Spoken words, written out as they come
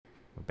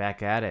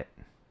back at it.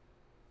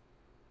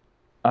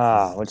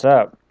 What's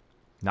up?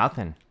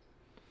 Nothing.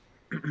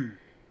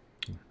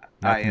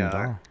 I Nothing at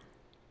all.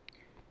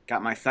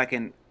 got my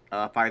second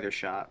Pfizer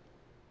shot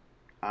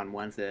on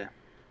Wednesday,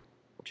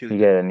 You Tuesday.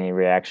 get any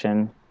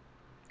reaction?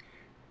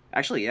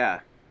 Actually,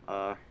 yeah.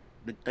 Uh,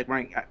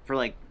 like for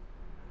like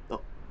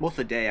most of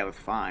the day, I was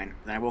fine.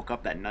 Then I woke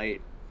up that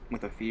night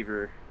with a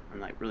fever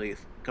and like really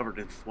covered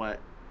in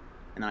sweat,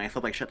 and then I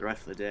slept like shit the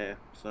rest of the day.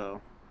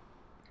 So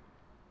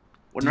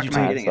wouldn't Did you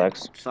recommend take? That getting it.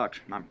 sucks. It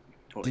sucked. I'm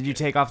totally Did you kidding.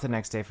 take off the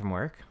next day from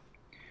work?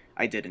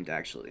 I didn't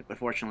actually, but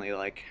fortunately,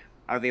 like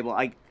I was able.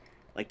 I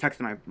like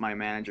texted my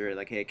manager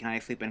like, hey, can I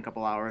sleep in a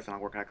couple hours and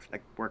I'll work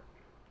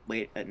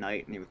late at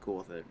night, and he was cool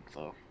with it.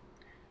 So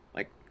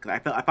like,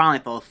 cause I finally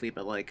fell asleep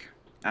at like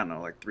I don't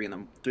know, like 3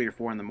 or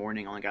 4 in the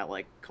morning. Only got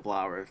like a couple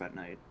hours at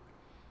night.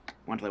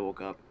 Once I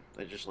woke up,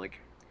 I just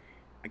like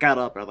I got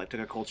up, I like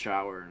took a cold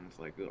shower, and it's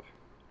like ugh.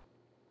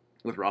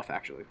 It was rough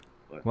actually,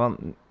 but Well,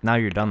 now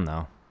you're done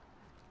though.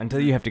 Until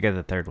you have to get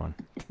the third one,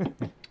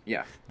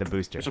 yeah, the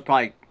booster. which will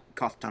probably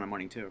cost a ton of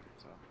money too.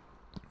 So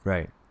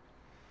Right.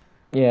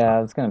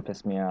 Yeah, it's gonna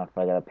piss me off.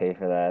 I gotta pay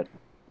for that.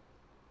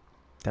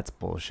 That's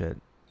bullshit.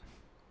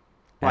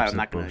 why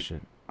Absolute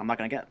bullshit. I'm not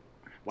gonna get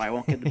why I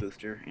won't get the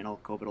booster.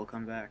 COVID will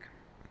come back.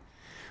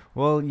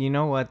 Well, you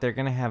know what? They're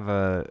gonna have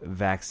a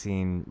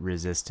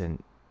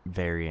vaccine-resistant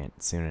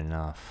variant soon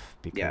enough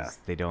because Yeah.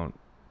 they don't,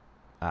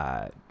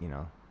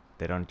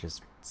 they don't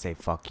just say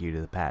 "fuck you"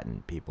 to the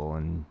patent people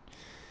and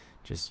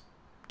just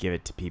give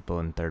it to people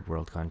in third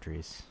world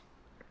countries.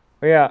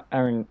 But yeah,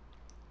 I mean,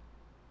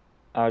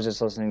 I was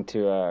just listening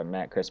to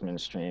Matt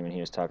Christman's stream, and he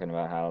was talking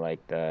about how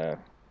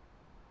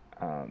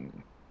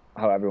um,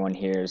 how everyone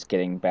here is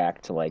getting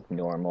back to like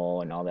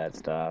normal and all that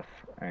stuff,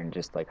 and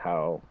just like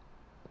how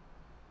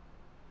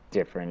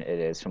different it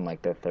is from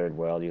like the third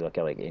world. You look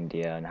at like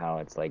India and how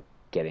it's like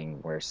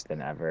getting worse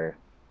than ever,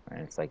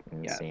 and it's like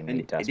an Yeah, insanely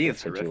and India desperate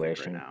is horrific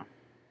right situation, now.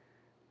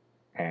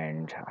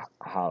 and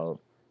how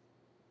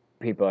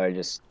people are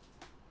just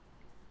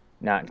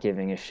not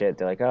giving a shit.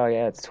 They're like, oh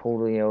yeah, it's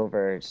totally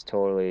over. It's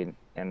totally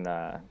in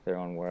their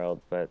own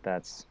world. But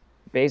that's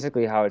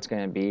basically how it's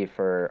going to be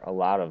for a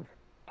lot of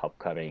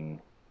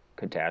upcoming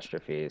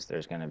catastrophes.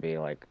 There's going to be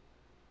like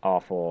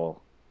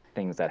awful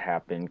things that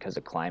happen because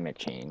of climate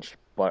change,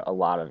 but a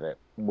lot of it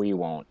we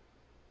won't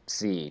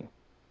see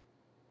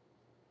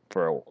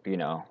for,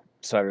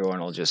 so everyone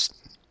will just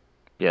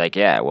be like,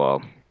 yeah,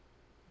 well,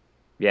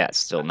 yeah, it's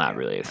still not Yeah,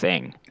 really a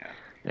thing. yeah.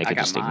 They I could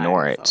got just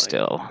ignore mine, it so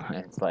like, still. And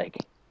it's like,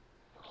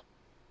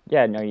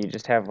 yeah, no, you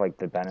just have like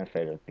the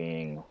benefit of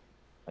being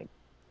like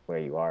where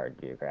you are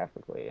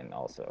geographically and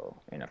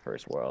also in a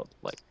first world,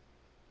 like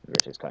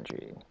richest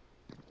country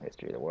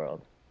history of the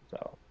world.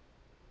 So,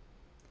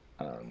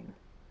 um,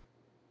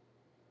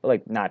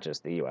 like not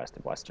just the U.S.,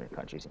 the Western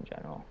countries in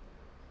general.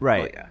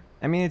 oh Right. yeah.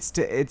 I mean,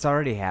 it's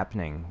already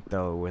happening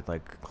though with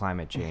like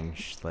climate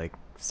change. Like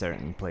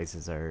certain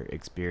places are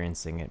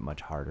experiencing it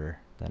much harder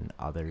than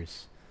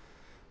others.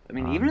 I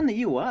mean, even Um, in the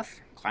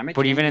U.S., climate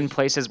But change even in is.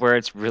 places where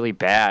it's really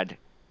bad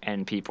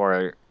and people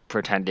are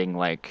pretending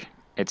like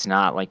it's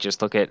not, like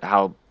just look at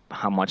how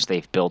much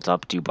they've built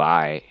up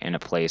Dubai in a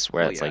place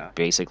where Oh it's like yeah,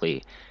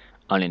 basically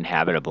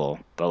uninhabitable,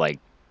 but like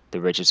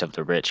the richest of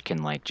the rich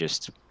can like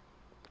just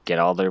get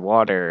all their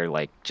water,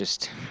 like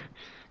just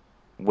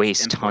just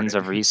waste import tons it.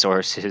 of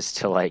resources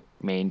to like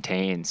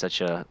maintain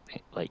such a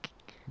like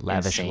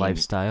lavish insane,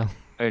 lifestyle.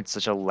 it's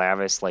such a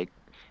lavish, like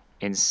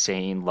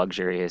insane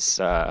luxurious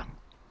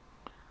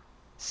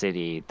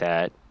city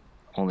that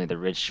only the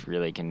rich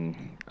really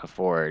can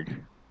afford,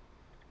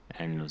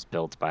 and was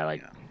built by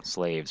like Yeah,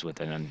 slaves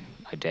within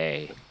a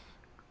day.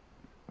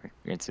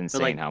 It's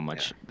but insane like, how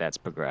yeah, much that's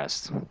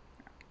progressed.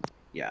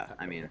 yeah.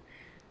 I mean,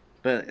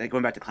 but like,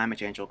 going back to climate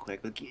change real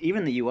quick, like,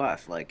 even the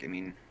U.S., like, I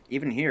mean,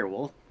 even here,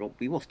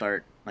 we will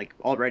start like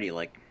already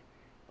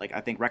like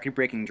I think record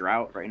breaking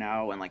drought right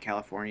now in like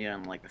California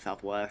and like the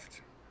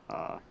Southwest,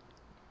 uh,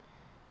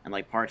 and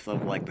like parts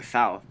of like the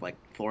South, like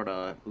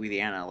Florida,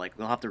 Louisiana. Like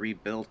they'll have to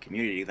rebuild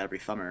communities every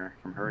summer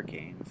from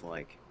hurricanes.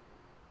 Like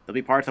there'll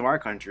be parts of our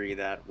country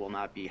that will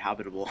not be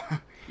habitable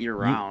year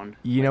You round.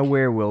 you know Like,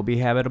 where will be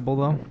habitable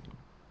though?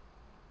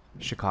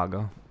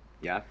 Chicago.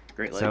 yeah,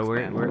 Great So Lakes,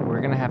 we're man.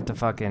 gonna have to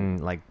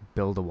fucking like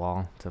build a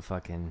wall to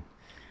fucking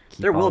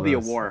There keep will all be a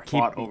those war keep.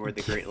 fought over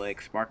the Great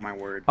Lakes. Mark my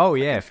word. Oh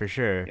I yeah, can. for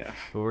sure. Yeah,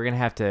 But we're gonna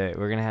have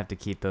to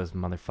keep those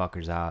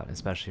motherfuckers out,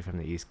 especially from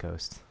the East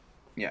Coast.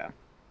 yeah.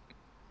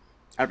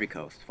 Every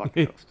coast. Fuck the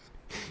coast.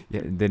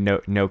 Yeah, the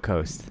no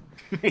coast.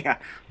 Yeah.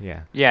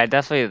 Yeah. Yeah,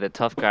 definitely the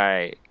tough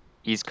guy,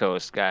 East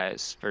Coast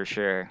guys for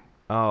sure.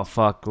 Oh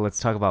fuck, let's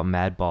talk about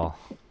Madball.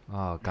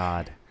 Oh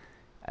god.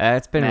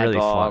 It's been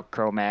really fun. Madball,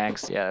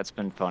 Chromax, yeah, that's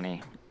been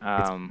funny.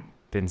 It's Um,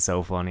 been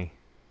so funny.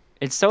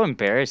 it's so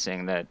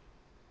embarrassing that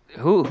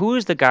who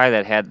is the guy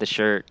that had the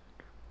shirt,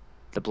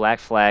 the Black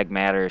Flag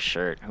Matters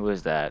shirt? Who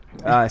is that?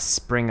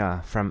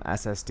 Springer from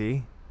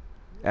SSD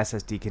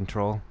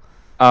Control.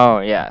 Oh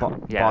yeah,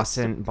 yeah,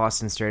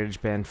 Boston straight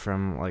edge band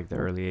from like the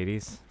early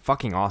 '80s.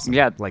 Fucking awesome.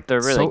 yeah, Like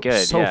they're really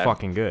good. so Yeah,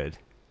 fucking good.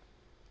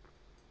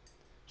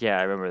 Yeah,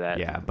 I remember that.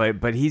 Yeah,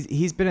 but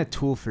he's been a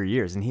Tool for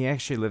years, and he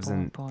actually lives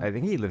in Boy. I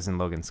think he lives in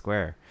Logan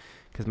Square,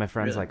 because my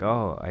friend's Really? like,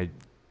 oh, I,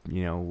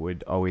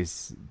 would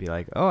always be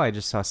like, oh, I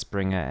just saw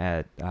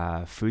Springa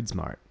at Food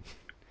Smart,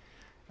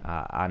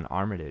 on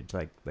Armitage,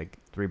 like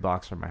 3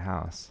 blocks from my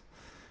house.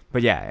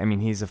 But yeah, I mean,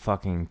 he's a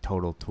fucking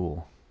total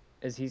Tool.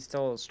 Is he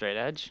still straight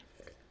edge?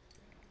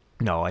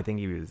 No, I think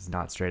he was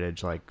not straight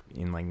edge like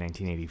in like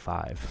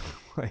 1985.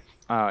 Like,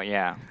 Oh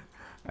yeah.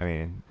 I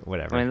mean,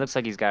 whatever. I mean, it looks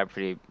like he's got a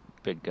pretty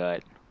big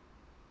gut.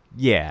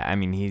 Yeah, I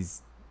mean, He'd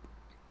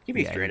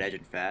be Yeah, straight edge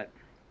and fat.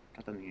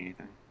 That doesn't mean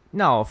anything.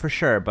 no, for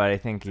sure, but I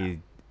think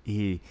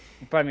he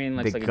But I mean,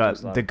 looks the like he gut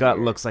drinks a lot the of gut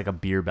beer. looks like a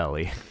beer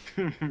belly.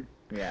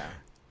 Yeah.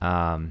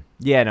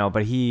 Yeah, no,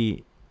 but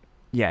he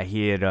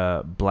had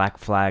a Black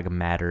Flag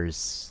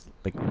Matters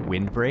like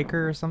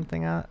windbreaker or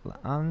something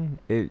on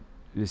it.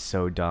 Was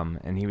so dumb,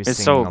 and he was It's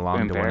singing so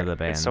along to one of the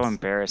bands. It's so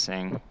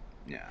embarrassing.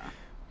 Yeah.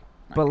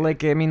 Not But good.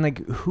 like, I mean,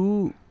 like,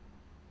 who?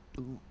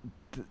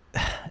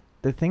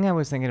 The thing I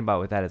was thinking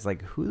about with that is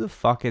like, who the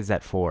fuck is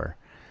that for?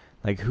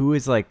 Like, who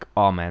is like,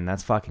 oh man,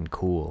 that's fucking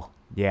cool.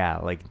 Yeah,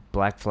 like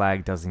Black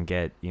Flag doesn't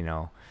get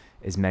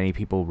as many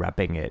people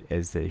repping it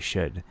as they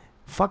should.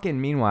 Fucking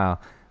meanwhile,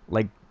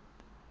 like,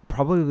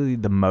 probably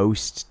the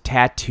most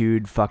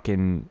tattooed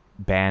fucking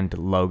band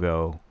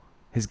logo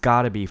has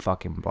got to be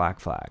fucking Black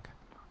Flag.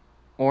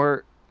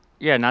 Or,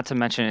 yeah, not to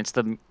mention it's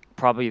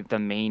probably the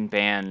main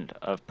band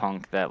of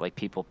punk that like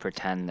people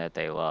pretend that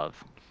they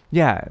love.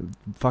 Yeah,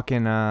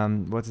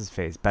 fucking what's his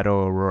face? Beto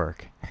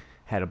O'Rourke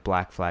had a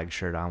Black Flag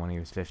shirt on when he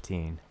was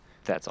 15.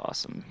 That's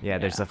awesome. Yeah,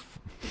 there's a.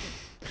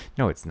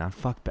 No, it's not.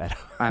 Fuck Beto.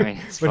 I mean,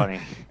 it's But, funny.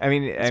 I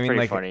mean, It's I mean, pretty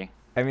like, funny.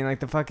 I mean, like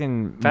the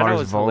fucking Beto Mars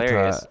was Volta.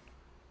 hilarious.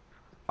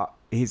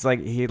 He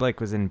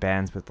was in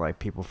bands with like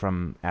people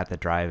from At the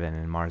Drive-In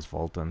and Mars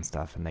Volta and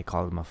stuff, and they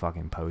called him a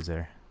fucking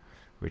poser,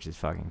 which is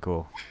fucking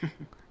cool.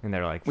 And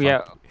they're like, Well, yeah,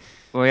 fuck,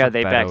 well, yeah, fuck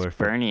they Beto backed or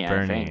fuck Bernie,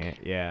 I think. it.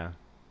 Yeah.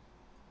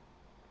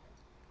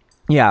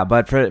 Yeah,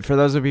 but for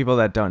those of people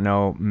that don't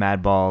know,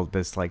 Madball,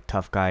 this like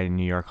tough guy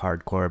New York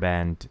hardcore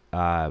band,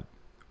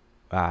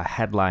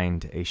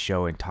 headlined a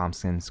show in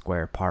Tompkins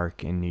Square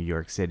Park in New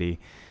York City,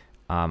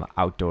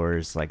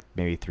 outdoors, like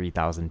maybe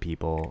 3,000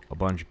 people, a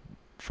bunch of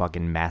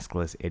fucking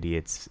maskless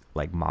idiots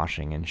like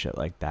moshing and shit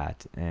like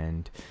that,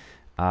 and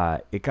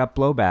it got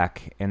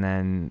blowback, and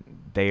then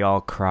they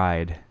all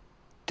cried.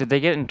 Did they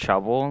get in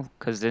trouble?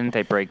 Because didn't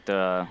they break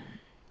the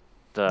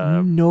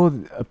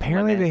No,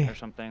 apparently limit they. or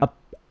something?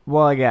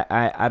 Well,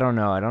 I don't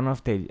know. I don't know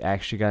if they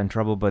actually got in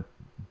trouble, but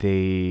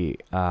they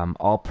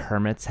all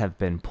permits have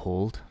been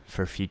pulled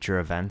for future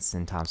events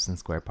in Thompson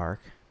Square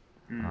Park.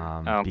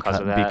 Oh, 'cause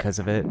of that? Because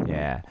of it,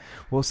 yeah.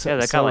 Well, so, Yeah,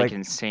 that so got like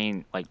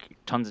insane. Like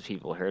tons of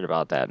people heard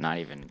about that. Not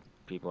even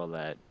people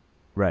that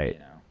right, you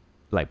know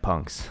like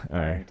punks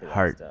are or into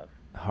that stuff.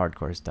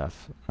 hardcore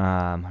stuff,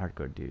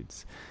 hardcore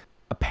dudes.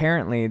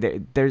 Apparently,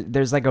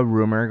 there's like a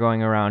rumor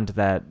going around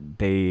that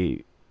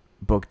they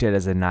booked it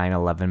as a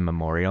 9/11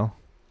 memorial.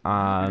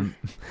 But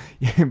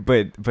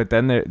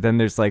then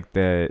there's like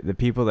the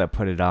people that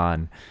put it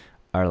on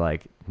are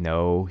like,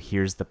 no,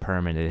 here's the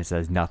permit. It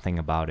says nothing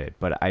about it.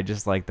 But I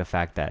just like the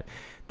fact that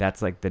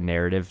that's like the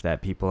narrative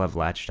that people have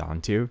latched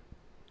onto,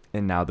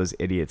 and now those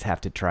idiots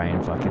have to try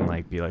and fucking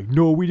like be like,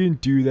 no, we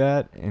didn't do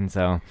that. And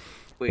so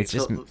Wait, it's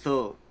just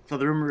so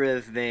the rumor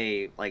is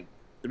they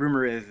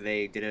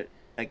did it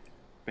like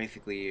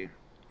basically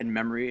in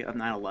memory of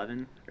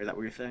 9/11. Is that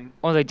what you're saying?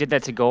 Well, they did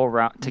that to go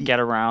around to get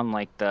around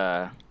like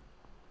the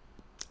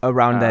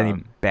around any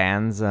Um,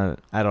 bands. I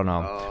don't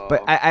know,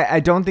 but I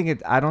don't think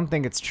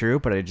it's true.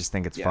 But I just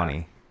think it's Yeah.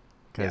 funny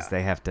because Yeah.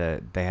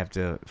 they have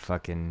to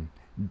fucking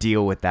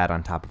deal with that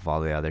on top of all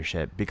the other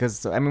shit.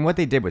 Because I mean, what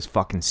they did was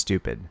fucking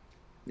stupid.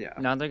 Yeah.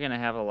 now they're gonna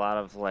have a lot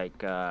of like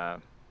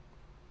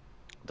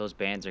those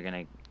bands are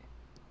gonna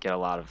get a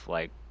lot of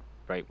like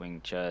right wing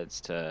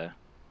chuds to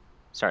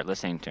start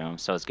listening to them.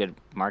 So it's good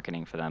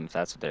marketing for them if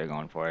that's what they're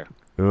going for.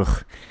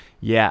 Ugh.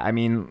 Yeah, I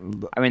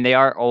mean, I mean, they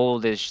are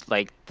oldish.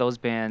 Like those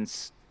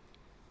bands,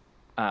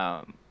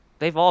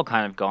 they've all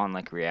kind of gone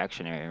like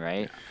reactionary,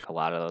 right? A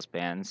lot of those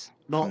bands.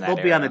 They'll from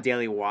that be on the era.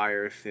 Daily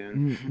Wire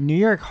soon. New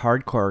York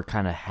hardcore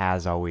kind of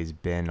has always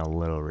been a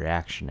little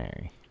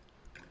reactionary.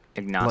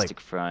 Agnostic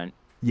Front.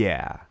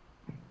 Yeah.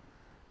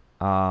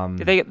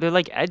 They're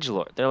like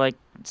edgelord. They're like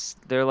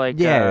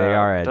Yeah, they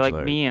are They're like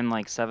edgelord. me in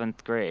like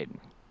 7th grade.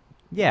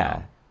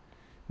 Yeah.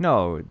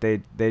 No,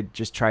 they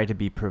just try to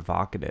be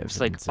provocative.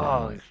 It's like, and say,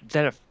 oh, did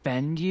that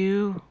offend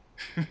you?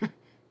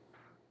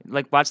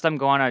 Like watch them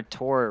go on a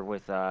tour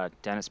with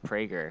Dennis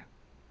Prager,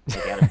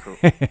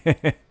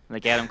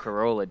 like Adam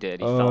Carolla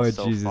did. He Oh, fell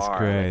so Jesus far.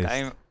 Christ.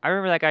 Like, I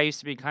remember that guy used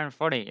to be kind of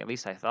funny. At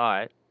least I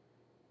thought.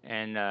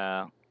 And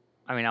I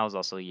mean, I was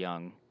also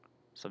young,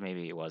 so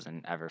maybe he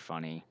wasn't ever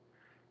funny.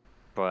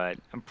 But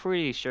I'm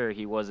pretty sure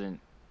he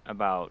wasn't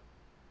about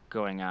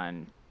going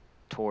on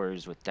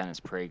tours with Dennis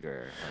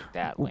Prager like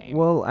that lame.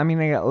 Well, I mean,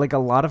 like a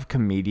lot of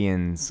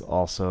comedians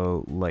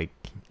also like.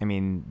 I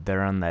mean,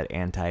 they're on that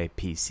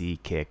anti-PC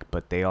kick,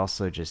 but they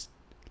also just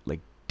like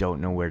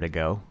don't know where to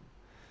go.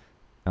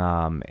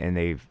 And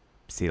they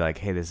see like,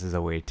 hey, this is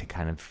a way to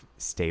kind of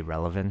stay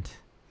relevant.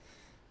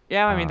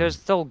 Yeah, I mean, there's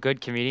Um, still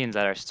good comedians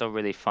that are still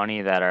really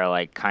funny that are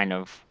like kind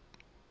of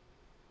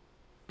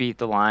beat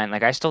the line.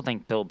 Like I still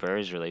think Bill Burr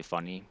is really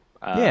funny.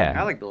 Yeah.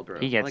 I like Bill Burr.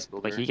 I like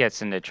Bill Burr. He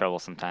gets into trouble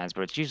sometimes,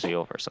 but it's usually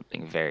over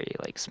something very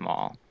like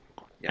small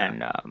Yeah.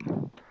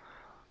 and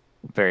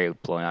very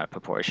blown out of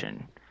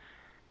proportion.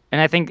 And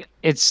I think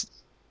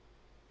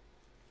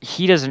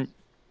he doesn't,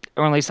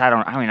 or at least I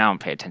mean, I don't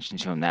pay attention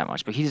to him that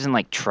much, but he doesn't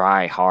like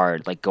try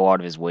hard, like go out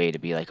of his way to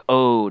be like,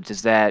 oh,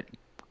 does that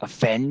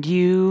offend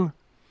you?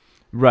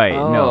 Right.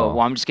 Oh, No.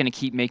 well, I'm just gonna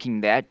keep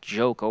making that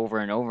joke over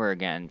and over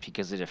again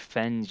because it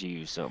offends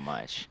you so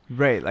much.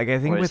 Right. Like I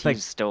think Whereas with like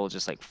he's still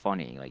just like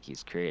funny, like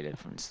he's creative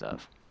and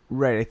stuff.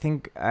 right.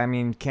 I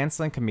mean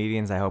canceling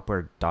comedians. I hope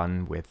we're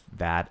done with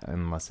that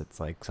unless it's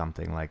like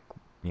something like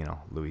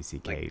Louis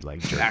C.K. like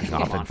jerking actual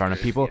off in front of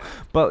monsters, people. yeah.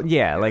 But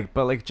yeah,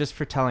 like just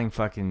for telling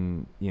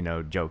fucking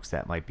jokes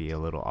that might be a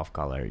little off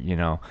color.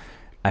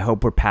 I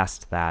hope we're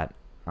past that.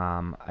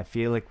 I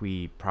feel like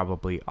we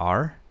probably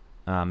are.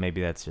 Maybe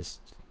that's just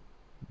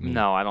me.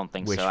 No, I don't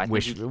think so. I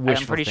think I'm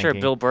Wishful pretty sure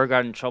thinking. Bill Burr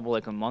got in trouble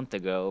like a month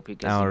ago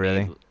because Oh, he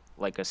really? made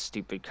like a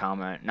stupid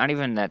comment. Not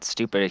even that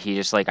stupid. He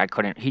just like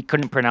he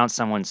couldn't pronounce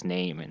someone's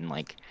name and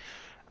like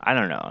I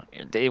don't know.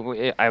 I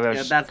Yeah,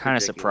 was that's kind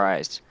of ridiculous.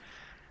 surprised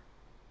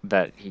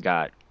that he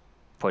got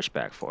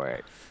pushback for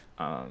it.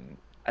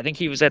 I think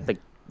he was at the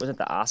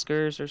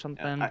Oscars or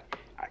something.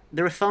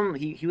 There was some.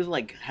 He was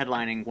like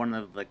headlining one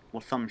of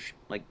some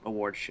like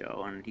award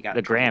show, and he got The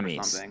in trouble for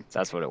Grammys. something.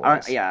 That's what it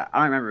was. Yeah, I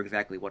don't remember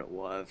exactly what it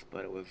was,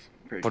 but it was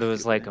pretty. But it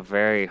was stupid. like a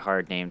very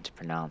hard name to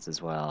pronounce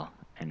as well,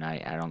 and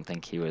I don't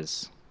think he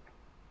was.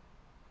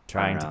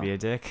 Trying to know. be a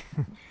dick.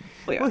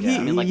 Well, yeah, Well, yeah.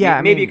 I mean, like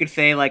I maybe mean- you could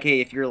say like,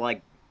 hey, if you're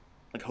like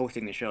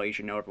hosting the show, you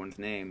should know everyone's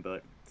name,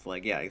 but it's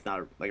like, yeah, he's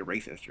not like a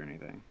racist or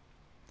anything.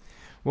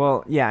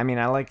 Well, yeah, I mean,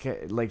 I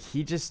like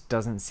he just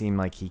doesn't seem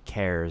like he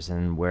cares,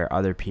 and where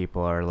other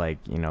people are like,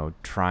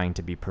 trying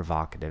to be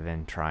provocative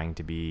and trying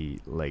to be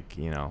like,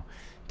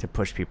 to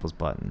push people's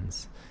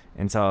buttons.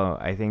 And so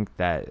I think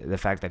that the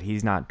fact that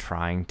he's not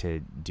trying to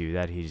do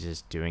that, he's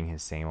just doing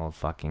his same old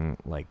fucking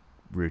like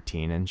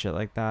routine and shit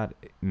like that,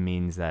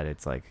 means that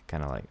it's like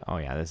kind of like, oh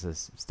yeah, this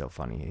is still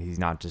funny. He's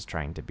not just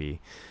trying to be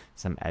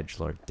some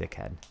edgelord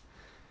dickhead.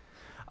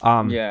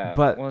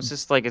 But well, it's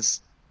just like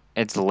it's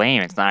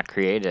lame. It's not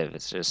creative.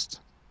 It's just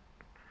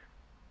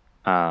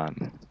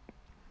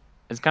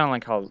it's kind of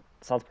like how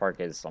South Park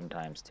is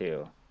sometimes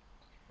too.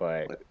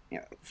 But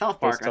Yeah, South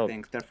Park, still- I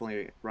think,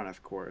 definitely run its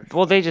course.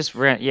 well, they just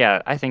ran.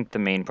 Yeah, I think the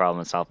main problem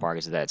with South Park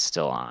is that it's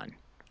still on.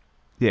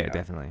 yeah,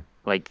 definitely.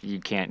 Like you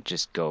can't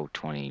just go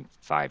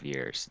 25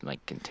 years and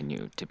like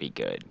continue to be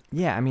good.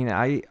 Yeah, I mean,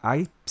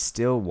 I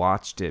still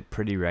watched it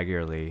pretty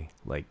regularly,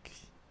 like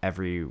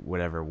every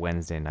whatever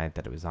Wednesday night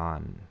that it was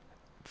on,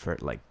 for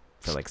like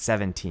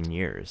 17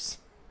 years.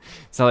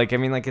 So like, I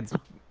mean, like it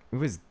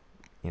was,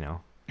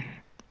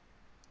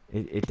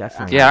 it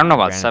definitely. Yeah, I don't know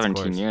about ran its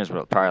 17 course. years,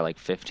 but probably like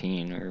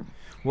 15 or.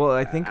 Well,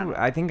 I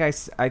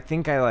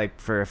think I like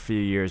for a few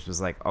years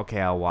was like,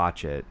 okay, I'll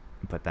watch it,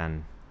 but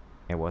then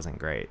it wasn't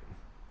great.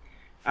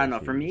 I don't a know.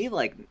 few For me, years.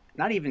 like,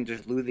 not even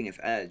just losing its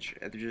edge.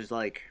 It's just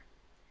like,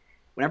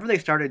 whenever they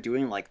started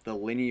doing like the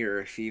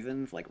linear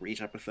seasons, like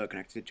each episode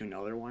connected to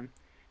another one,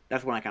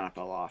 that's when I kind of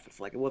fell off. It's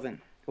like it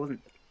wasn't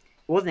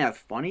as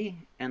funny,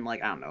 and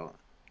like I don't know,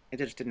 it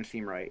just didn't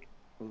seem right.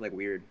 It was like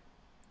weird,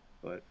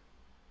 but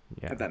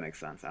Yeah. if that makes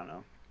sense, I don't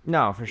know.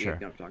 No, for You sure.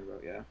 know what I'm talking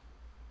about, yeah.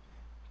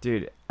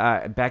 Dude,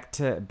 back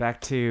to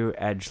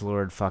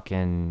edgelord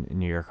fucking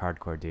New York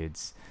hardcore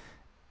dudes.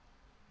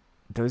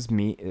 Those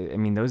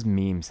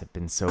memes have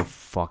been so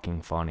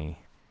fucking funny.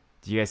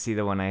 Did you guys see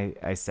the one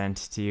I sent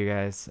to you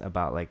guys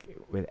about like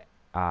with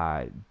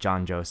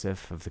John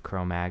Joseph of the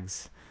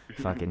Cro-Mags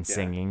fucking Yeah.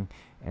 singing,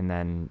 and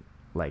then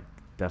like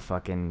the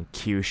fucking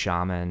Q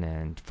Shaman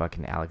and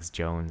fucking Alex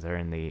Jones are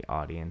in the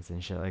audience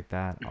and shit like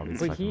that. All these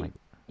But fucking like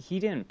he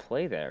didn't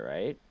play there,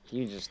 right?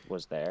 He just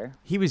was there.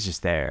 he was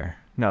just there.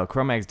 No,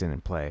 Cro-Mags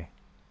didn't play.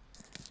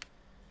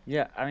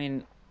 Yeah, I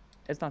mean,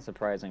 it's not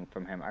surprising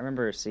from him.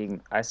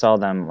 I saw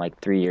them like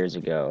 3 years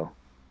ago,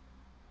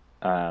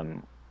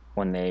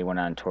 when they went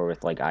on tour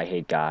with like I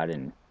Hate God,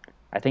 and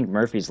I think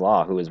Murphy's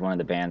Law, who was one of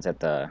the bands at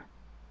the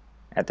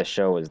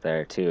show, was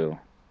there too.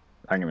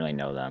 I didn't really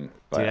know them,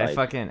 but Dude,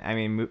 like, I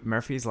mean,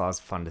 Murphy's Law is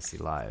fun to see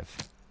live.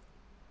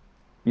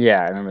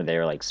 yeah, I remember they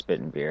were like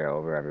spitting beer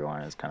over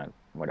everyone. It was kind of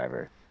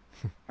whatever.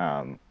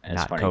 And it's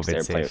Not funny 'cause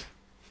COVID safe.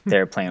 they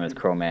were playing with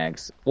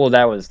Cro-Mags. Well,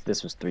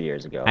 this was 3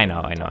 years ago. I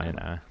know.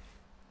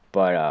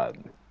 But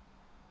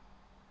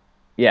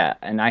yeah,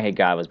 and I Hate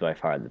God was by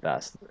far the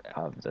best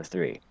of the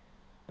three.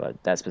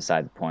 But that's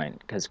beside the point,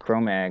 because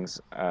Cro-Mags,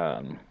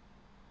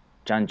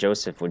 John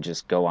Joseph would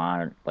just go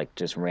on, like,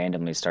 just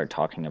randomly start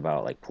talking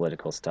about, like,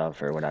 political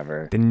stuff or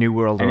whatever. The New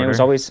World And Order. it was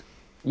always,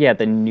 yeah,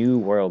 the New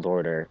World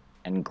Order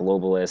and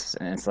globalists.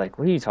 And it's like,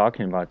 what are you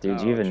talking about, dude?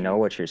 Do you Oh, even know jeez.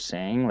 what you're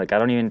saying? Like, I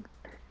don't even,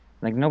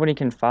 like, nobody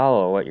can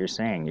follow what you're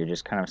saying. You're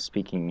just kind of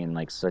speaking in,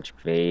 like, such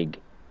vague,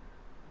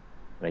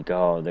 like,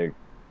 oh, they're,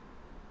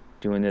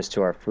 doing this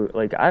to our food.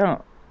 Like I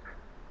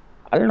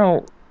don't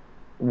know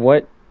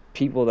what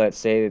people that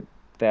say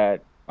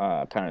that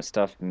kind of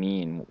stuff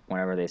mean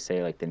whenever they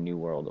say like the New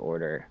World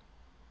Order.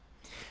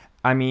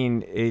 I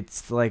mean,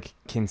 it's like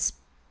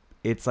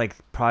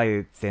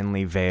probably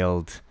thinly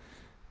veiled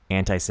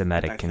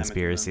anti-Semitic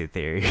conspiracy Anti-Semitism.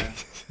 theory. Yeah.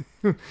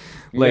 Yeah,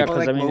 Like, Or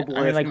because like I mean,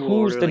 globalist, like new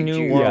who's order, the like New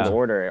Jews. World yeah.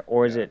 Order,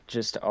 or is Yeah. it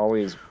just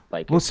always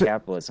like Well, it's so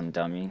capitalism,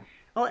 dummy?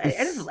 Well,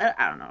 it's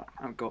I don't know.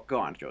 Go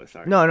on, Joey.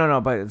 Sorry.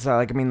 no, but it's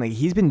like I mean, like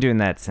he's been doing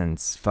that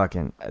since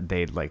fucking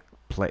they like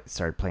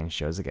started playing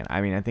shows again.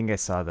 I mean, I think I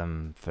saw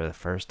them for the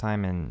first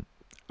time in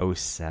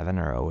 '07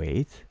 or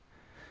 '08,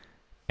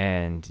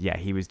 and yeah,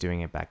 he was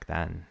doing it back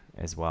then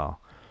as well.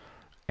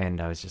 And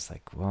I was just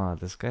like, wow,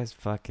 this guy's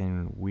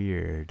fucking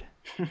weird.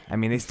 I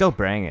mean, they still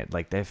bring it.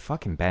 Like, their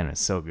fucking band was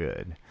so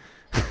good.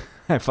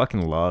 I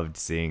fucking loved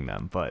seeing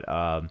them.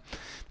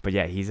 But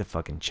yeah, he's a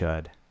fucking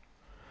chud.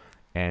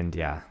 And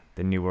yeah,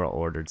 the New World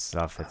Order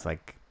stuff, it's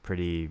like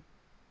pretty.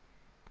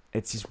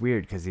 It's just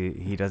weird because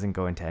he doesn't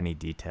go into any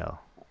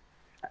detail.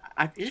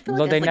 I just feel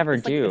Though like they it's like never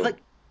it's like it's do.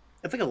 like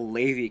it's like a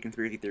lazy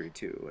conspiracy theory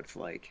too. It's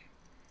like,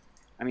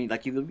 I mean,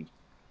 like you.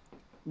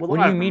 Well, a What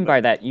do lot you of them, mean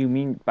by that? You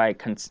mean by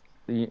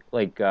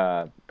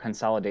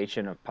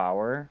consolidation of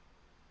power?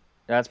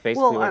 That's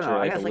basically well, I what don't know. you're I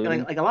like guess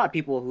alluding. like a lot of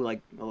people who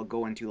like will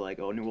go into like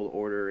New World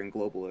Order and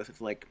globalists.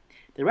 It's like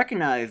they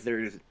recognize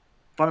there's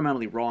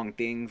fundamentally wrong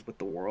things with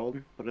the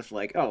world, but it's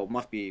like, oh, it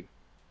must be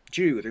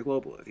Jews or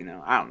globalists. You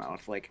know, I don't know.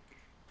 It's like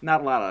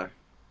not a lot of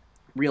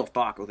real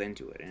thought goes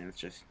into it, and it's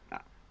just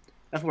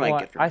that's what I Well,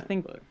 get from I it.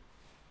 think. But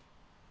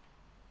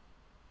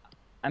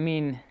I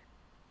mean,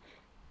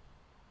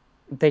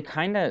 they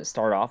kind of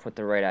start off with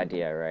the right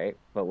idea, right?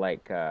 But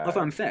like, that's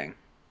what I'm saying.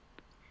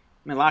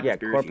 I mean, a lot of yeah,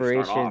 conspiracies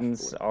start off corporations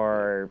with,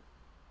 are,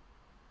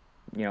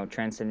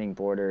 transcending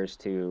borders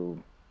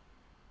to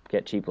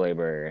get cheap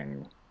labor,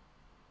 and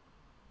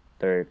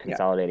they're yeah,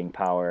 consolidating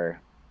power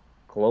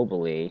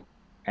globally,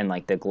 and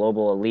like the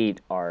global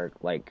elite are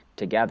like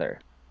together,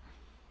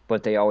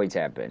 but they always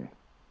have been,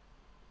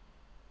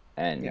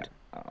 yeah. and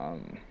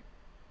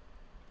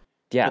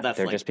But yeah, that's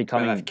they're like, just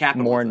but that's becoming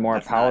more and capitalism. more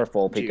That's not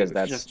powerful because Jews.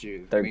 It's that's just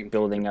Jews. I they're mean,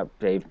 building up.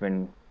 They've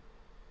been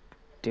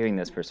doing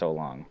this for so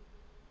long,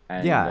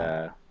 and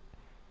Yeah,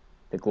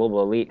 the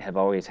global elite have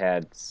always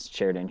had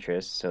shared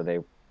interests, so they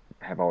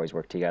have always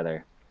worked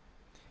together,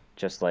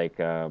 just like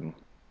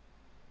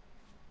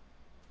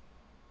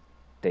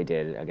they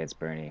did against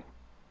Bernie.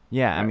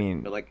 yeah. I right.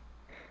 mean, But like,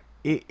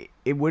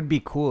 it would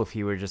be cool if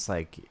he were just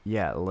like,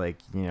 yeah, like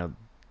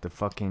the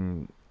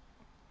fucking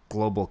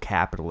global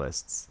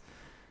capitalists.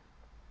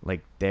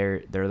 Like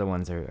they're the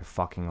ones that are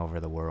fucking over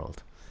the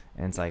world,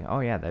 and it's like, oh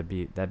yeah, that'd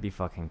be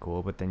fucking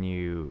cool. But then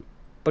you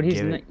But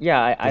he's give it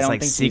yeah, I this don't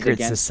like think he's secret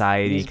against.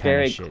 society He's kind of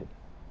very shit.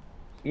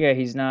 yeah.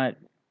 He's not.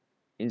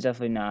 He's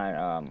definitely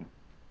not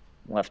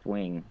left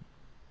wing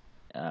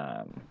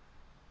um,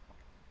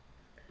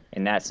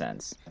 in that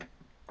sense.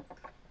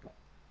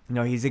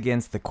 No, he's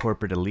against the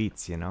corporate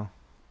elites,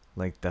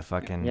 like the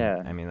fucking.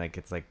 Yeah. I mean, like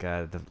it's like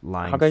the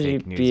How lying could you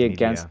fake news be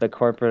against media. the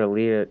corporate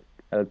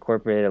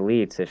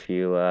elites if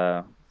you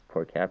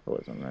support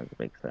capitalism? That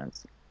makes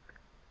sense.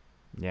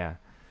 Yeah.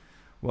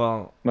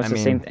 Well, I Much the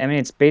same. mean, I mean,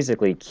 it's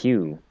basically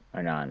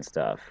QAnon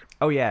stuff.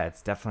 oh yeah,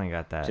 it's definitely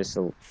got that Just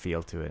a,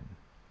 feel to it.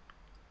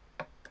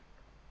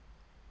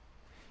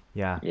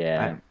 Yeah.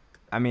 I yeah.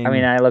 I I mean,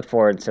 mean, I look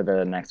forward to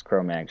the next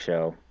Cro-Mag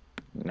show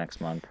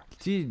next month,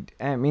 dude,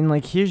 I mean,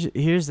 like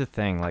here's the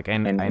thing. Like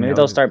and I maybe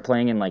they'll know. start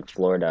playing in like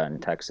Florida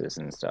and Texas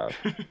and stuff.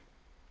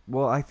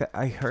 Well,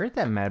 I heard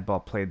that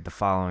Madball played the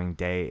following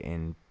day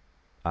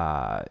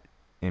uh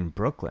in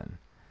Brooklyn,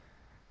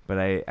 but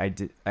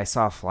I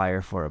saw a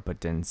flyer for it, but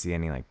didn't see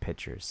any like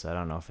pictures. So I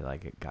don't know if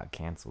it got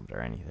canceled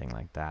or anything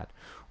like that,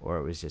 or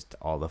it was just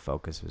all the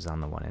focus was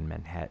on the one in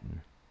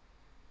Manhattan.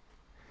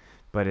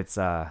 But it's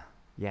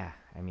yeah,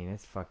 I mean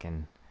it's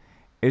fucking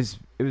it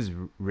was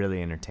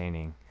really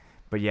entertaining.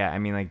 But yeah, I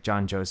mean like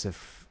John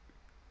Joseph,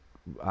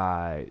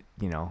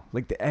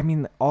 like I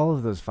mean all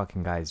of those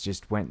fucking guys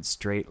just went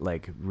straight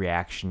like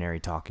reactionary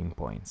talking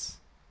points.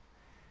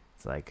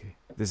 It's like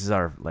this is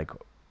our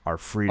Oh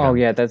freedom.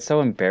 yeah, that's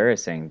so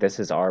embarrassing. This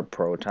is our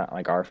protest,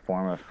 like our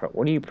form of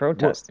what are you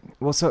Well, protesting?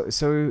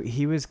 so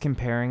he was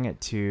comparing it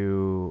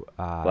to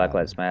Black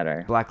Lives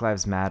Matter. Black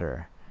Lives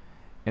Matter,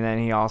 and then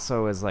he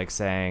also was like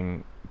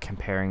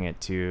comparing it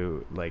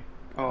to like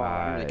oh,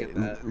 I didn't get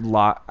that.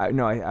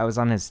 no, I was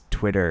on his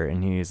Twitter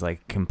and he was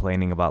like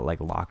complaining about like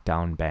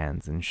lockdown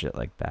bans and shit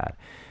like that,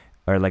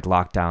 or like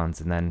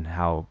lockdowns, and then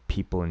how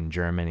people in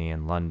Germany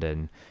and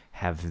London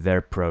have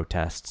their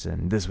protests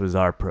and this was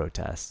our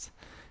protest.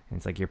 And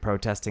it's like you're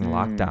protesting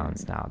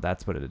lockdowns Mm. now.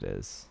 That's what it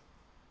is.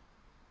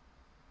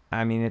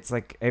 I mean, it's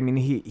like I mean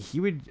he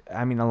would.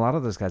 I mean, a lot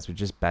of those guys would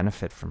just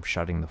benefit from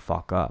shutting the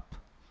fuck up.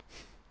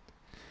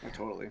 Oh,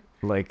 totally.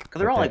 Like, Because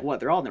they're but all like that. what?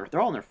 They're all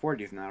in their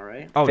 40s now,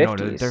 right? Oh no,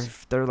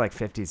 50s. they're like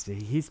 50s.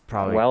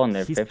 Well in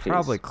their He's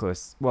probably 50s.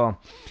 close. Well,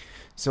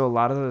 so a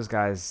lot of those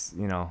guys,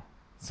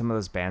 some of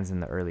those bands in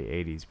the early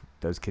 80s,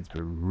 those kids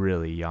were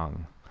really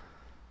young.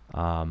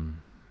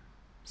 Um,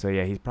 So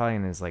yeah, he's probably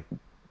in his like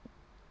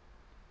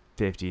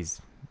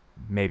 50s,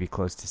 maybe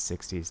close to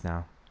 60s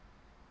now.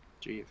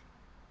 Jeez.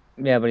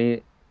 Yeah, but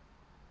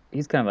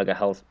he's kind of like a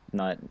health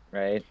nut,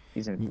 right?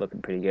 He's Y-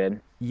 looking pretty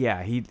good.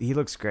 Yeah, he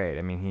looks great.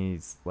 I mean,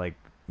 he's like,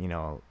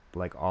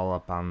 like all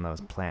up on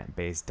those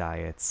plant-based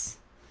diets.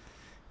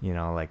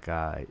 Like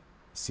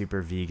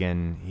super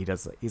vegan.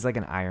 He's like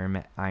an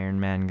Iron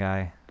Man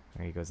guy,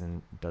 where he goes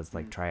and does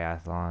like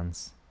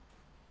triathlons.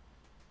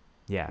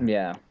 Yeah.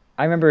 Yeah.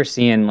 I remember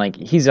seeing like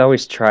he's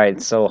always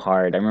tried so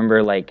hard. I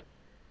remember like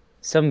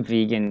some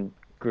vegan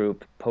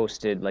group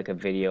posted like a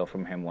video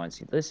from him once.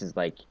 This is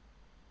like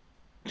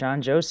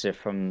John Joseph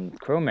from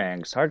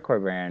Cro-Mags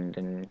hardcore brand,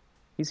 and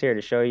he's here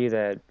to show you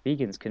that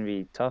vegans can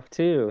be tough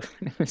too.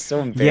 It was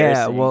so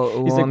Yeah, embarrassing. well,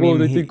 He's I like, well, mean,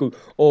 they think of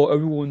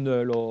everyone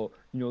that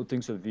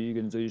thinks of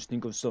vegans, they just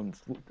think of some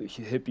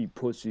hippie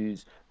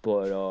pussies.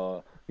 But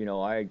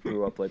I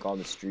grew up like on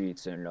the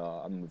streets, and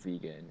I'm a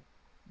vegan.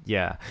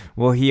 yeah.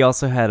 Well, he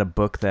also had a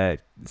book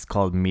that is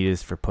called Meat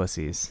is for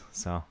Pussies.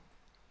 So,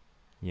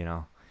 you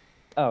know,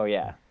 Oh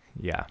yeah,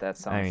 yeah. that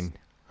I sounds mean,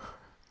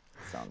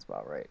 sounds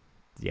about right.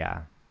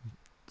 yeah.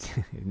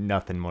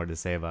 Nothing more to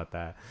say about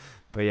that.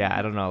 But yeah,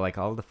 I don't know, like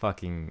all the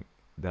fucking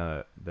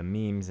the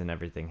memes and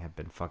everything have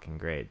been fucking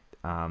great.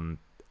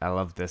 I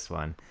love this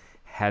one.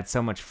 Had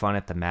so much fun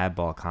at the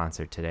Madball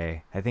concert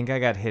today. I think I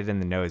got hit in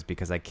the nose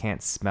because I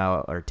can't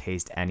smell or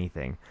taste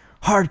anything.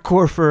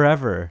 Hardcore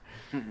forever.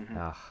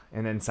 Ugh.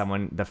 And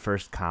then the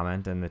first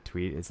comment in the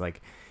tweet is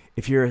like,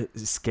 if you're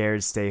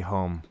scared, stay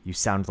home. You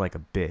sound like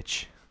a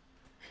bitch.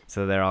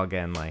 So they're all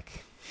getting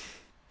like,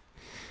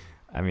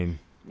 I mean,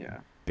 Yeah.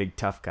 big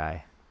tough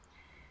guy.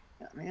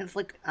 I mean, it's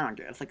like I don't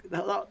get. It's like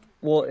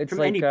Well, it's from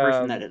like any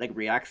person that like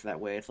reacts that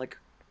way. It's like,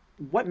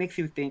 what makes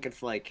you think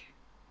it's like,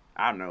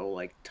 I don't know,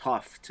 like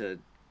tough to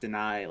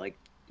deny like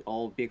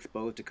all be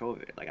exposed to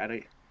COVID? Like I don't.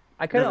 It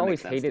I kind of doesn't make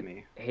always sense to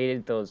me.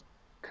 hated those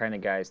kind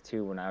of guys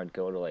too when I would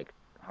go to like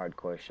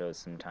hardcore shows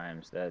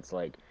sometimes. That's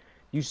like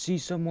you see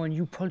someone,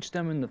 you punch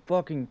them in the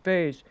fucking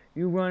face.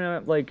 You run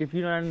up like if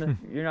you're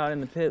not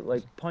in the pit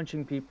like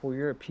punching people,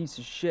 you're a piece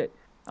of shit.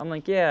 I'm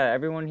like, yeah,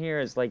 everyone here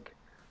is like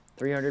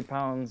 300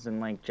 pounds and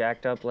like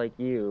jacked up like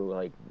you.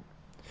 Like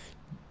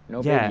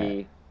no Yeah,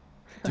 biggie.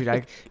 dude,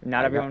 Like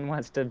not I got everyone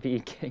wants to be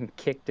getting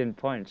kicked and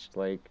punched.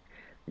 Like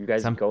you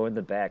guys some. go in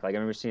the back. Like I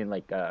remember seeing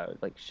like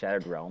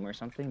Shattered Realm or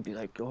something. Be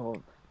like,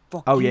 oh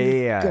fuck Oh yeah, you,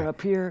 yeah, get yeah.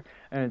 up here.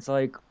 And it's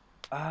like,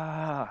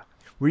 ah,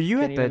 Were you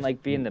can't at even that?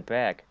 like be in the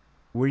back.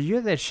 Were you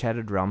at that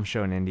Shattered Realm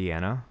show in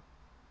Indiana?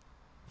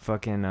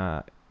 Fucking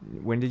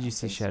when did I you don't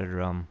see think so. Shattered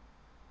Realm?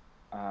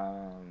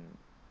 Um,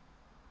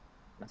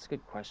 that's a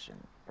good question,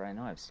 but I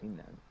know I've seen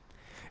them.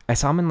 I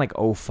saw him in like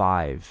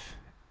 '05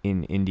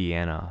 in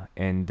Indiana,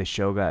 and the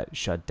show got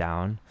shut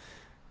down.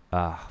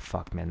 Ah,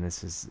 fuck, man,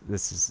 this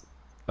is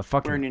a We're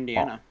fucking in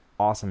Indiana.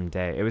 awesome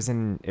day. It was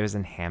in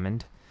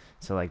Hammond,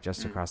 so like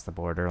just Mm. across the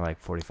border, like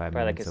 45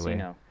 By the minutes away.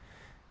 casino.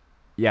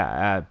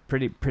 Yeah,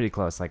 pretty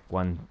close, like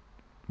one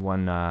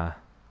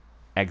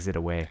exit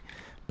away.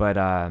 But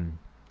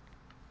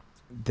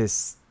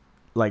this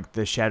like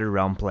the Shattered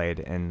Realm played,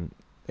 and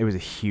it was a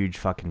huge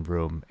fucking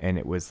room, and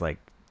it was like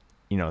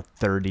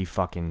 30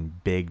 fucking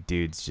big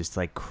dudes just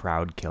like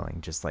crowd killing,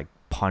 just like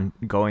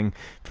going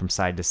from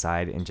side to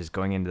side and just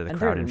going into the And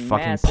crowd they're and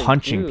fucking massive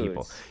punching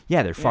people. dudes.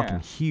 Yeah, they're fucking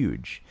Yeah.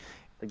 huge.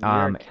 Like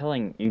Um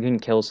you can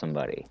kill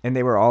somebody. and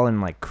they were all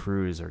in like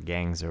crews or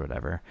gangs or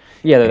whatever.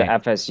 Yeah, they're the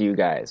And FSU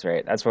guys,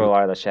 right? That's where a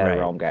lot of the Shattered right.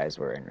 Realm guys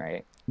were in,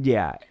 right?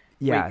 Yeah. Wait,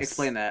 Yes.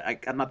 explain that.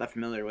 I'm not that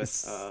familiar with.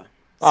 Oh,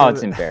 So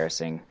it's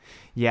embarrassing.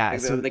 yeah, Like,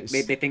 so they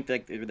think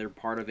like they're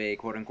part of a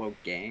quote unquote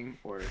gang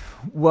or.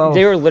 well,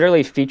 They were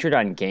literally featured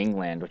on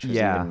Gangland, which was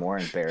yeah, even more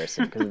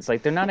embarrassing because it's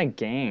like they're not a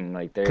gang.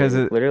 Like they cuz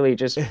literally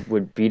just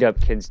would beat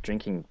up kids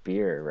drinking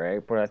beer,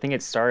 right? But I think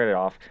it started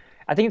off.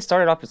 I think it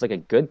started off as like a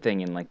good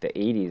thing in like the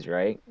 80s,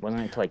 right?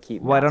 Wasn't it to like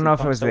keep well, I don't Nazi know if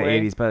it punks was the away?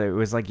 80s, but it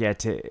was like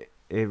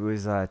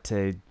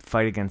to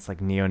fight against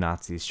like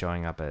neo-Nazis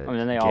showing up at I mean,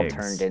 then they all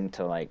turned gigs.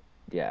 into like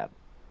yeah,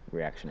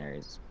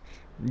 reactionaries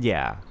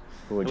Yeah.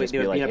 who would Wait, just they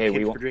be would beat like, up "Hey, kids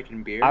we for want."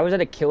 drinking beer. I was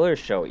at a Killer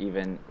show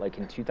even like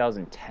in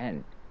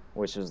 2010,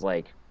 which was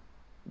like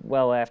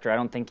well after. I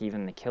don't think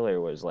even the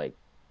Killer was like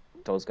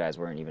those guys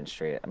weren't even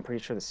straight. I'm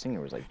pretty sure the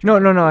singer was like No,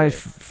 no, drinking no.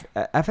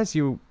 beer.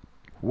 FSU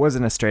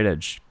wasn't a straight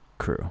edge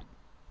crew.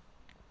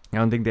 I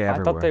don't think they I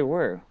ever thought they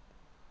were. were.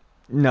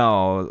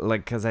 No,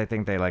 like cuz I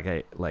think they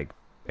like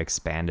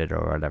expanded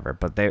or whatever,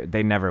 but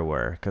they never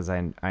were cuz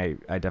I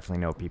definitely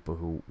know people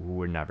who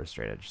were never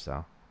straight edge,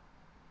 so.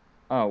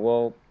 Oh,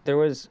 well, there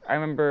was I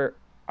remember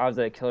I was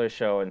at a Killer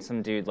show and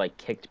some dude like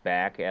kicked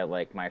back at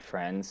like my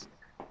friends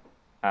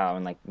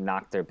and like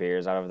knocked their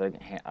beers out of their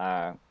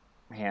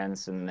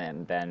hands and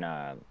then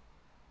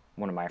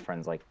one of my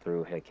friends like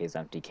threw like his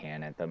empty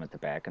can at them at the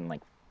back and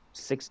like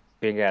six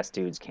big ass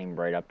dudes came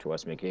right up to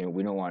us making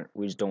we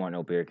just don't want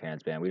no beer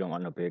cans, man. We don't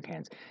want no beer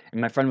cans.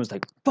 And my friend was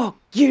like, "Fuck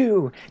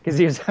you," because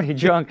he was already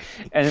drunk.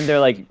 And then they're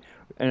like,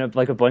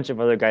 like a bunch of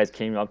other guys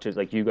came up to us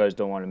like, "You guys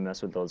don't want to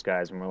mess with those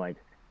guys," and we're like,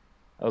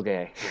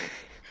 "Okay."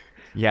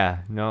 Yeah,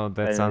 no,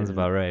 that sounds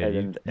about right.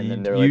 And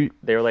then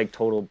they're like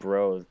total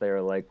bros. They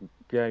were like,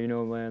 yeah, you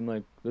know, man,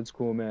 like that's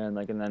cool, man.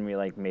 Like, and then we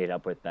like made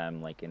up with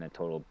them like in a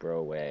total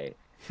bro way.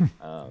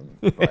 But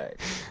it was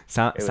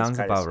Sounds kind of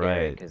about scary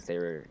right. because they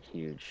were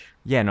huge.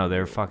 Yeah, no,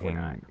 We're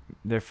not.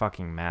 they're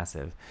fucking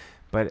massive.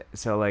 But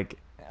so like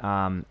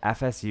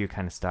FSU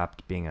kind of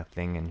stopped being a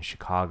thing in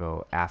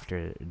Chicago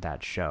after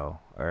that show,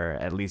 or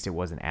at least it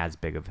wasn't as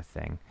big of a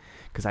thing.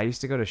 Cuz I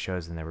used to go to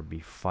shows and there would be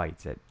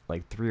fights at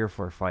like 3 or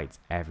 4 fights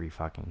every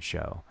fucking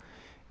show.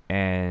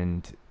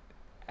 And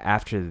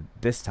after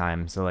this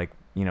time, so like,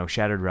 you know,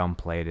 Shattered Realm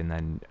played and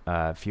then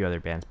a few other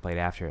bands played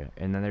after it.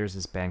 And then there's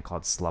this band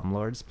called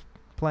Slumlords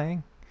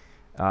playing.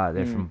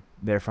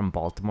 They're from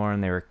Baltimore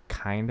and they were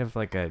kind of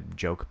like a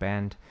joke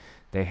band.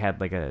 They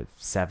had like a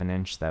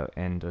 7-inch that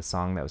and a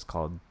song that was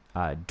called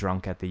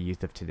 "Drunk at the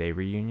Youth of Today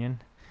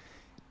Reunion,"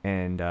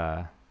 and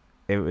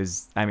it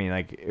was I mean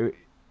like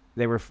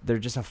they're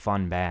just a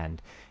fun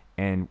band,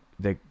 and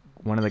the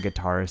one of the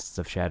guitarists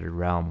of Shattered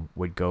Realm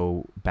would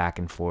go back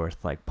and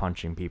forth like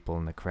punching people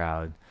in the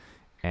crowd,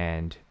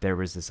 and there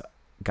was this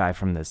guy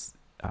from this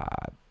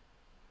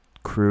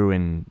crew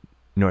in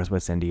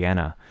Northwest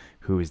Indiana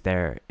who was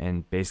there,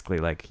 and basically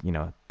like, you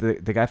know,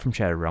 the guy from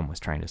Shattered Realm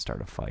was trying to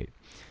start a fight,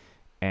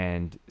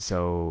 and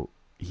so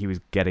he was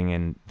getting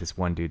in this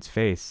one dude's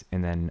face,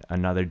 and then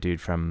another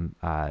dude from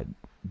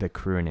the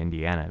crew in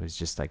Indiana was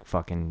just like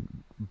fucking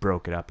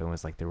broke it up and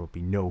was like, there will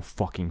be no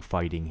fucking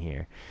fighting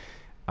here.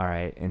 All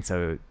right, and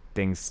so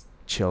things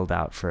chilled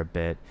out for a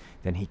bit.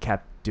 Then he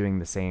kept doing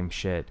the same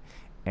shit,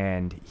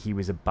 and he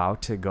was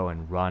about to go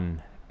and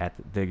run at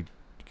the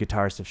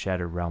guitarist of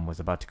Shattered Realm was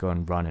about to go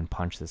and run and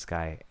punch this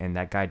guy, and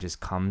that guy just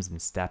comes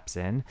and steps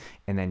in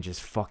and then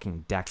just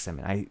fucking decks him.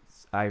 And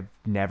I've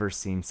never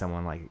seen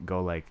someone like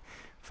go like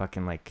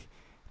fucking like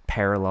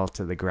parallel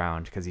to the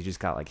ground because he just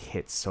got like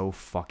hit so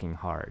fucking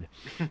hard.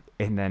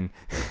 And then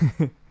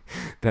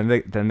then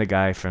the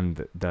guy from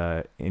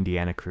the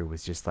Indiana crew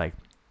was just like,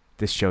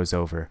 this show's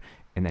over.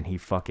 And then he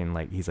fucking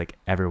like, he's like,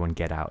 everyone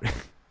get out.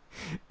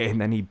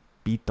 And then he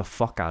beat the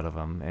fuck out of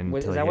him. And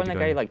Is that when the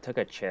guy like took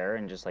a chair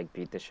and just like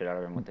beat the shit out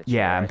of him with the chair?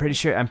 Yeah, I'm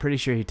pretty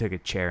sure he took a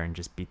chair and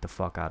just beat the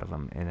fuck out of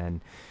him. And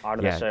then out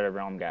of the Shattered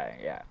Realm guy,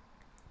 yeah.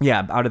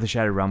 Yeah, out of the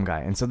Shattered Realm guy.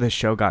 And so the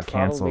show got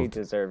canceled. Probably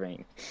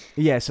deserving.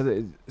 Yeah,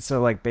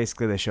 so like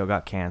basically the show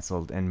got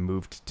canceled and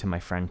moved to my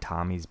friend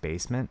Tommy's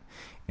basement.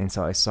 And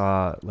so I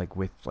saw like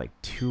with like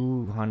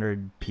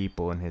 200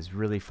 people in his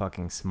really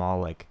fucking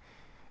small like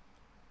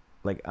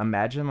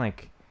imagine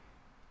like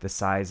the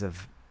size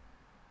of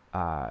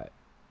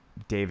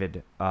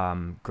David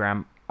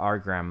our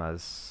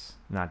grandma's,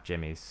 not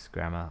Jimmy's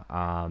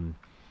grandma,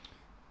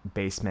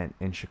 basement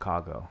in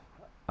Chicago.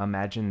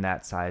 Imagine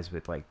that size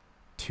with like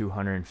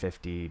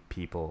 250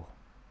 people,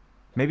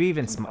 maybe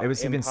even it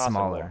was even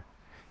smaller.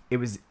 It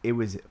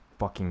was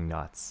fucking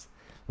nuts.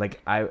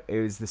 Like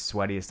it was the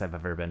sweatiest I've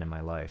ever been in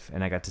my life,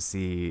 and I got to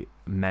see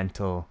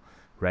Mental,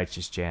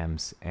 Righteous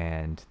Jams,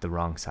 and The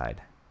Wrong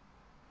Side,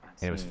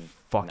 and it was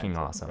fucking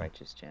awesome.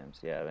 Righteous Jams,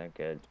 yeah, they're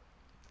good.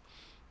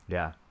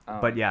 Yeah,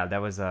 but yeah, it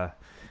was a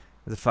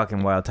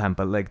fucking wild time.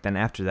 But like then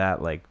after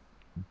that, like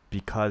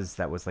because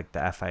that was like the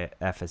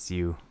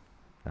FSU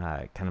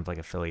kind of like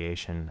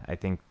affiliation, I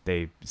think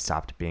they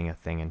stopped being a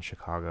thing in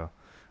Chicago,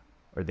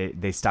 or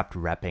they stopped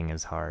repping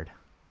as hard,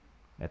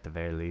 at the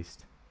very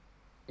least.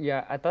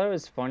 Yeah, I thought it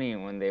was funny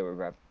when they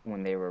were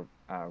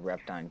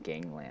repped on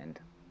Gangland,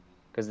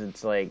 because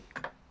it's like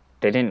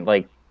they didn't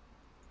like,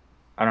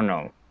 I don't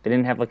know, they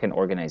didn't have like an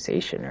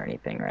organization or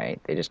anything,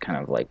 right? They just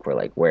kind of like were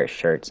like wear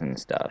shirts and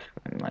stuff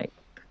and like.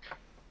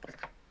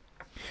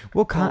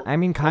 Well, I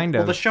mean, kind of.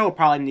 Well, the show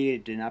probably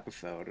needed an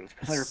episode.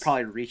 They were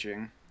probably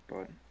reaching,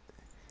 but.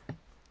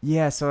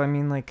 Yeah, so I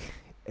mean, like,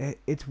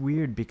 it's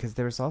weird because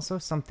there was also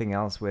something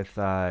else with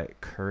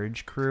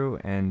Courage Crew,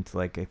 and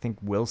like I think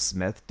Will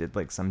Smith did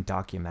like some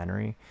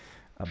documentary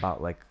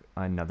about like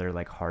another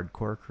like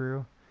hardcore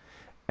crew.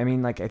 I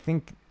mean, like I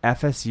think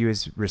FSU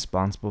is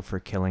responsible for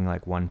killing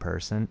like one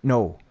person.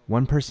 No,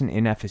 one person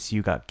in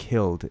FSU got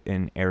killed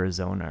in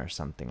Arizona or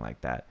something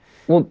like that.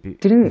 Well,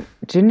 didn't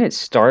it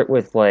start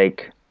with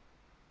like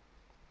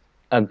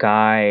a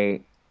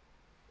guy?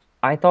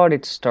 I thought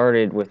it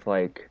started with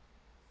like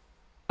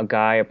a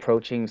guy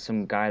approaching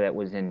some guy that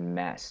was in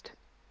Mest.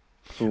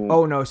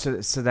 Oh no,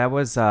 so that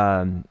was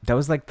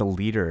like the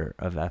leader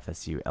of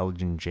FSU,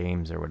 Elgin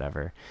James or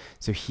whatever.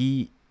 So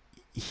he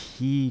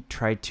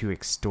tried to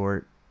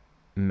extort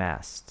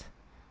Mest.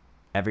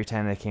 Every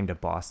time they came to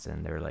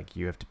Boston, they were like,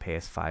 you have to pay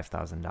us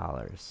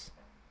 $5,000.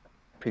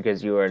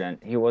 Because you were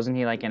he wasn't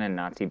he like in a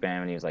Nazi band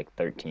when he was like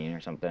 13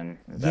 or something?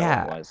 Is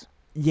that what it was?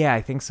 Yeah,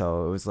 I think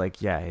so. It was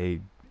like, yeah,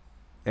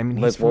 I mean,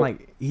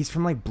 he's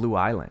from Blue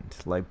Island,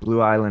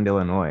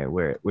 Illinois,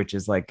 which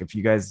is like, if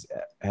you guys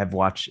have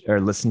watched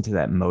or listened to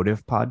that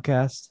Motive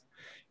podcast,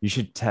 you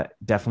should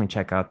definitely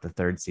check out the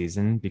 3rd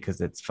season because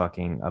it's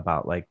fucking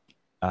about like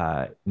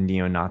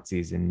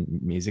neo-Nazis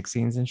and music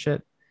scenes and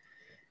shit.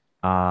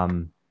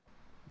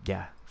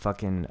 Yeah,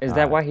 fucking. Is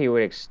that why he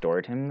would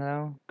extort him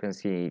though? Because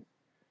he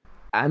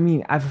I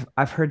mean,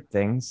 I've heard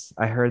things.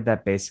 I heard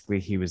that basically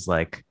he was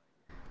like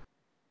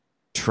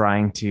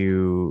trying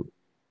to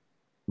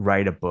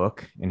write a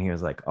book, and he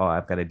was like, "Oh,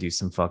 I've got to do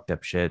some fucked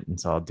up shit, and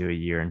so I'll do a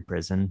year in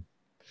prison."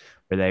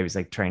 Or that he was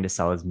like trying to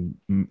sell his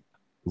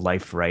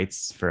life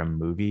rights for a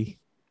movie.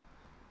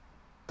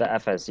 The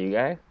FSU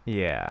guy.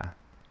 Yeah.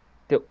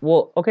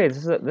 Well, okay,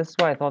 this is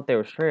why I thought they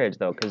were straight edge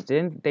though, because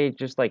didn't they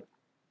just like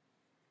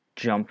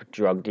jump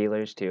drug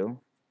dealers too?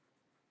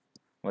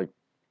 Like,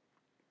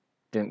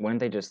 didn't wouldn't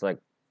they just like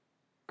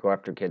go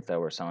after kids that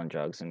were selling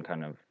drugs and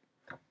kind of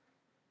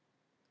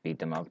beat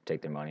them up,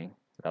 take their money?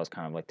 That was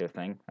kind of like their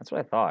thing. That's what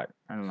I thought.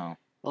 I don't know.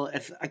 Well,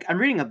 if I'm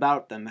reading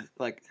about them,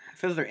 like it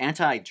says they're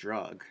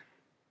anti-drug.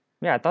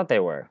 Yeah, I thought they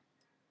were.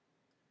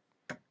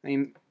 I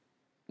mean,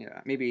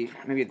 yeah, maybe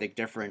like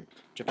different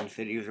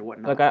cities or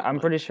whatnot. Like I'm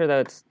but- pretty sure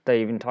that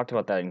they even talked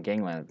about that in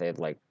Gangland. They'd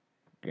like,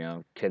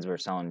 kids were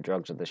selling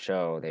drugs at the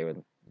show. They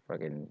would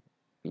fucking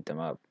beat them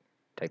up,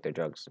 take their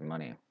drugs and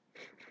money.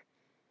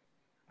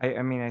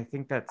 I mean, I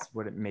think that's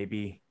what it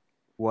maybe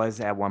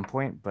was at one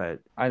point, but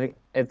I think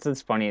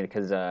it's funny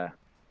because I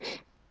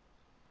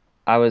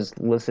was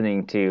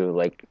listening to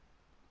like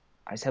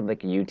I just had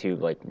like a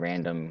YouTube like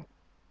random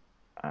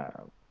uh,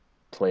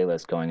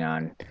 playlist going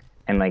on,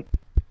 and like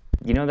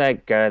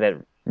that guy that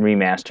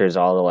remasters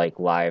all the like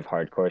live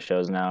hardcore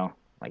shows now,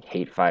 like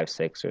Hate 5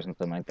 6 or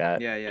something like that.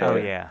 Yeah, yeah, oh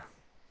Joey? yeah.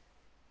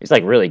 He's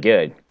like really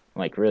good,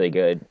 like really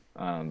good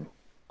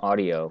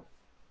audio,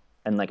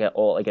 and like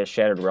a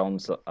Shattered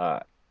Realms uh,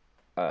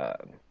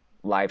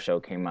 live show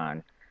came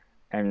on,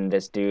 and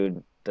this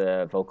dude,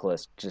 the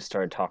vocalist, just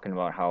started talking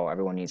about how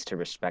everyone needs to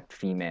respect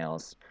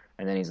females.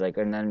 And then he's like,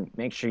 and then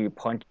make sure you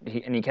punch.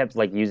 And he kept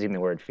like using the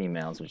word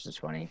females, which is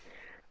funny.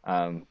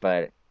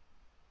 But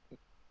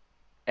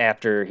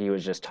after he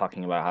was just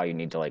talking about how you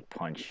need to like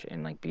punch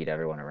and like beat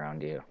everyone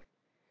around you,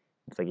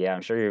 it's like, yeah,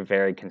 I'm sure you're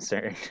very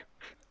concerned.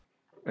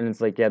 And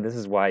it's like, yeah, this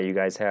is why you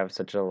guys have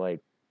such a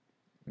like,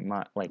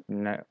 like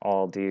not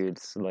all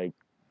dudes, like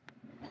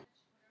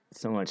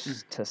so much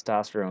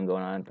testosterone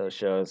going on at those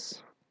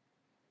shows.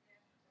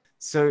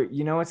 So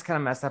you know what's kind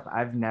of messed up?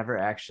 I've never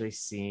actually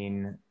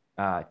seen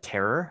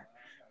Terror,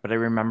 but I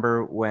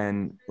remember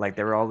when like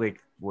they were all like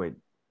what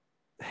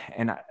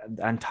and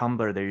on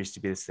Tumblr there used to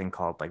be this thing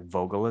called like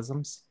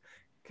Vogalisms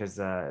because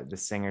the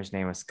singer's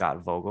name was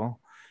Scott Vogel,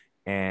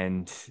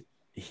 and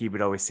he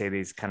would always say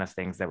these kind of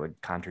things that would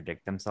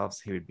contradict themselves.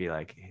 He's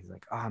like,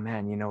 oh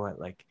man, you know what?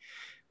 Like,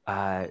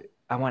 uh,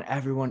 I want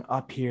everyone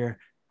up here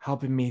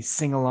helping me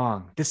sing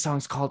along. This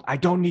song's called "I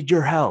Don't Need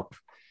Your Help."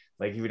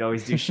 Like he would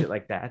always do shit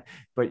like that.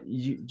 But do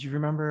you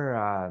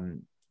remember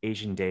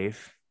Asian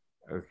Dave,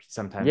 or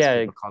sometimes Yeah,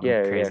 people called him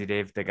yeah, yeah, Crazy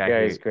Dave, the guy yeah.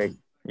 who He's great.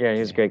 Yeah,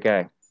 he's a great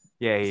guy.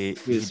 yeah, He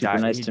was super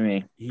nice to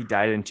me. he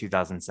died in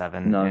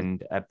 2007, No,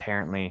 and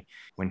apparently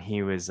when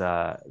he was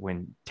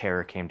when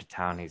Terror came to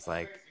town, he's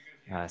like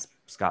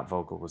Scott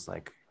Vogel was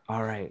like,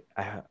 "All right,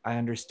 I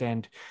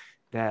understand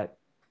that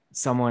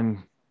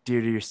someone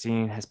dear to your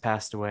scene has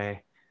passed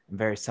away. I'm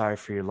very sorry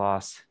for your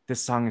loss.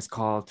 This one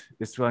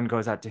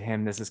goes out to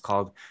him. This is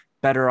called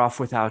Better Off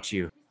Without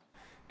You."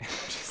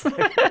 Just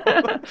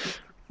like,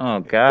 oh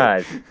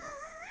God.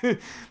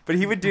 but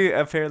he would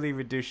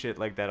do shit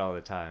like that all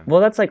the time.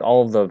 Well, that's like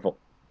all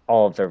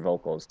of their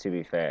vocals. To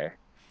be fair,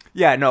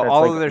 Yeah, no, that's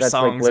all like of their that's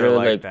like songs are literally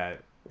like like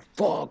that.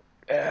 fuck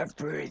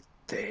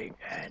everything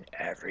and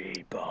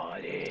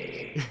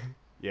everybody.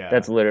 Yeah.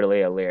 That's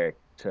literally a lyric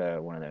to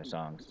one of their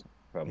songs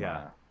from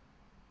Yeah.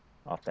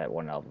 off that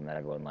one album that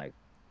everyone liked.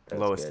 That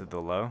was Lowest good. of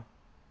the low.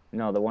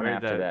 No, the one Or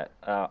after the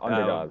that,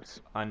 Underdogs.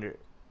 Under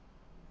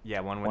Yeah,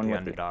 one with One the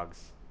with the-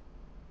 underdogs.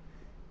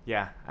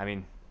 Yeah, I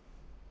mean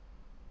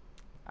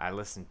I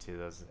listened to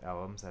those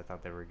albums. I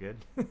thought they were good.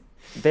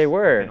 They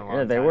were, been a yeah,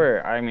 long they time.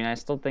 were. I mean, I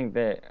still think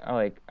that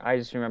I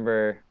just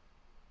remember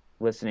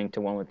listening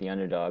to one with the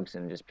Underdogs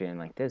and just being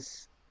like,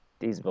 these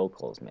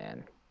vocals,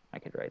 man, I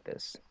could write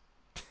this.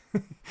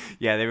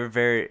 Yeah,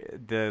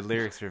 the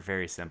lyrics were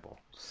very simple.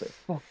 Just like,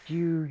 fuck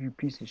you, you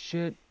piece of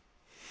shit.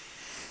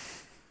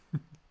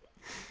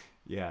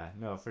 Yeah,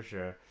 no, for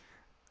sure.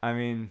 I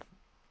mean,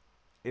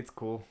 it's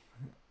cool.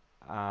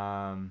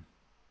 Um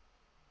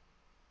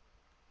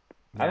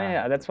I mean,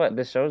 yeah. that's what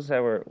the shows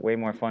that were way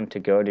more fun to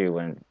go to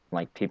when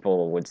like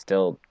people would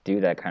still do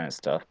that kind of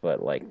stuff,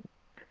 but like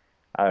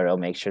I don't know,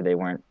 make sure they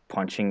weren't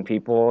punching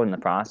people in the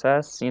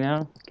process, Get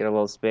a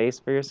little space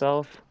for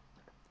yourself.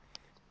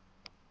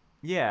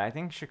 Yeah, I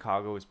think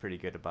Chicago was pretty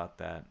good about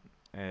that.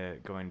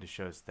 Going to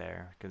shows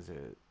there because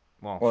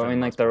Well, for I the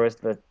mean, like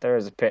most part. there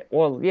was a pit.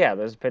 Well, yeah,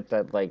 there's a pit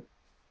that like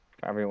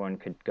everyone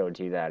could go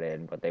do that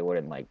in, but they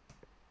wouldn't like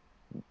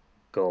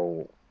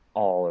go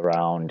all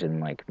around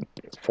and like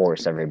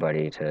force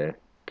everybody to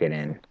get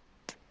in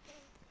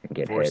and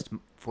get hit.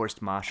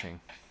 Forced moshing.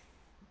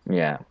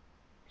 Yeah.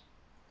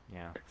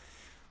 Yeah.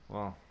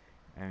 Well,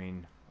 I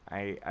mean,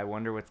 I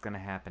wonder what's gonna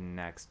happen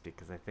next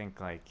because I think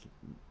like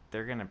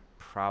they're gonna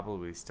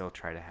probably still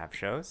try to have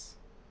shows.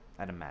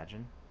 I'd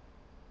imagine.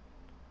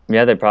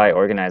 Yeah, they're probably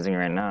organizing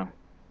right now.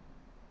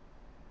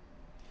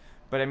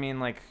 But I mean,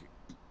 like,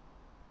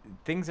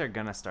 things are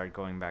gonna start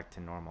going back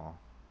to normal.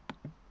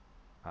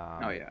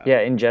 Oh yeah. Yeah,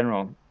 in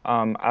general.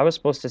 I was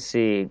supposed to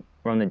see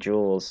Run the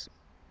Jewels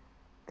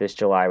this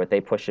July, but they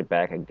pushed it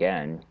back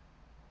again.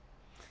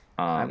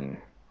 I'm Um,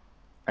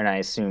 and I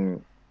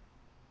assume,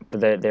 but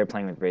they're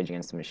playing with Rage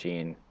Against the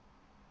Machine,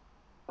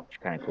 which is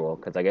kind of cool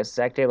because I guess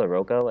Zach De La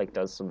Rocha like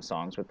does some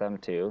songs with them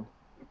too,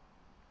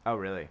 Oh,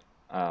 really?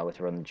 with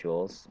Run the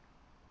Jewels.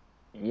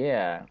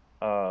 Yeah.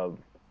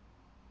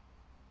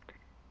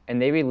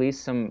 And they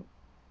released some.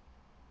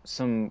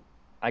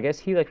 I guess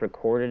he like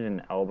recorded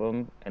an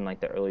album in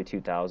like the early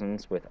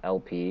 2000s with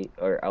LP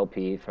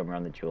from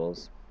Run the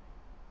Jewels.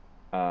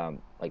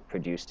 Like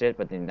produced it,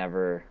 but they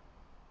never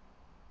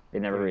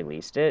Put it.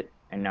 released it,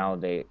 and now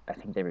I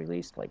think they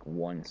released like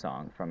one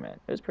song from it.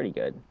 It was pretty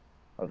good,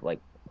 of like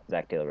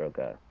Zach De La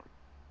Rocha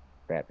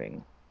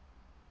rapping.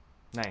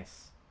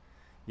 Nice.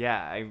 Yeah,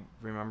 I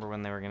remember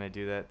when they were gonna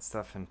do that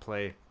stuff and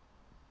play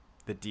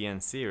the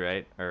DNC,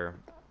 right? Or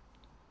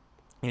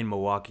in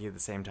Milwaukee at the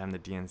same time the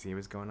DNC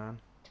was going on.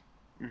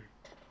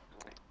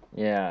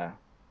 Yeah,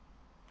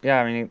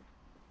 yeah. I mean,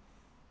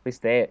 at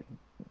least they.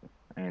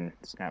 I mean,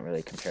 it's not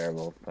really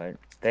comparable, but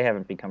they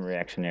haven't become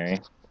reactionary.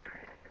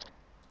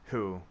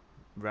 Who?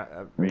 Rage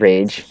Against the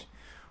Rage.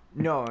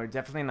 No,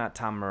 definitely not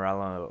Tom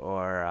Morello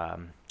or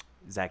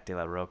Zach De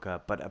La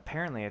Rocha. But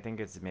apparently, I think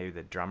it's maybe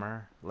the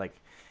drummer. Like,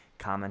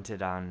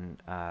 commented on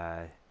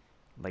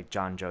like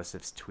John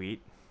Joseph's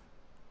tweet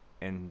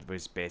and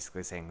was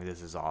basically saying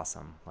this is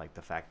awesome. Like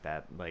the fact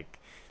that like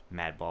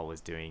Madball was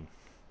doing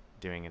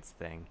its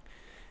thing,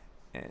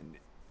 and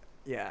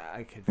yeah,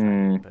 I could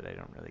find it, but I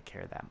don't really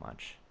care that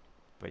much.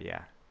 But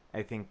yeah,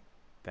 I think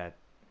that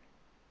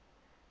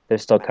They're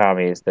still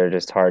commies. They're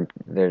just hard.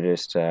 They're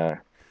just. well,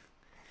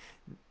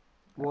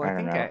 I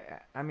don't know.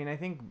 I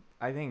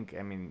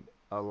mean,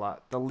 a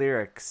lot. The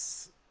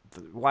lyrics,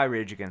 why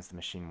Rage Against the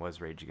Machine was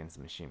Rage Against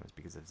the Machine was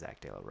because of Zach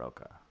De La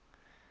Rocha.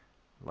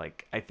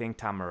 Like, I think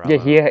Tom Yeah,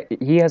 Morello.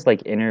 he has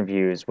like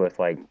interviews with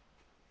like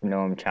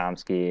Noam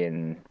Chomsky,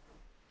 and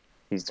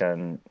he's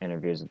done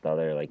interviews with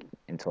other like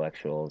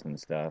intellectuals and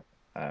stuff.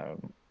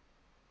 Um,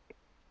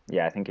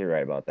 yeah, I think you're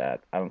right about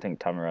that. I don't think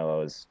Tom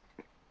Morello is.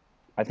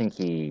 I think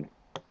he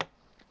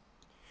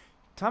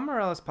Tom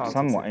Morello's politics, I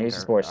somewhat. think, He's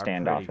just more are pretty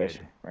standoffish,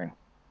 good. right?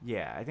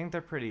 Yeah, I think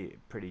they're pretty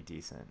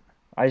decent.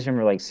 I just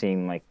remember like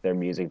seeing like their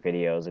music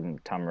videos,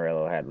 and Tom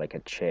Morello had like a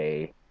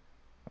Che,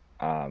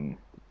 um,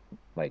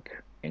 like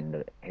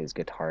in his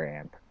guitar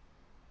amp,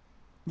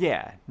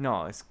 Yeah,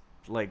 no, it's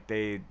like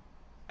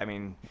I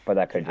mean, but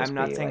that could just be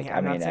like. I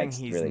I'm not mean, saying that's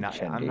he's really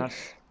not. I'm trendy. not.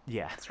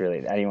 Yeah, It's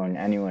really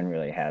anyone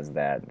really has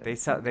that in they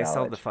sell the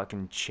college.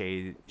 fucking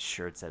Che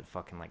shirts at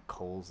fucking like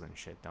Kohl's and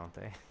shit, don't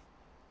they?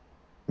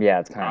 Yeah,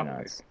 it's kind of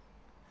Probably. nuts.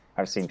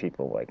 I've seen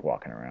people like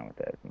walking around with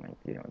it. I'm like,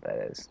 you know what that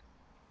is?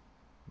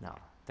 No,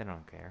 they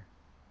don't care.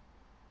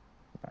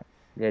 Yeah,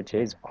 Yeah,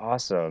 Jay's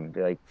awesome.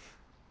 Be like,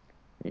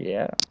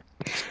 yeah,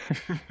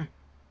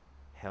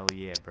 hell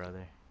yeah,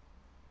 brother.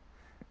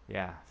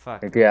 Yeah,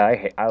 fuck, like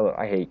yeah. man.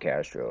 I hate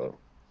Castro.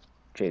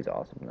 Jay's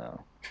awesome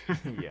though.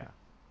 Yeah,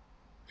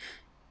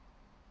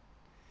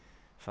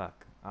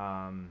 fuck.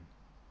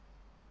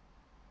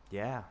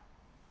 Yeah.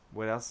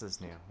 What else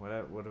is new? What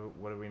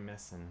are we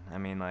missing? I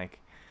mean, like,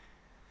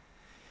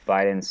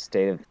 Biden's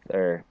state of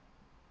or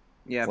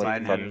Yeah, what State Biden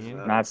of the had fuck? his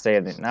Union. Not state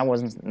of the that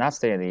wasn't not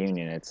state of the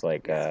union. It's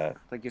like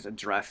like his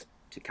address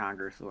to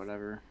Congress or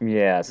whatever.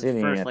 yeah, His state of the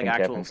union. first I like think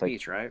actual happens like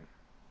speech, right?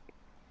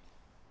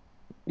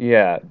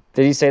 yeah.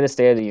 Did he say the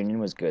state of the union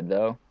was good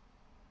though?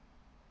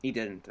 He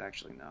didn't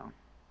actually know.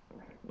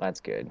 That's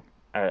good.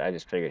 I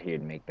just figured he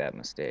would make that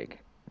mistake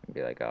and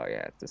be like, oh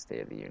yeah, it's the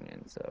state of the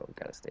union, so we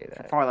gotta stay For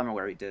that. far as I'm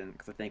aware, he didn't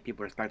because I think people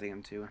were expecting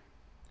him to.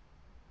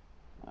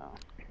 Oh.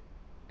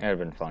 That'd have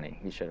been funny.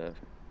 He should have.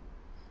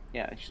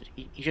 Yeah,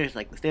 he should just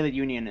like the State of the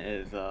Union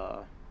is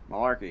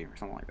malarkey or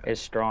something like that.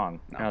 It's strong.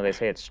 No. No, they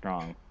say it's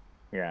strong.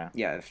 Yeah.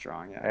 Yeah, it's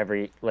strong. Yeah.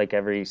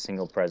 Every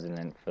single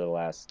president for the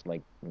last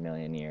like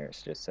million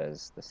years just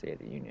says the State of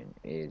the Union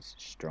is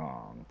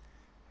strong.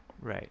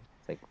 Right.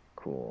 It's like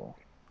cool.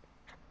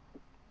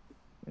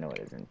 No, it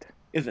isn't.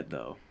 Is it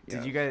though?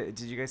 Did you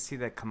guys see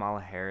that Kamala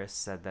Harris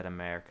said that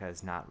America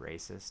is not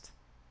racist?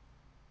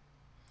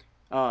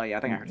 Oh yeah,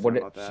 I think I heard What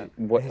something about that.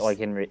 what like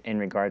in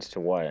regards to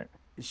what?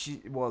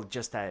 Well,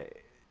 just that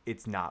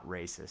it's not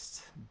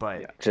racist,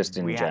 but Yeah. Just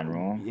in we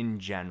general. in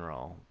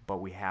general, but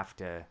we have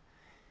to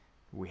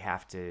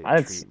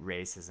That's treat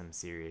racism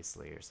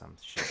seriously or some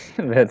shit.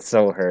 that's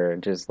so her.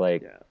 Just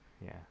like Yeah.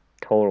 Yeah.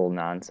 total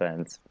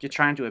nonsense. Just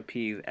trying to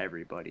appease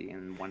everybody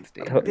in one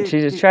state. She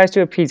just tries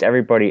to appease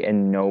everybody,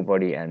 and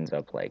nobody ends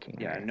up liking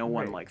Yeah, her. no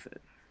one Right. likes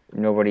it.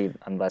 Nobody,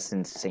 unless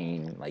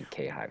insane like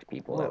K-Hive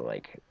people that Well-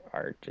 like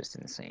are just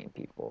insane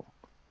people.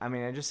 I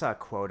mean, I just saw a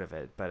quote of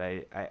it, but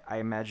I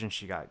imagine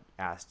she got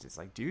asked, it's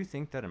like, do you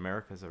think that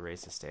America's a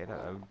racist state?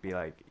 I would be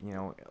like,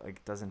 like,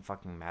 it doesn't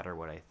fucking matter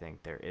what I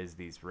think. There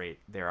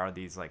are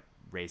these, like,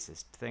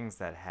 racist things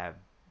that have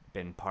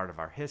been part of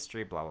our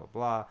history, blah, blah,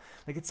 blah.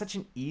 Like, it's such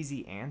an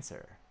easy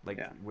answer. Like,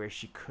 Yeah. where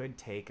she could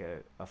take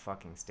a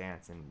fucking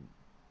stance and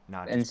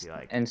not And just be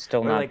like... and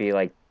still or, not like, be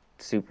like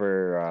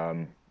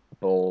super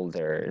bold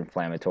or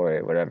inflammatory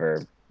or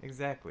whatever,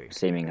 Exactly.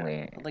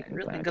 seemingly Like really,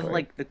 because inflammatory.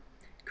 like the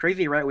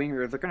crazy right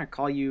wingers, they're gonna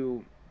call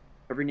you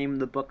every name in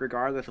the book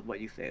regardless of what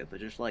you say. So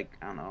just like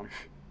I don't know,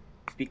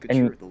 speak the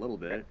And truth a little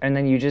bit. and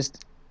then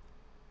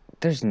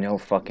there's no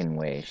fucking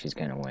way she's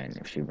gonna win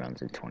if she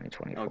runs in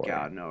 2024. Oh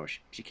God, no,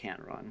 she can't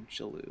run.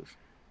 She'll lose.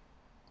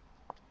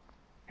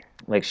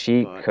 Like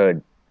she But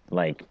could,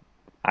 like,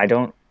 I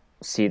don't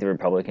see the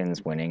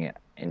Republicans winning it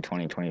in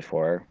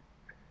 2024,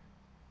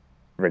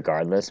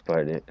 regardless.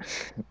 But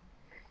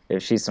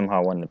if she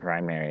somehow won the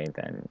primary,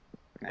 then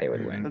they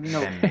would win. no,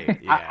 Then they,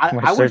 yeah.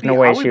 Which I would there's be no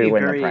way I would she be would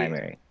win the very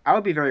primary. I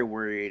would be very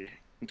worried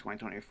in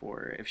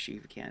 2024 if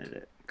she's a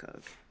candidate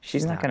because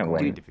She's not gonna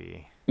going win. to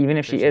be. Even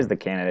if she There's is the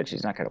candidate,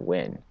 she's not gonna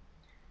win.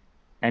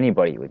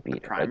 Anybody would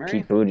beat her. Like primary?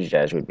 Pete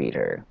Buttigieg would beat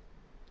her.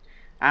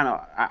 I don't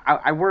know.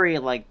 I worry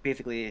like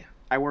basically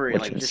I worry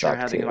Which like would just her suck,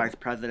 having a too. vice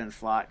president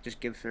slot just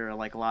gives her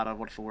like a lot of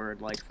what's the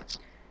word like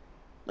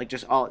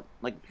just all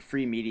like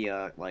free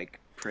media like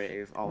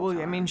praise all the Well,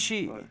 time. I mean,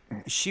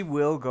 she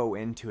will go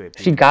into it.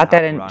 She being got the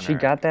that top in. She runner.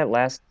 got that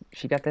last.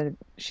 She got that.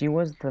 She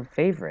was the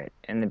favorite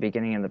in the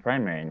beginning of the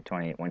primary in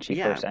 20 when she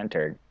Yeah, first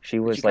entered. She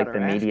was she got like her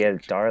the ass media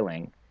kicked.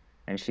 darling,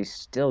 and she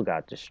still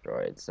got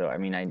destroyed. So I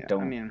mean, I Yeah,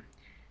 don't I mean,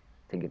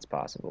 think it's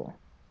possible.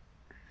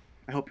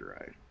 I hope you're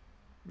right.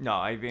 No,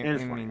 I It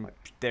is mean, funny. Like,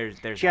 there's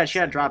she had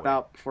absolutely dropped no way.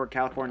 out before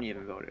California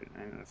even voted,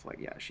 and it's like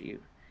yeah, Yeah,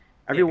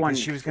 everyone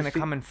because she was gonna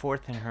come in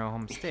fourth in her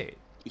home state.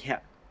 yeah,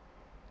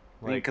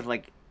 I mean, Like, because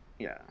like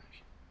yeah,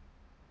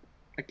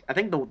 I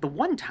think the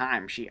one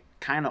time she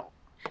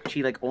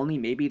like only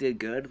maybe did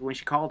good when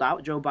she called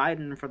out Joe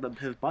Biden for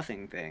his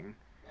busing thing,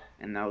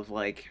 and that was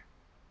like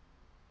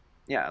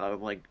yeah, that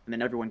was like and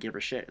then everyone gave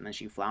her shit, and then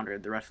she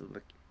floundered the rest of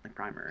the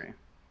primary.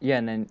 Yeah,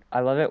 and then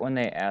I love it when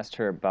they asked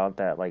her about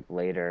that like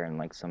later in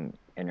like some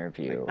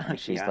interview, Like, and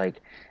she's yeah.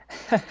 like,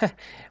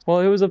 "Well,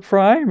 it was a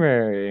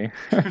primary,"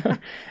 and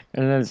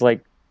then it's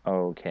like,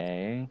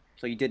 okay.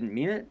 So you didn't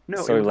mean it? No,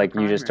 So it was a like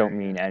you just don't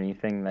primary. mean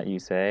anything that you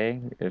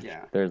say if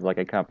Yeah. there's like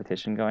a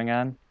competition going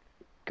on.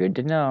 Good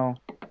to know.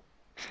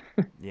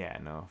 yeah,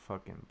 no,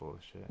 fucking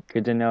bullshit.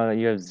 Good to know that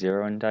you have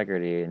zero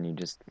integrity and you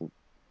just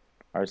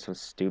are so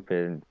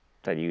stupid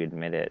that you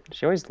admit it.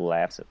 She always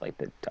laughs at like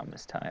the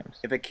dumbest times.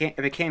 If it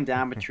came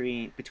down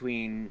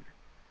between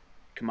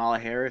Kamala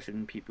Harris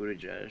and Pete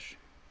Buttigieg,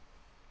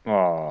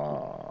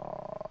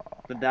 Oh,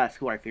 but that's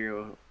who I fear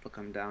will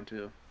come down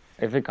to.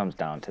 if it comes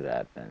down to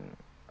that, then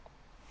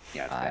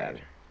Yeah, it's I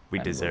bad. We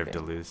I'm deserve to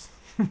moving. lose.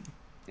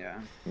 Yeah.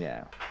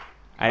 Yeah.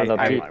 I, Although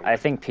I Pete, I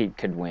think Pete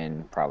could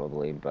win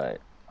probably, but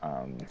yeah,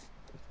 that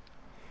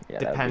would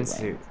be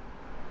depends lame.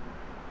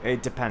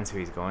 it depends who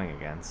he's going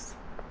against.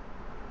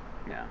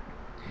 Yeah.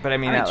 But I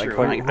mean, I mean, like, true.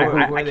 who, Like, who, I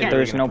who are they can't- really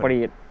There's gonna put-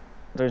 nobody.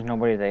 There's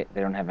nobody. They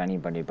don't have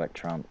anybody but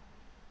Trump.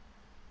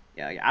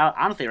 Yeah,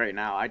 honestly, right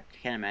now, I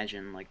can't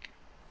imagine like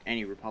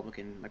any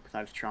Republican like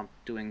besides Trump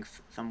doing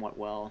somewhat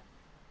well.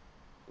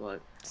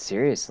 But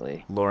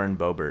Seriously. Lauren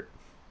Boebert.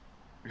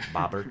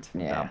 Boebert?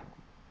 Yeah.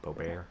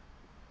 Boebert.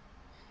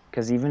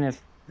 Because even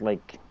if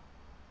like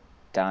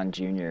Don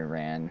Jr.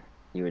 ran,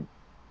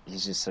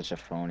 he's just such a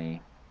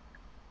phony.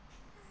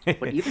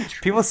 But even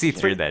People see but-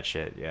 through that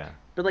shit, yeah.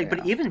 but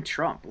Yeah. even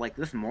Trump, like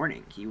this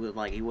morning, he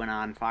went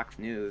on Fox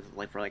News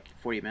like for like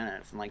 40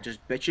 minutes and like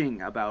just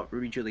bitching about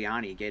Rudy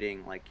Giuliani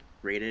getting like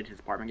raided, his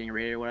apartment getting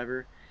raided or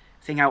whatever,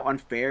 saying how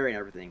unfair and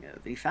everything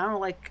is. He sounded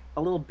like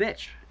a little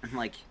bitch, and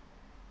like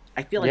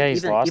I feel like Yeah, he's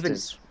even lost even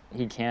his.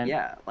 He can't.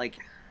 yeah, like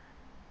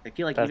I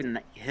feel like That's- even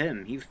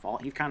him, he's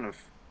kind of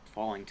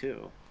falling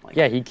too. Like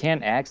Yeah, he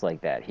can't act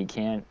like that. He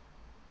can't.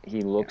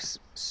 He looks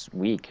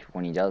weak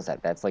when he does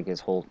that. That's like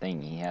his whole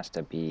thing. He has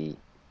to be,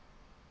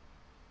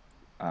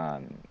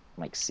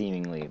 like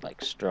seemingly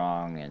like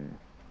strong and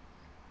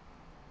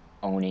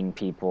owning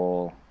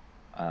people.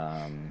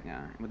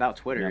 yeah, without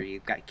Twitter, Yep. you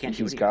can't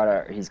do He's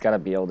anything. gotta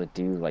be able to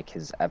do like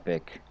his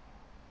epic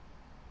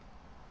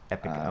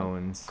Epic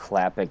owns.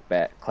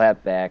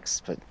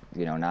 clapbacks, but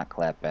not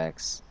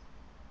clapbacks.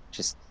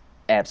 Just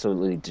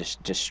absolutely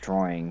just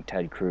destroying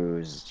Ted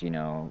Cruz,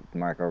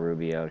 Marco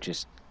Rubio,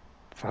 just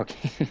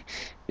fucking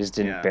just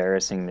Yeah.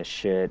 embarrassing the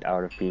shit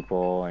out of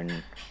people and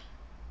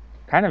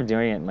kind of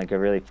doing it in like a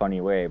really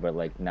funny way, but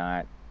like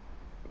not.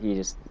 He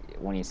just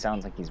when he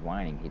sounds like he's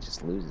whining, he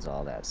just loses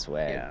all that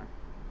swag. Yeah,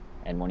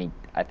 And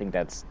I think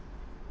that's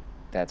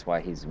why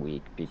he's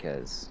weak,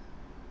 because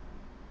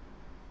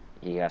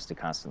he has to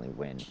constantly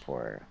win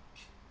for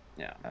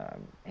yeah.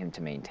 him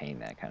to maintain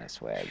that kind of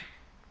swag.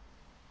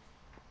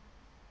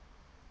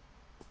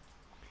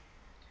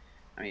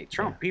 I mean,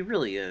 Trump, he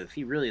really is.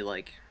 He really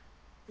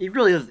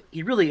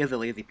is a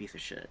lazy piece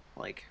of shit.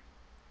 Like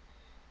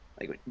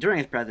during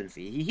his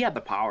presidency, he had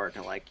the power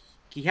to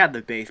he had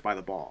the base by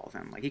the balls,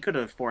 and like he could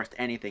have forced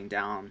anything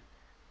down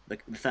the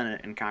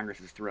Senate and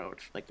Congress's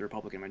throats, like the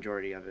Republican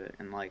majority of it,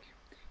 and like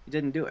he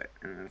didn't do it.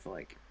 And it's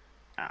like,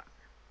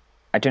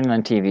 I turned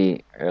on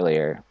TV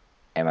earlier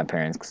at my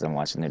parents because I'm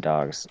watching their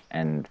dogs,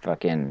 and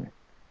fucking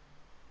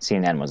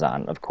CNN was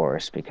on, of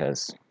course,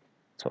 because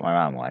that's what my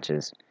mom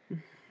watches.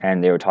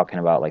 and they were talking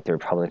about like the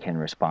Republican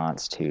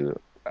response to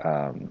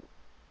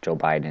Joe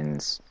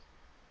Biden's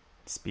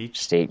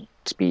Speech. state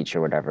speech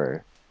or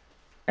whatever,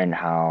 and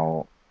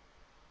how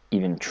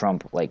even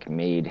Trump like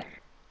made.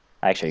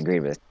 I actually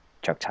agreed with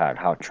Chuck Todd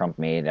how Trump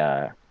made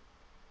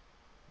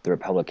the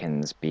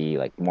Republicans be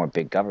like more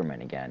big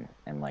government again,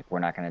 and like we're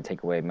not going to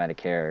take away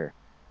Medicare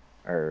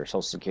or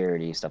Social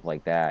Security stuff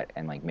like that,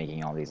 and like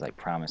making all these like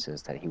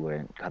promises that he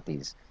wouldn't cut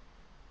these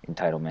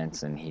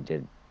entitlements, and he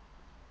did,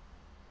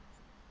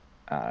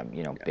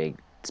 big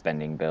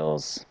spending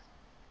bills.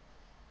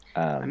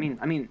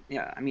 I mean,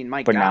 yeah. I mean,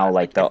 my But now God,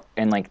 like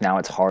like, now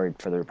it's hard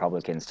for the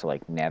Republicans to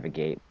like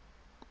navigate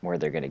where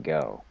they're going to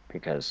go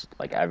because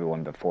like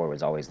everyone before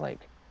was always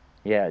like,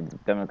 yeah,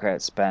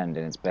 Democrats spend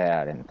and it's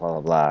bad and blah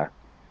blah blah.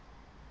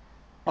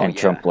 oh And yeah,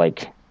 Trump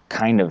like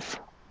kind of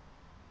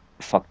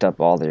fucked up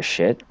all their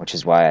shit, which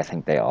is why I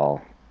think they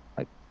all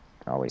like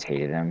always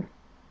hated him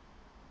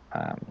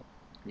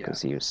yeah.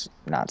 because he was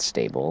not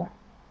stable,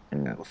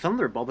 Yeah, and well, some of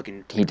the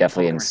Republican he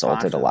definitely Republican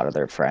insulted a responses. lot of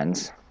their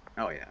friends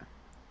Oh yeah,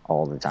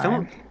 all the some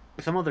of time.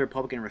 some of the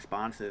Republican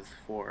responses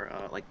for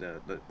like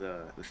the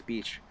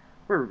speech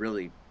were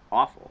really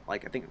awful.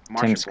 Like I think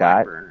Tim Marsha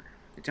Scott, Blackburn,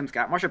 Tim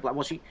Scott,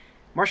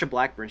 Marsha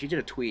Blackburn, she did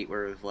a tweet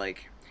where it was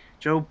like,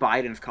 Joe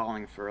Biden's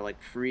calling for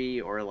like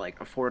free or like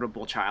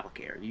affordable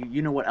childcare.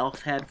 You know what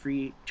else had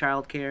free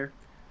childcare?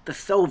 The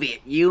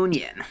Soviet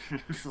Union.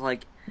 It's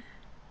like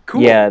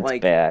yeah, cool. it's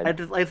Like bad.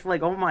 it's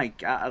like oh my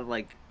god,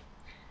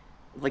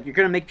 like you're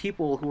gonna make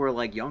people who are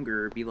like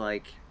younger be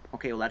like,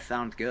 okay, well that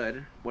sounds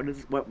good. What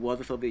was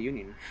the Soviet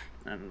Union?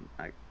 And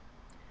like,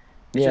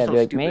 it's just Yeah, so be like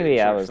stupid and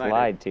maybe I short was sighted.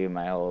 lied to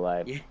my whole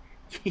life.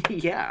 Yeah,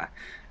 yeah,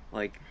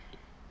 like,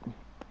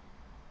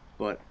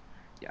 but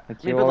yeah,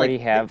 Like I mean, you but already like,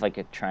 have like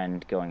a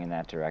trend going in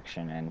that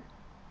direction, and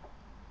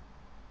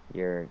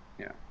you're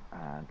yeah.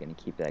 gonna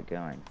keep that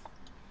going.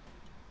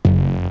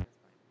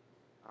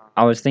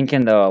 I was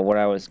thinking though, when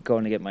I was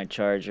going to get my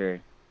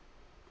charger,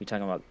 you're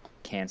talking about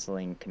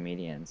canceling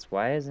comedians.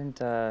 Why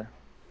isn't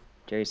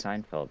Jerry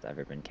Seinfeld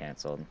ever been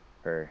canceled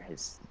for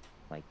his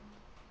like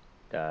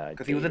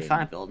Because he was in dating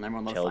Seinfeld and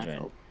everyone loves children?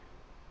 Seinfeld.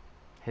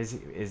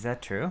 Is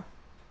that true?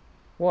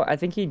 Well, I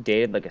think he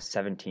dated like a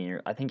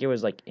 17-year. I think it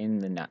was like in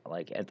the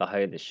like at the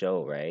height of the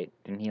show, right?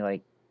 Didn't he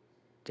like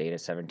date a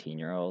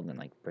 17-year-old and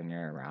like bring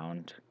her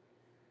around?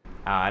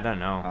 I don't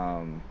know.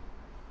 Um,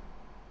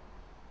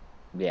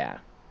 yeah,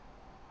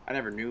 I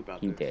never knew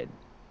about he this. did.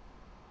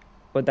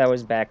 But that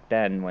was back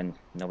then when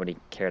nobody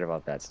cared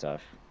about that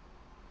stuff,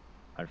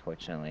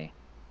 unfortunately.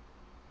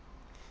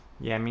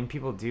 Yeah, I mean,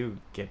 people do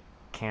get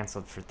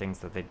canceled for things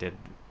that they did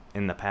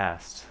in the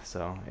past,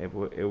 so it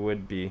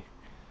would be.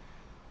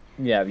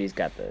 Yeah, but he's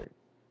got the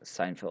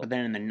But Seinfeld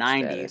then in the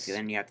 '90s, status.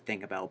 then you have to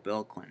think about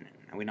Bill Clinton,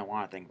 and we don't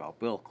want to think about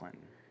Bill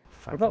Clinton.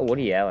 What Fucking about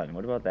Woody can. Allen?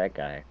 What about that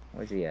guy?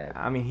 Where's he at?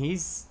 I mean,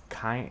 he's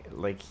kind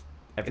like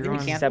Isn't he everyone.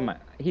 canceled?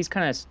 He's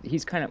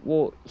kind of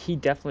well, he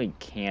definitely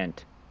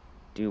can't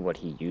do what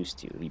he used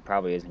to. He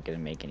probably isn't going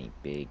to make any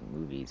big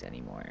movies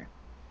anymore.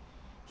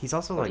 He's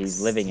also But like he's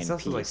living he's in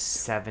also like peace.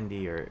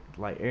 70 or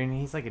like, I mean,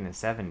 he's like in his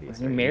 70s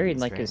He or married 80s,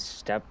 like right? his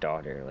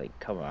stepdaughter. Like,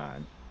 come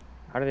on.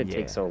 How did it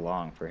take Yeah. so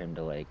long for him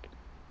to like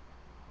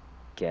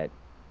get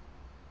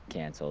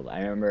canceled?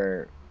 I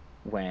remember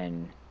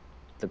when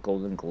the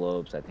Golden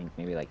Globes, I think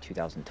maybe like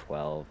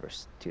 2012 or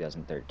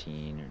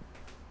 2013, or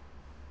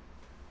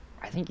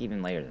I think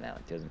even later than that,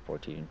 like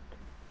 2014.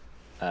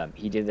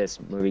 He did this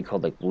movie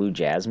called like Blue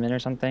Jasmine or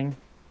something,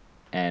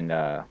 and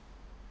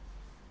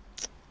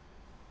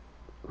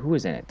who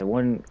was in it?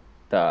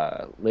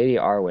 The Lady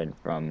Arwen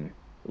from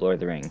Lord of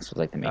the Rings was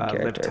like the main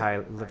character.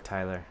 Liv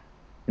Tyler.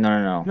 No,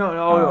 no, No,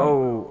 no,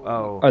 no.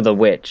 oh. Or the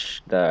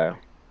witch.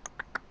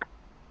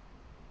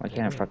 Why The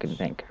can't I fucking Witch.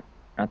 think?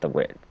 Not the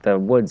witch. The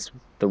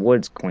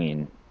woods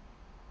queen.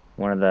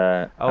 One of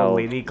the Oh, elves.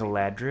 Lady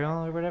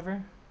Galadriel or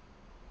whatever.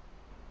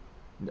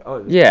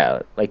 Oh,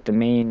 Yeah, like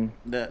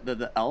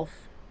The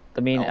elf,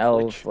 the main elf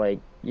elf. witch.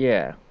 Like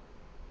yeah,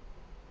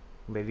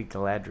 Lady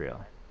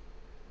Galadriel.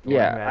 The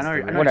one who yeah. has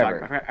the I know ring. you're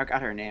talking Whatever. about. I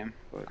got her name,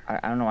 but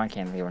I don't know why I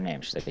can't think of her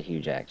name. She's like a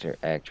huge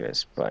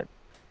actress, but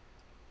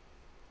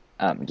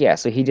yeah.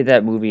 So he did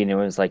that movie, and it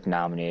was like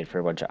nominated for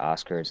a bunch of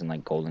Oscars and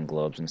like Golden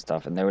Globes and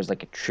stuff. And there was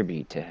like a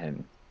tribute to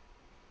him,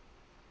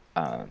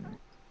 um,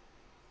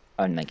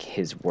 on like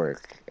his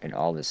work and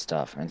all this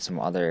stuff, and some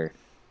other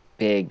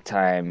big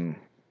time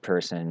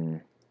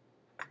person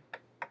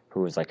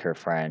who was like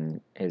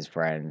his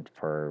friend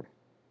for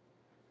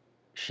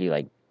she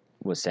like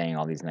was saying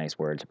all these nice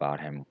words about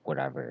him,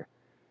 whatever.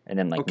 And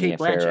then oh, like Mia Kate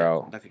Blanchett.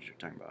 Farrow, That's what you're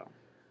talking about.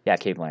 yeah,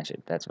 Kate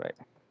Blanchett, that's right.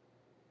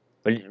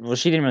 But well,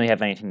 she didn't really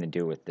have anything to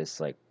do with this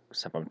like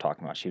stuff I'm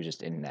talking about. She was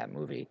just in that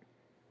movie.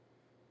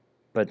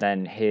 But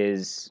then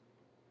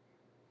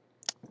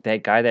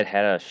that guy that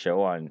had a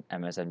show on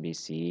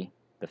MSNBC,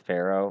 the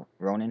Pharaoh,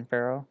 Ronan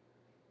Farrow,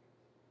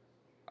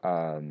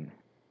 um,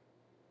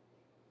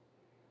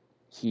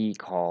 he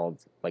called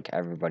like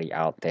everybody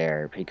out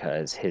there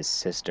because his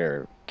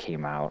sister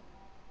came out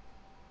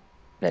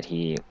that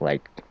he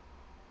like.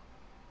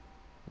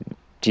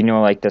 Do you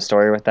know like the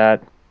story with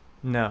that?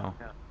 No.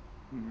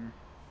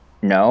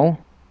 No?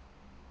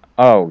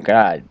 Oh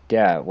God,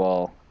 yeah.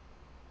 Well,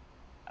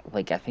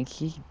 like I think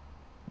he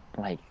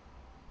like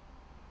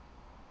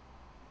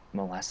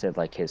molested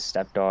like his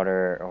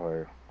stepdaughter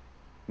or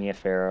Mia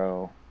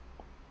Farrow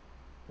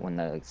when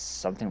they're like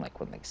something like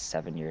when like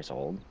 7 years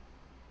old.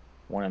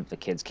 One of the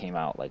kids came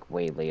out like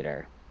way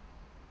later,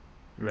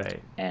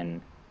 Right.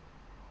 and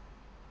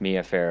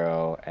Mia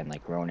Farrow and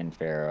like Ronan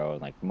Farrow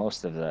and like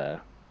most of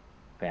the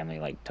family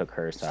like took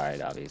her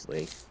side,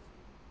 obviously,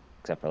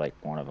 except for like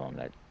one of them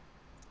that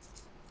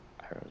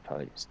I don't know, was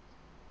probably just.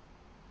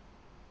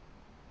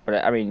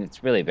 But I mean,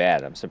 it's really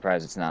bad. I'm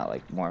surprised it's not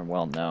like more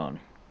well known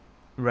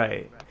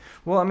Right.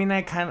 Well, I mean,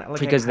 I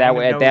because that kind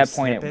way of at know that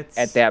point at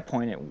snippets. that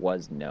point it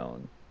was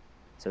known.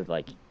 So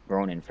like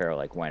Ronan Farrow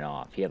like went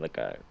off. He had like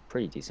a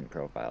pretty decent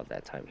profile at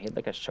that time. He had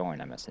like a show on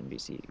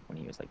MSNBC when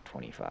he was like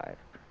 25.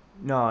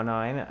 No, no,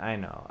 I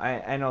know.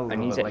 I know a And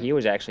little bit. Like, he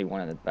was actually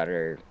one of the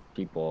better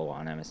people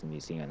on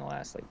MSNBC in the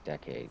last like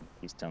decade.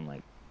 He's done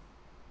like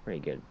pretty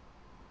good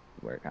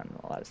work on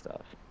a lot of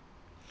stuff.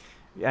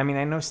 I mean,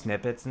 I know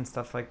snippets and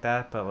stuff like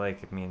that, but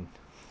like, I mean,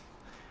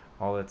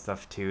 all that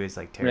stuff too is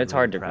like I mean, it's terribly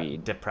hard to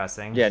read.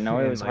 depressing, Yeah, no,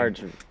 it and was like, hard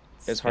to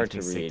it's hard makes me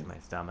to sick to read my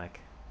stomach.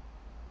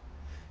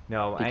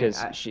 No, because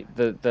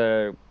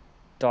the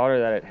daughter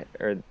that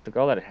or the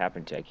girl that it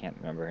happened to, I can't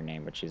remember her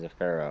name, but she's a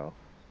pharaoh.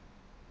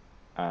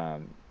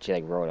 She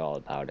like wrote all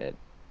about it,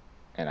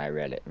 and I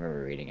read it. I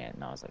remember reading it,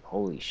 and I was like,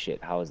 "Holy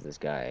shit! How is this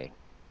guy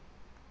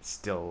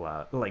still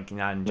like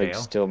not in like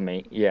jail.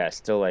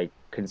 still like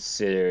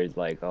considered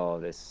like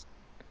this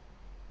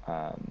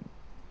um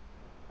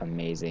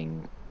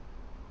amazing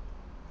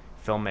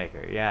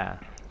Filmmaker, yeah.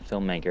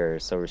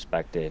 filmmaker, so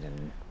respected,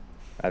 and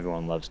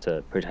everyone loves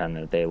to pretend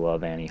that they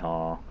love Annie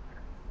Hall."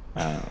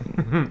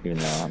 Even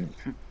though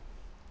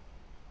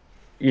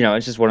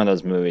it's just one of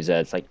those movies that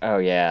it's like, oh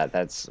yeah,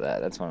 that's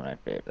one of my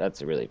favorite.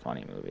 That's a really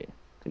funny movie.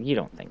 Like, you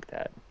don't think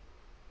that.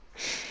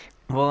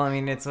 Well, I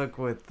mean, it's like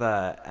with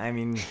I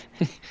mean,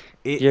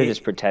 You're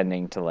just it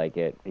pretending to like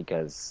it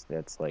because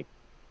that's like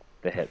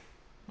the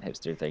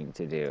hipster thing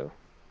to do.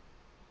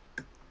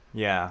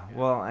 yeah.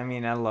 Well, I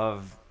mean, I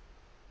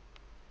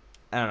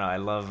don't know. I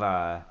love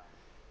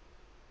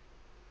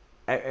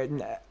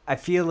I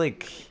feel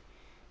like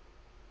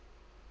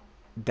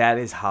that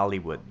is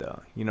Hollywood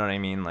though. You know what I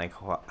mean? Like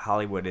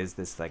Hollywood is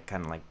this like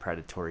kind of like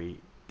predatory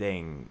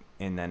thing,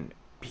 and then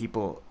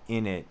people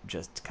in it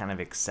just kind of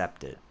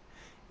accept it,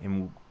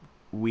 and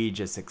we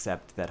just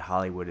accept that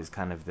Hollywood is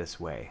kind of this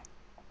way.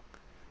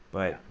 Yeah.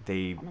 But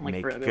they I mean,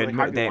 like for make like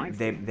Harvey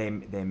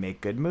Weinstein. they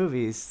make good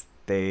movies.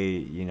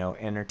 They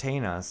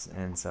entertain us,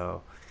 and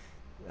so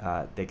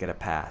they get a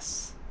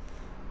pass.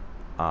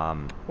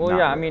 Well, Not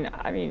yeah,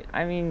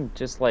 really.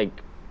 just like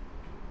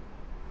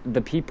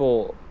the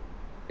people.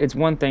 It's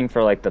one thing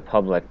for like the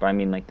public, but I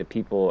mean like the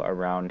people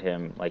around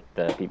him, like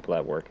the people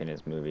that work in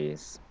his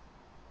movies.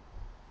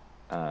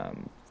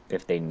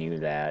 If they knew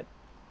that,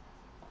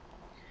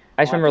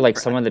 I just Well, I remember think like for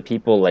some of the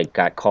people like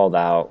got called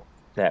out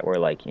that were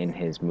like in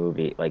his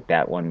movie, like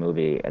that one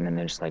movie, and then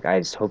they're just like, I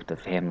just hope the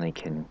family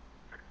can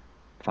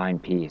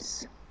find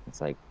peace.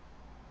 It's like,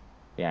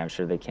 yeah, I'm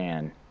sure they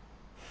can.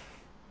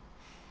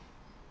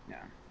 yeah,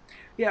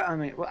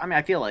 yeah.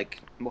 I feel like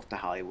most of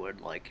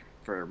Hollywood, like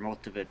for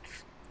most of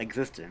its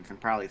existence, and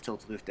probably still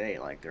to this day,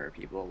 like there are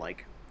people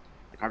like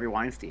Harvey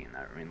Weinstein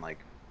that like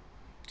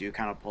do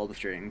kind of pull the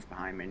strings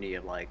behind many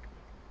of like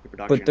the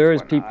But productions,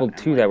 there's people whatnot, and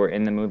too that were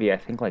in the movie. I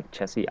think like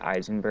Jesse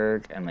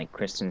Eisenberg and like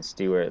Kristen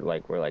Stewart,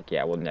 like were like,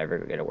 yeah, we'll never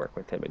get to work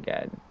with him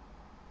again.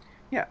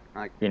 yeah,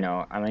 like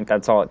I think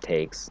that's all it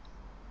takes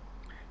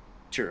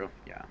true,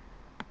 yeah,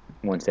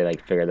 once they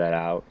like figure that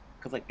out.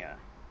 because like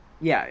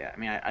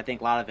yeah. I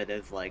think a lot of it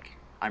is like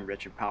I'm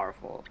rich and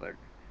powerful, but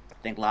I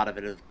think a lot of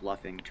it is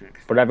bluffing to an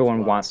But extent as everyone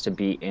well. wants to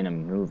be in a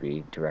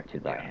movie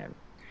directed by Yeah. him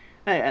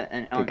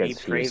And he because he's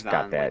preys got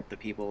on that. like the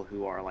people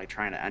who are like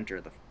trying to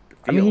enter the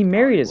I mean, he field of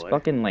married his Hollywood.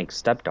 fucking like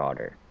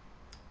stepdaughter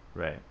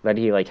Right. that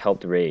he like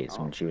helped raise Oh,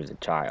 when she was a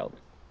child.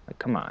 Like,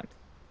 come on,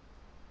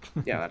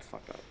 yeah, that's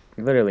fucked up.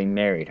 he literally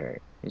married her.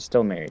 He's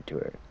still married to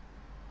her.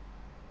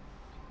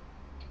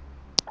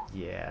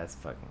 Yeah, that's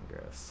fucking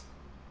gross.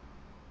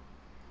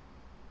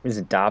 He's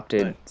adopted.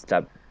 But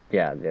Step.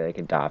 Yeah, they like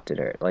adopted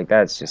her. Like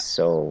that's yeah, just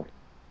so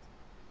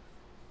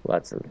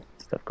lots of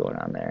stuff going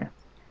on there.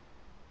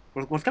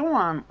 what's going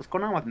on? What's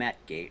going on with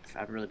Matt Gates? I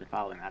haven't really been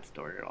following that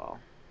story at all.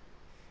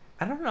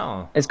 I don't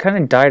know. It's kind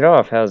of died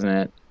off, hasn't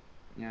it?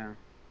 Yeah.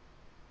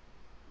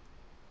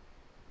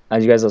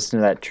 Did you guys listen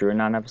to that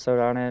TrueAnon episode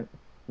on it?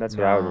 That's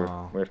what I would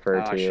No. refer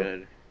Oh, I to.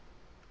 should.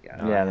 Yeah.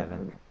 No, I Yeah,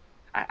 haven't.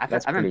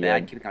 that's I've been pretty bad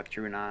good. keeping up with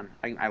TrueAnon.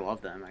 I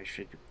love them. I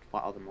should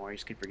follow them more. I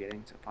just keep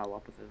forgetting to follow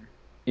up with them.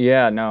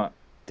 Yeah, no,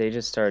 they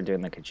just started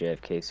doing like a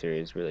JFK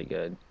series, really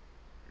good.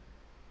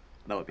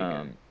 That would be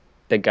good.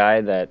 The guy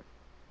that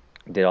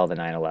did all the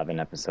 9/11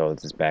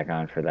 episodes is back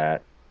on for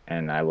that,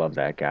 and I love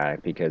that guy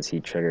because he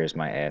triggers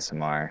my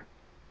ASMR.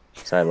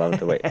 So I love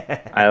the way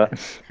I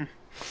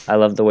I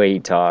love the way he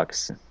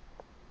talks.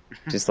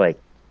 Just like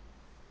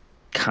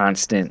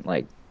constant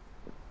like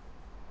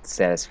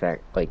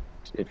like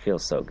it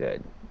feels so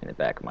good in the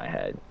back of my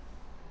head.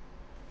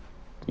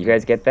 You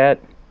guys get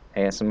that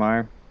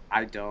ASMR?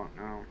 I don't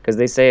know. Because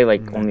they say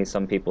like No. only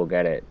some people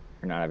get it,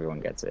 or not everyone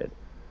gets it.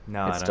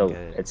 No, It's I still don't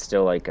get it. it's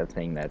still like a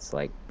thing that's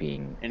like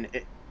being And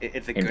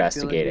it's a good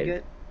feeling you investigated.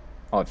 get.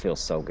 Oh, it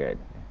feels so good.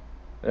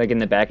 Like in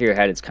the back of your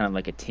head, it's kind of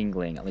like a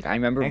tingling. Like I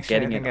remember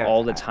Actually, I getting it think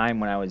all the time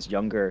when I was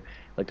younger.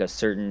 Like a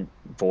certain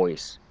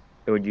voice,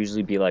 it would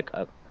usually be like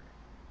a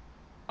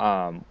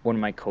one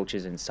of my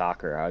coaches in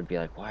soccer. I would be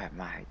like, why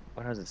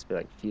does this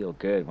feel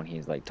good when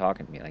he's like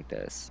talking to me like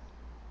this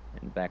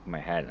in the back of my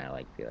head, and I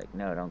like be like,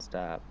 no, don't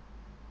stop.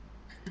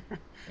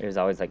 It was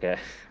always like a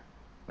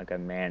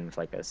man with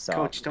like a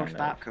soft Coach, don't kind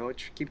stop, of,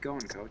 coach. Keep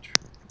going, coach.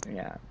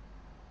 yeah.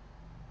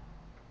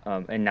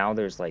 And now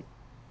there's like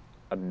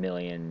a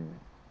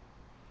million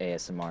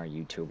ASMR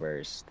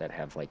YouTubers that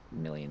have like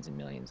millions and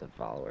millions of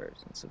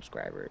followers and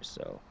subscribers.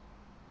 So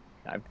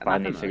I I'm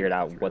not finally familiar figured with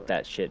out this, what really.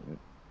 that shit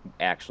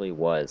actually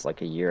was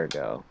like a year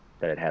ago,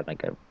 that it had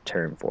like a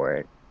term for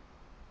it,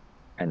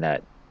 and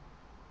that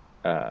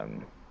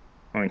um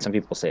I mean, some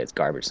people say it's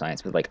garbage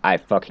science, but like I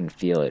fucking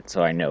feel it,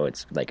 so I know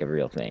it's like a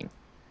real thing.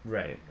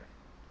 Right.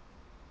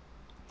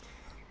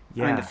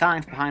 I mean, the Yeah.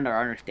 science behind our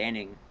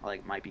understanding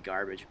like might be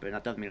garbage, but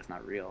that doesn't mean it's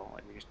not real.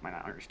 Like we just might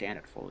not understand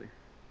it fully.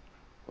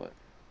 But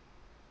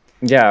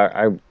Yeah,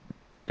 I'm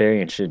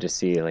very interested to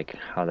see like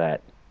how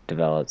that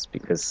develops,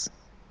 because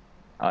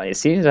it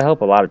seems to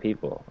help a lot of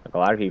people. Like a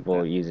lot of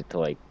people use it to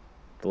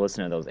to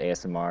listen to those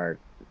ASMR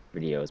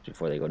videos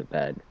before they go to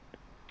bed.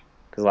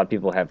 Because a lot of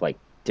people have like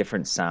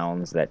different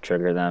sounds that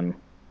trigger them.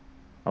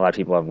 A lot of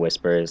people have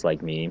whispers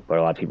like me, but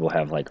a lot of people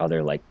have like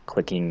other like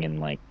clicking and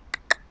like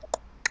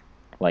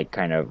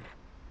kind of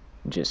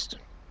just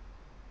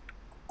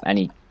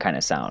any kind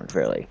of sound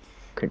really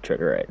could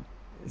trigger it.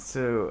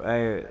 So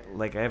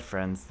I have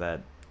friends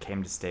that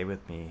came to stay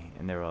with me,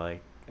 and they were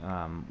like,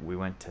 we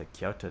went to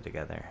Kyoto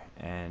together,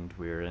 and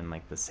we were in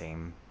like the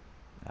same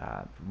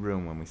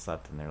room when we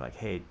slept, and they're like,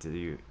 hey,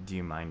 do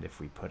you mind if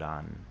we put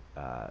on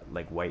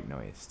like white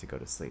noise to go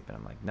to sleep? And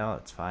I'm like, no,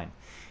 it's fine.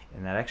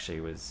 And that actually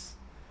was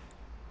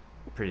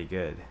pretty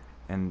good.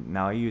 And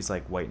now I use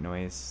like white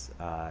noise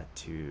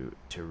to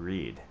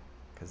read,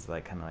 because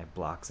like kind of like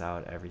blocks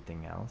out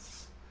everything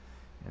else,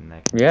 and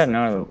I can Yeah, just like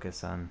no,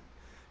 focus on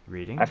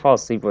reading. I fall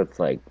asleep with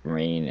like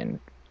rain and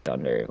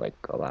thunder like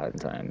a lot of the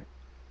time,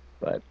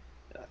 but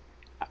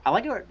I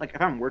like it. Like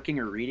if I'm working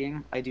or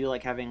reading, I do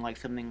like having like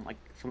something like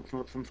some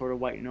sort of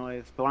white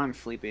noise. But when I'm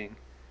sleeping,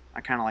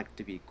 I kind of like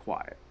to be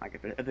quiet. Like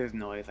if there's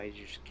noise, I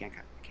just can't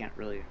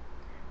really.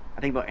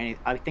 I think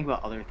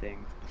about other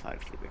things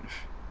besides sleeping.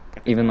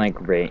 If there's noise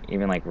going on.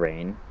 even like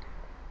rain.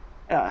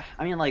 Yeah,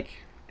 I mean like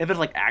if it's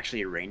like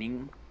actually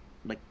raining,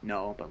 like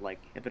no, but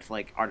like if it's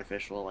like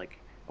artificial,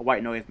 like a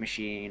white noise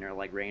machine or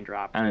like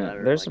raindrops or And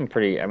whatever, there's like some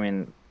pretty. I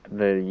mean,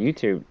 the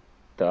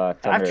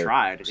I've thunder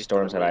tried. It just storms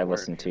doesn't that really I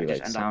work. listen I to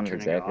just like end up sounds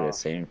turning it exactly the off.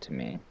 same to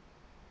me.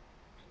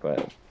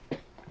 But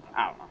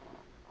I don't know.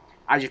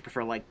 I just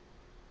prefer like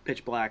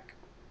pitch black,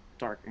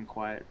 dark and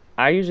quiet.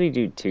 I usually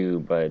do too.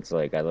 But it's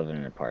like I live in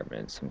an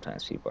apartment.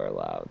 Sometimes people are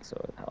loud, so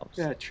it helps.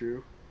 Yeah,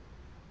 true.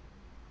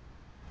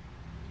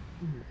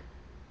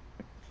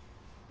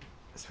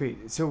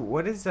 Sweet. So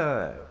what is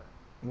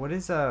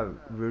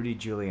Rudy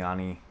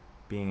Giuliani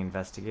being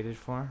investigated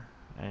for?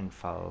 I didn't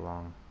follow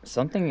along.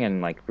 Something in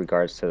like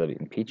regards to the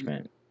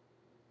impeachment,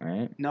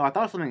 right? No, I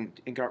thought of something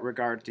in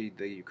regard to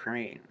the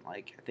Ukraine.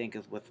 Like I think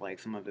is with like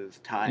some of his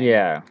tying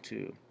Yeah,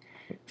 to.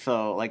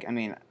 So like I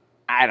mean,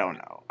 I don't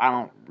know. I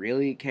don't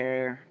really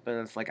care, but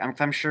it's like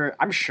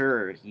I'm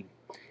sure he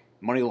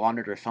money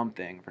laundered or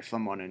something for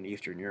someone in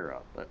Eastern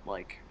Europe. But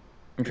like,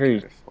 I'm who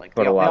sure, cares? Like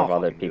but a they lot all of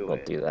other fucking do people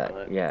it. do that.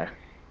 But Yeah,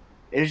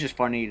 it is just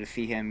funny to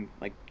see him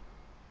like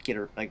get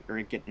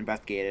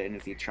investigated and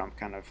to see Trump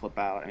kind of flip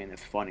out. I mean,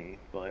 it's funny,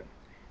 but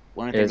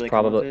will anything really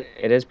come of it?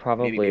 it is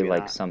Maybe, probably maybe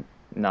like not. some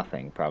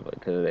nothing probably,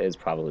 because it is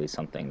probably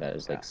something that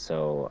is Yeah, like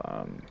so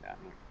yeah.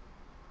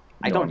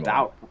 I don't normal,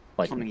 doubt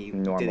like something he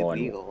did normal,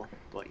 and illegal,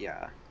 but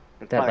yeah,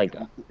 it's that probably like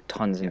like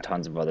tons and yeah,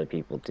 tons of other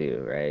people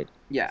do, right?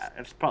 yeah,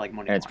 it's probably like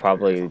money And it's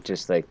laundering or probably something.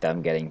 just like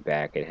them getting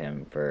back at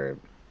him for,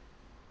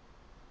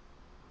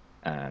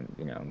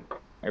 you know,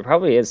 it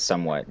probably is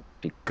somewhat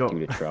due Go.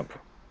 to Trump,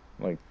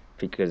 like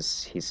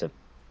because he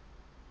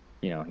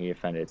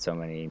offended so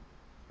many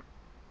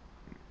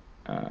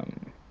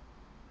um,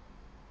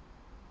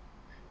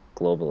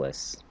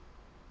 globalists,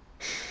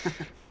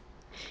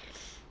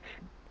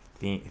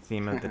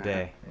 Theme of the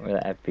day. or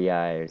the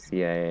FBI or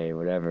CIA,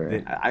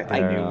 whatever.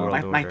 The new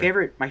world My order.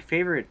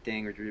 favorite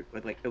thing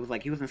was like it was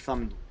like he was in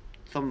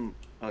some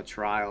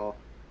trial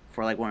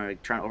for like one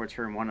trying to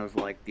overturn one of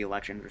like the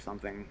elections or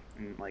something,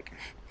 and like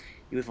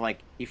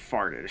he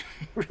farted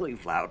really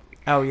loudly,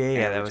 Oh yeah,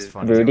 and yeah, it that was was just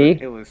funny. Rudy?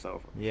 it was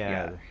so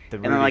Yeah, yeah, the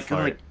and then Rudy cause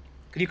fart.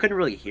 cause you couldn't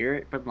really hear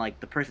it, but like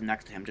the person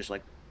next to him just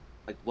like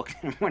looked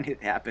at him when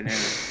it happened,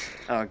 and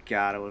oh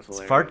god, it was It's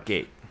hilarious.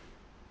 Fartgate.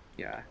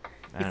 Yeah,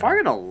 I he don't know.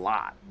 farted a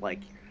lot.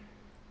 Like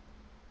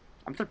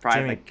I'm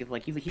surprised. Jimmy,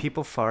 Like he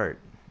people fart,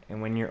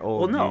 And when you're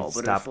Well, old, you no,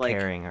 but stop it's like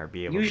caring or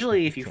be able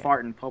usually to if you care.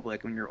 fart in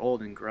public when you're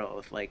old and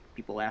gross, like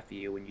people laugh at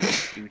you when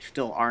you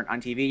still aren't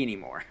on TV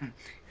anymore.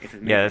 If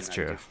it's Yeah, making that's that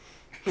true.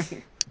 just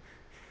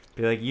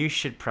Be like, you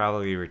should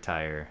probably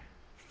retire,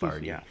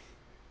 farty. yeah.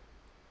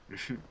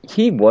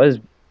 He was.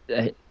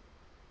 Uh,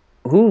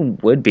 who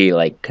would be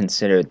like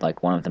considered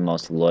like one of the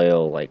most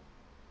loyal like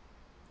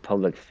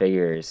public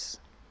figures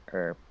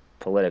or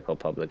political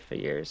public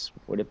figures?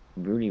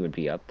 Rudy would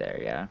be up there,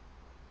 yeah,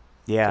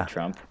 to Yeah.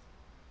 Trump.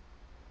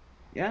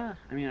 Yeah,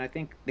 I mean, I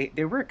think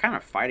they were kind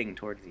of fighting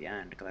towards the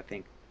end because I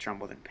think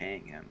Trump wasn't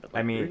paying him, but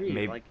I like mean,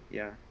 Rudy, like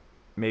yeah,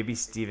 maybe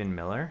Stephen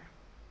Miller.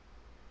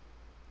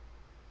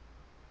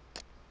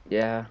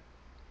 Yeah.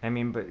 I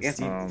mean, I but guess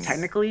Steve. Um.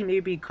 technically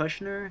maybe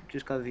Kushner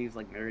just because he's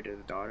like married to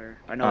his daughter.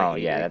 I know Oh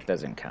that yeah, like that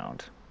doesn't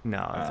count.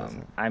 No, it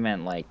doesn't. I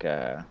meant like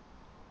a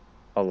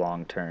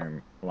long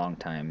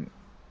time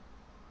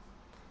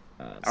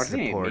I was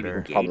thinking maybe Supporter.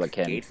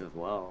 Republican. Gates as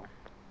well.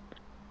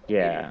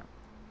 Maybe Yeah,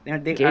 I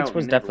Gates don't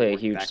was never definitely a worked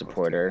huge that close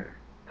supporter. together.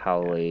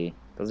 Yeah, Howley,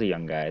 those are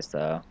young guys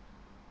though.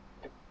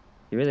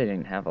 He really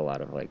didn't have a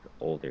lot of like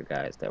older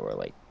guys that were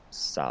like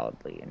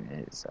solidly in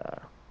his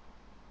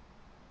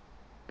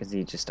because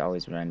he just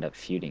always would end up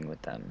feuding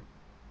with them.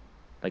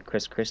 Like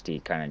Chris Christie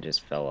kind of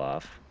just fell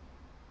off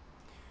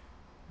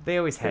They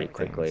always pretty had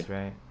quickly. things,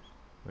 right?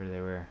 Where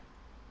they were.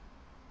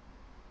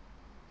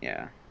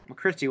 yeah. Well,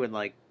 Christie would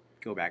like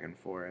go back and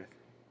forth.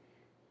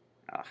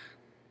 Ugh,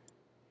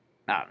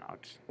 I don't know.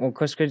 Well,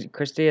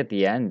 Christie at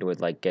the end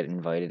would like get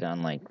invited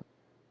on like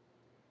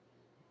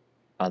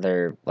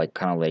other like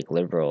kind of like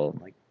liberal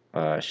Like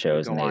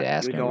shows, and they'd he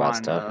ask would him go about on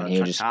stuff, and he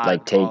would Chuck just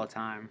like Todd all take the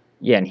time.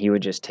 yeah, and he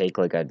would just take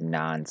like a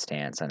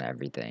non-stance on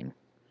everything.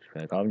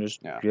 Like I'm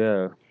just Yeah.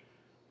 yeah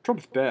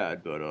Trump's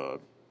bad, but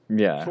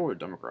yeah so are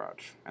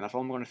Democrats, and that's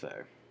all I'm going to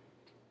say.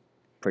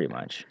 pretty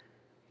much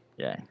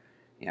yeah.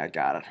 Yeah, I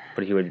got it.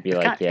 But he would be It's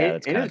like, kind. yeah,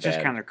 that's It kind is of just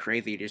bad kind of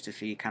crazy just to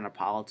see kind of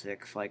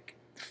politics like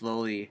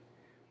slowly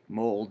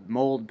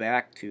mold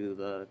back to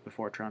the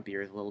before Trump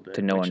years a little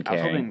to bit, no which one I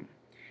was caring. hoping.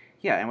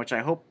 Yeah, and which I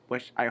hope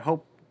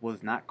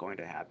was not going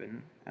to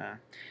happen.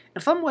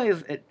 In some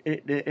ways, it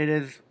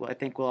is. I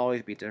think will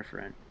always be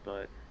different,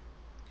 but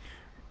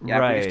yeah,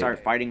 if we just Right. start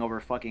fighting over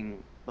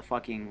the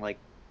fucking like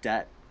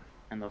debt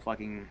and the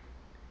fucking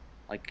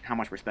like how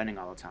much we're spending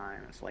all the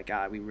time, it's like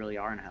God, we really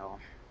are in hell.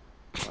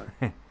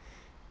 But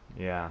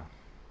Yeah.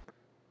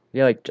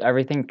 Yeah, like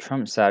everything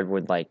Trump said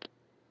would like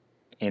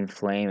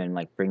inflame and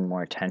like bring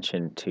more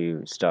attention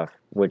to stuff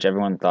which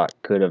everyone thought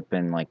could have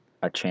been like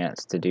a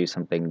chance to do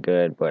something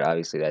good, but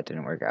obviously that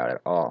didn't work out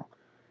at all.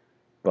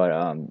 But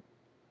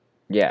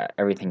yeah,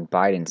 everything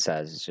Biden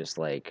says is just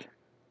like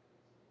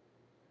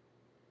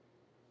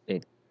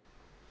it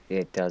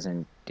it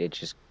doesn't it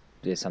just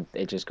is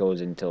something it just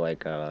goes into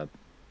like a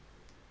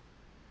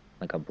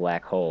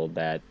black hole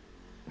that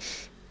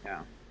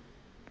yeah,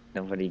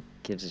 nobody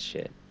gives a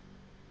shit.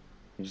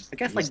 I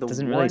guess He like just the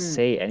doesn't really one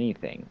say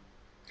anything.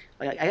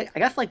 like I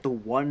guess like the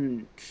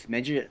one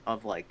smidget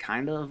of like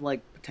kind of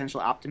like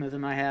potential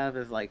optimism I have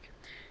is like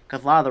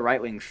because a lot of the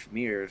right wing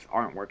smears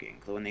aren't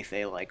working. So when they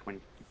say like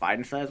when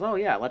Biden says, "Oh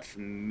yeah, let's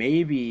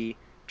maybe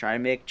try to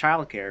make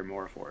childcare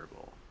more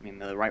affordable," I mean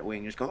the right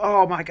wing just goes,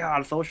 "Oh my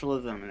God,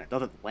 socialism," and it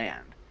doesn't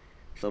land.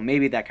 So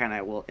maybe that kind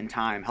of will in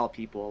time help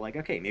people like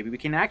okay, maybe we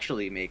can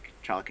actually make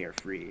childcare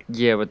free.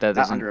 Yeah, but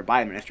Not under a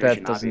Biden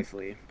administration, that doesn't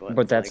obviously, but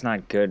but it's that's like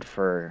not good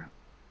for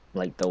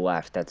like the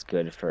left. That's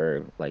good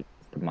for like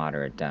the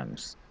moderate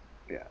Dems.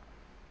 yeah,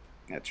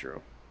 that's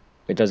true.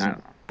 It I doesn't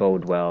don't know.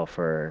 bode well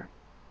for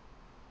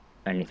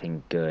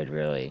anything good,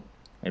 really.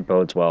 It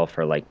bodes well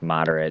for like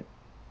moderate,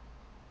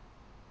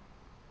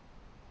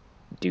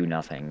 do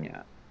nothing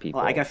Yeah.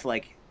 Well, I people. guess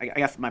like I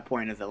guess my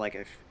point is that like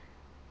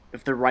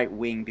if the right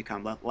wing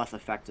become less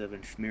effective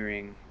in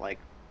smearing like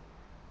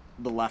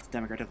the left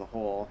Democrat as a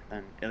whole,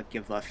 then it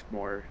gives us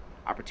more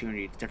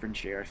opportunity to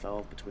differentiate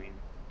ourselves between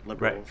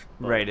Right. liberals.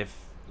 Right.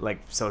 If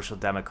like social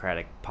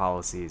democratic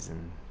policies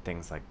and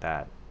things like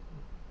that,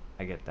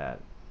 I get that.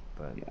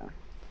 But Yeah,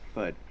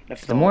 but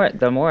that's The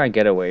still more I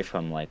get away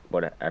from like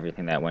what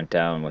everything that went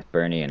down with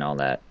Bernie and all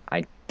that,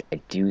 I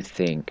do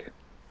think,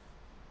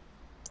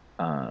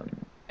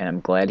 and I'm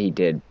glad he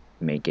did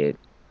make it.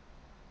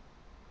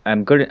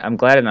 I'm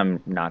glad and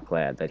I'm not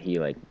glad that he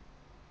like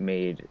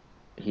made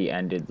he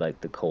ended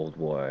like the Cold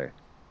War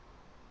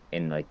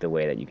in like the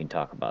way that you can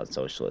talk about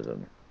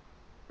socialism,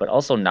 but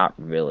also not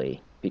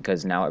really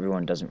because now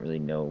everyone doesn't really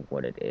know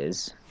what it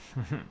is,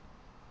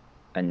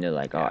 and they're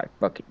like, yeah. oh,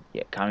 fucking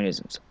yeah,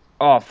 communism's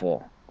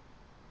awful,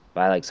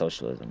 but I like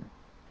socialism,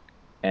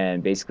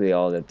 and basically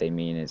all that they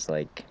mean is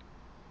like,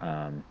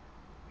 um,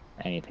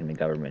 anything the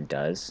government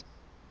does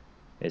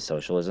is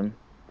socialism.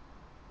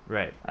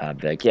 right.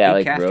 Be like, I yeah, I hate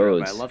like Castro,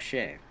 but I roads love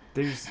Che.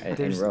 and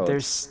There's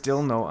roads.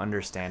 still no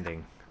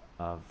understanding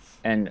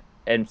of And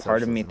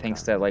part of me socialism,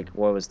 thinks that like communism.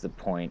 what was the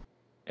point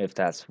if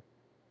that's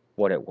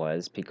what it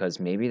was, because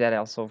maybe that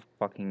also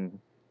fucking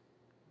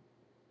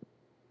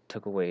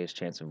took away his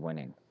chance of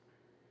winning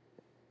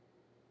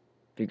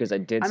because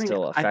it did I mean,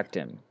 still affect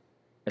him.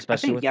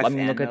 Especially with, I yes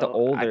mean, and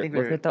no. I think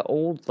they're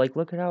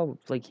look at how,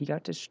 like, he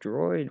got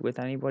destroyed with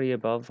anybody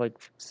above, like,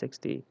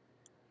 60.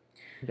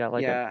 He got,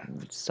 like, yeah.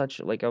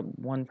 like, a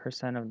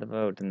 1% of the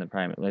vote in the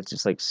primary. It's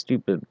just, like,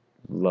 stupid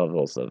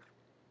levels of,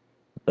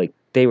 like,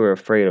 they were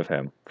afraid of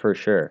him, for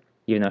sure,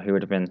 even though he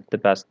would have been the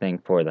best thing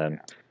for them.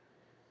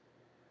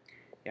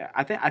 Yeah,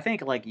 I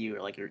think like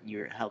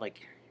you're how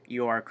like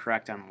you are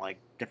correct on like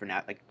different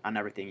like on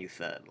everything you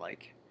said.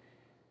 Like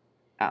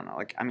I don't know,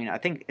 like I mean I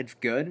think it's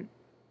good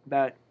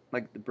that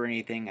like the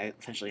Bernie thing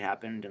essentially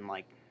happened and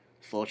like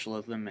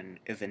socialism and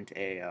isn't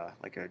a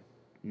like a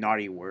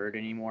naughty word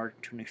anymore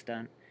to an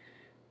extent.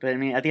 But I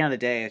mean at the end of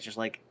the day it's just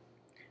like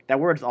that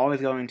word's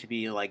always going to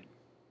be like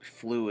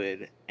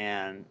fluid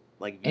and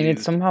like And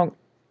used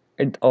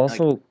it like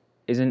also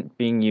isn't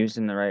being used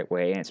in the right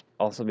way, and it's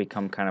also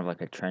become kind of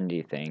like a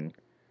trendy thing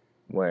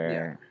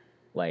yeah where,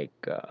 like,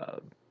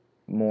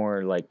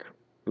 more, like,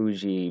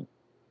 bougie,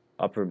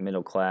 upper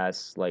middle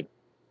class, like,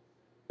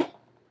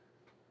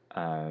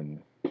 um,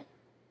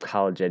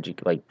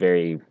 like,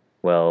 very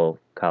well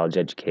college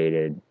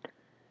educated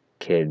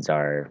kids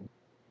are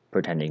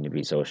pretending to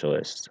be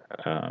socialists,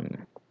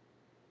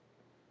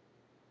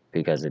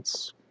 because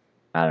it's,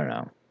 I don't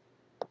know,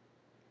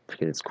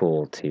 because it's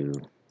cool to,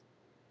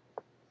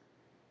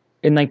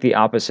 in, like, the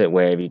opposite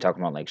way, if you talk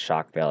about, like,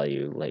 shock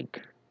value,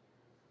 like,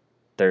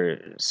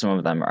 some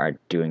of them are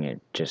doing it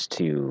just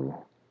to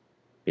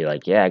be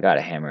like, yeah, I got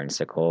a hammer and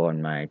sickle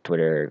in my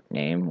Twitter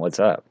name. What's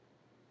up?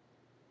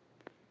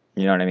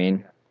 You know what I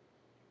mean?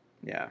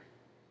 yeah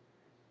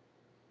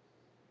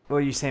Well,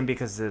 you're saying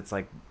because it's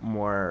like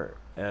more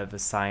of a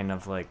sign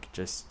of like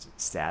just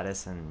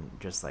status and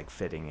just like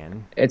fitting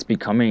in. It's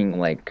becoming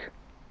like,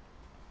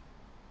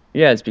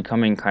 yeah, it's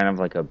becoming kind of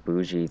like a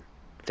bougie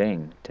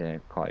thing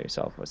to call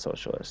yourself a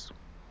socialist.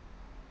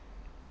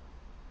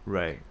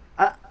 Right.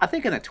 I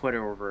think in the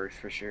Twitterverse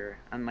for sure,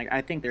 and like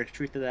I think there's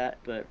truth to that,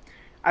 but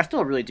I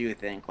still really do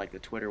think like the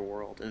Twitter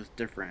world is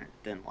different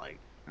than like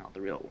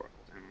the real world,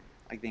 and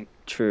I think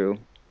True.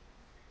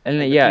 And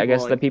like the yeah, I people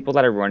guess the like people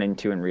that I run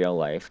into in real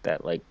life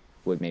that, like,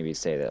 would maybe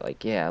say that,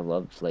 like, yeah, I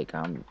love, like,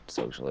 I'm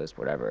socialist,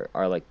 whatever,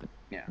 are like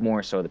yeah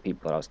more so the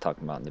people that I was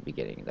talking about in the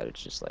beginning, that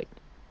it's just like,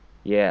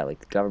 yeah, like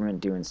the government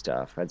doing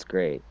stuff, that's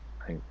great.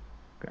 Like,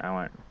 I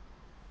want,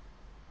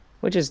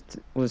 which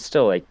was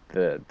still like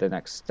the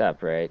next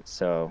step, right?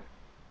 So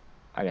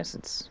I guess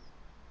it's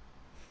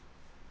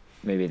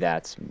maybe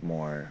that's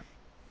more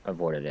of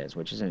what it is,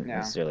 which isn't yeah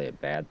necessarily a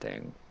bad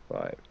thing,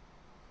 but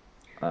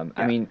yeah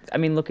I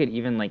mean, look at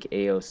even like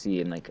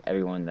AOC and like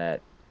everyone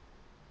that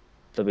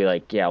they'll be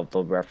like, yeah,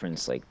 they'll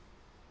reference like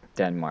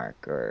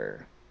Denmark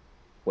or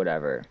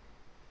whatever,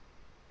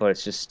 but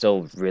it's just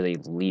still really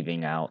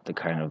leaving out the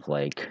kind of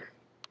like,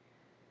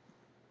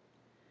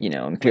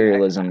 like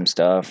imperialism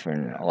stuff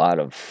and yeah a lot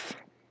of,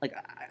 like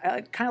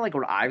I kind of like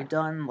what I've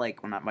done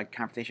like when like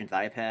conversations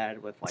I've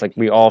had with it's like like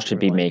we all people who should are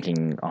be like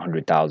making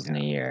 100,000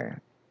 yeah a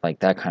year, like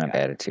that kind of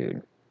yeah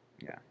attitude.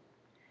 yeah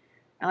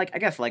and like I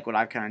guess like what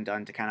I've kind of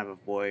done to kind of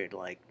avoid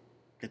like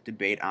the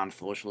debate on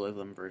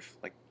socialism versus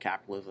like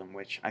capitalism,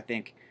 which I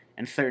think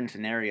in certain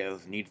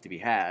scenarios needs to be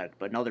had,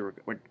 but in other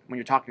when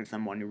you're talking to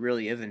someone who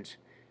really isn't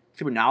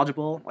super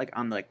knowledgeable like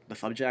on like the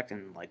subject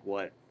and like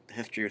what the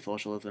history of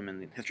socialism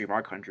and the history of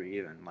our country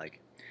even like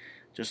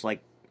just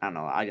like I don't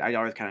know I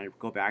always kind of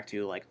go back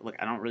to like look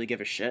I don't really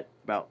give a shit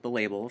about the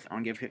labels. I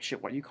don't give a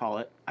shit what you call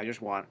it. I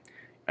just want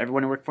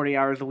everyone to work 40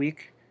 hours a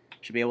week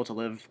should be able to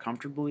live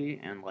comfortably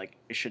and like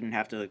it shouldn't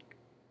have to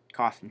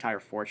cost an entire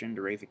fortune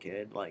to raise a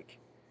kid. Like,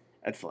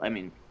 it's. I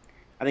mean,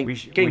 I think We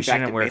getting back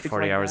shouldn't to work basics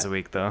 40 like hours that. a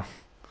week though.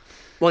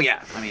 Well,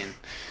 yeah. I mean,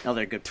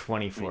 another good. I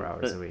 24 mean,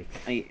 hours but a week.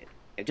 I mean,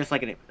 just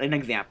like an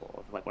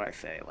example of like what I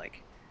say.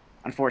 Like,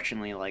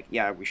 unfortunately, like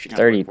yeah, we shouldn't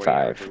have to work 40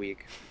 hours a 35,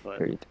 week, but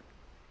 30.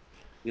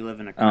 we live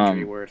in a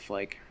country Um, where it's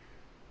like,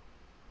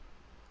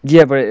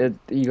 yeah, but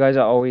you guys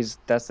are always,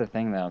 that's the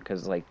thing though,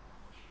 because like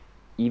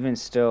even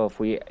still, if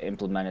we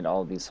implemented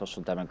all of these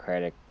social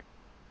democratic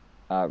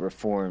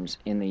reforms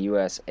in the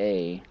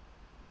USA,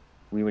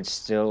 we would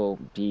still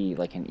be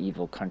like an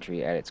evil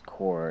country at its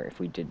core if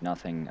we did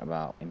nothing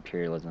about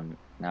imperialism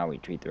and how we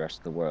treat the rest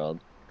of the world.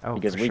 Oh,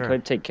 Because for we sure.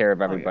 could take care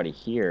of oh yeah, everybody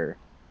here,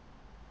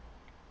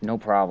 no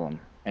problem,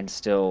 and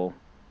still,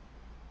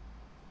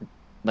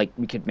 like,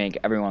 we could make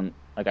everyone,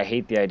 like, I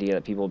hate the idea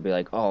that people will be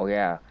like, oh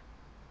yeah,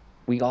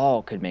 we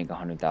all could make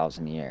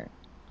 100,000 a year.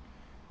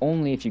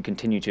 Only if you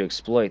continue to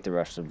exploit the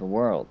rest of the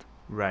world.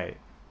 Right.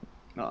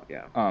 oh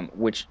yeah,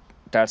 Which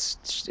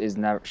that's is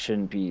never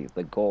shouldn't be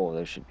the goal.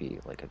 There should be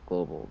like a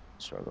global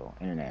struggle,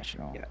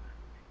 international, yeah.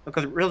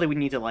 Because really, we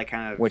need to like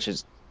kind of which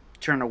is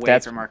turn away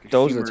that's from our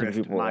those are the type of consumerist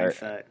people that are,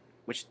 mindset,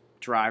 which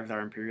drives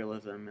our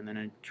imperialism and then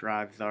it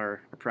drives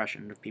our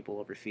oppression of people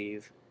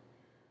overseas.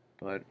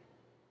 But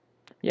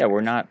yeah, I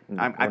guess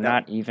I we're that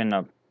not even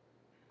a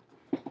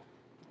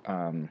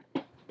um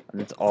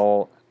that's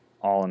all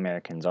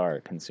Americans are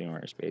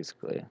consumers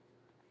basically.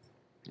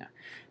 yeah,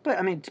 but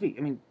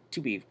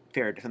to be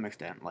fair to some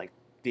extent, like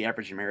the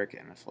average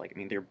American, it's like I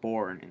mean they're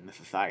born in the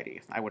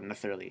society. I wouldn't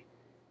necessarily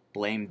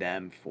blame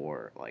them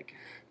for like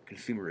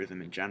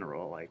consumerism in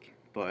general.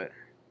 But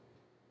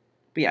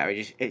yeah,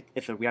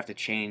 we have to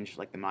change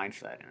like the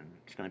mindset, and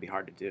it's gonna be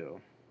hard to do.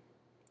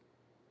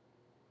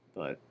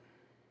 But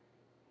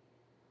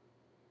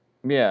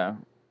Yeah.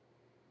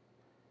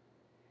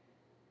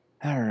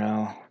 I don't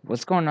know.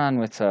 What's going on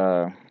with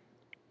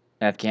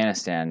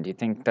Afghanistan? Do you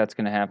think that's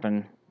gonna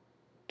happen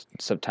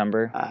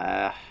September?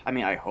 I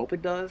mean, I hope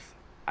it does.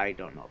 I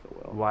don't know if it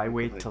will. Why Because,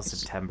 wait like, till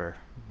September?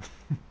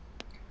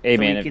 Hey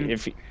so we man, can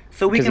if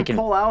so we because he can can,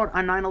 pull out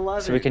on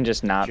 9/11. so we can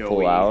just not pull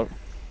Joey. out.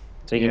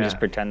 So he can just Yeah.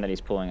 pretend that he's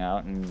pulling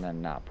out and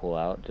then not pull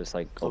out, just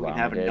like So we can Obama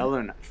have did.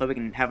 another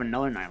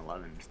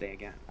 9/11 and stay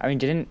again. I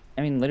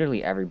mean,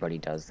 literally everybody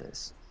does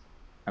this.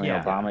 I mean,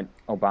 Yeah.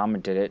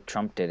 Obama did it.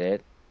 Trump did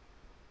it.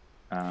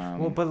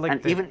 Well, but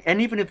like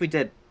And even if we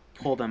did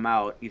pull them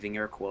out using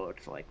air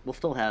quotes, like we'll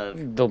still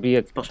have there'll be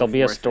a special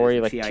story forces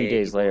and like CIA 2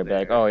 days people later, be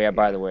like, there. oh yeah,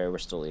 by the way, we're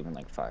still leaving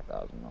like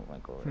 5,000,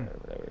 like or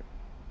whatever.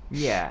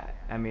 yeah,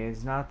 I mean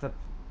it's not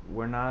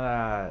we're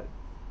not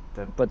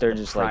the But they're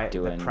the just like the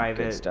doing good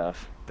private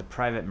stuff. the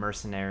private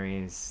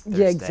mercenaries. Yeah,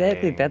 They're exactly.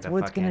 staying, That's the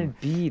what it's gonna fucking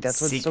be.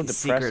 That's what's so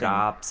secret depressing.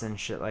 ops and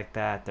shit like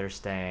that. They're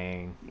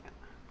staying.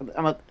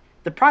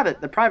 The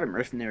private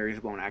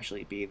mercenaries won't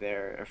actually be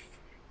there if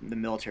the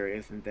military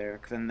isn't there,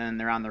 because then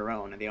they're on their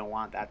own and they don't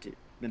want that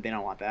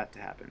to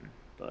happen.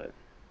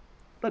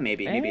 But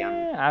maybe I'm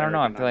I don't know.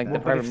 I arrogant feel like on the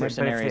that. private but if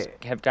mercenaries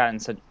they- have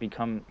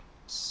become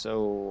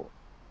so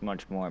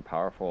much more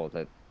powerful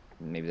that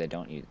maybe they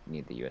don't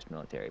need the U.S.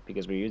 military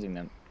because we're using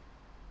them.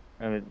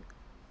 I mean,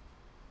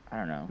 I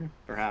don't know.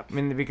 Perhaps. I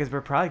mean, because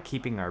we're probably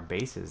keeping our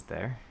bases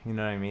there. You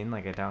know what I mean?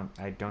 Like I don't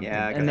Yeah, think.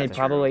 I guess And that's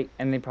true.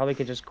 they probably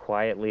could just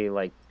quietly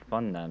like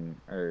fund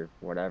them or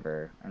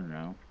whatever. I don't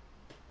know.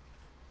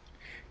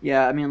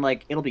 Yeah, I mean,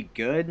 like it'll be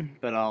good,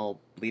 but I'll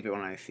believe it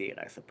when I see it.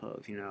 I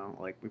suppose,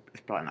 like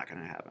it's probably not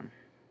gonna happen.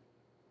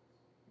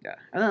 Yeah,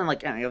 and then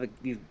like you have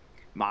like, these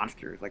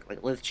monsters like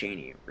Liz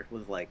Cheney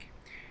was like,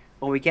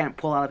 "Oh, we can't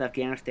pull out of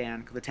Afghanistan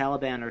because the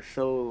Taliban are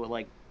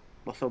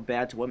so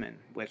bad to women."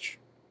 Which,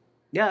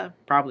 yeah,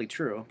 probably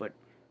true. But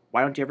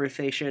why don't you ever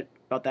say shit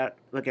about that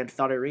against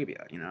Saudi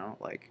Arabia?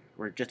 Like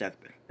we're just as,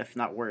 if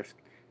not worse,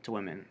 to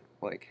women.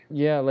 Like,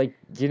 Yeah, like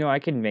I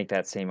can make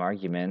that same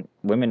argument.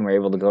 Women were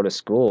able to go to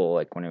school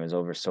like when it was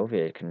over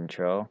Soviet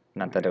control.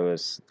 Not that it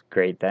was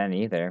great then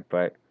either,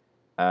 but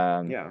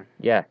yeah,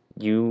 yeah,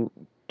 you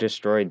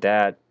destroyed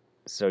that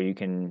so you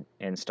can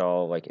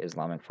install like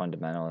Islamic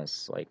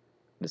fundamentalists. Like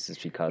this is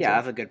because yeah,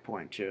 of that's a good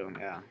point too.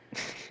 Yeah,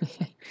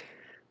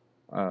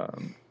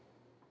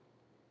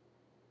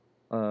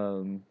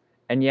 um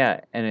and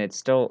yeah, and it's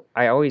still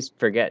I always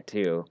forget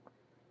too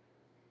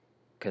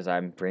because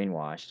I'm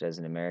brainwashed as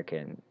an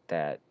American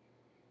that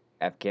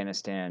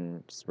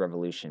Afghanistan's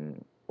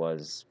revolution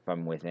was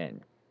from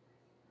within.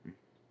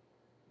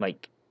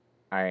 Like,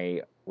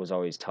 I was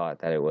always taught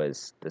that it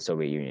was the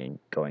Soviet Union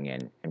going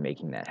in and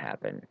making that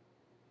happen,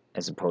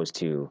 as opposed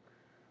to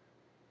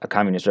a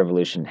communist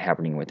revolution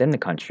happening within the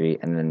country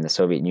and then the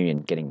Soviet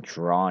Union getting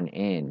drawn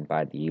in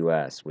by the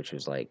US, which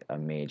was like a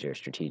major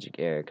strategic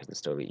error because the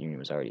Soviet Union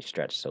was already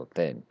stretched so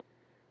thin.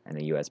 And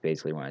the US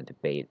basically wanted to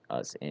bait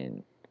us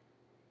in,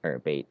 or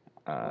bait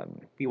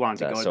we wanted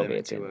to the go them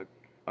Soviets into in.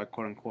 a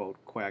quote unquote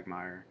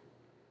quagmire.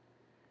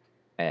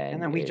 And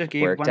And then we it just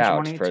gave a worked bunch of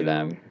out money for to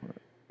them,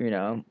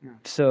 Yeah.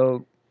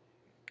 So,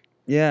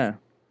 yeah.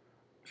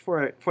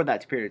 for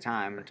that period of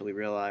time until we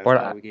realized Or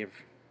that we gave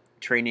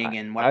training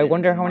and I weapons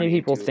wonder and how many money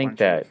people to a think bunch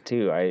that of.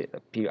 too.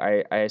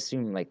 I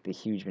assume like the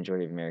huge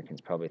majority of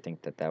Americans probably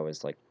think that that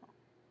was like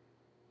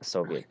a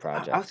Soviet I was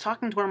project.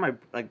 talking to one of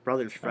my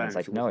brother's And friends it's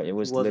like who no, it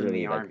was was in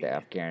literally the like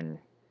army.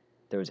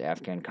 there was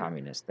Afghan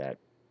communists that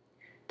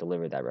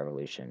delivered that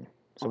revolution.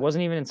 So it Oh,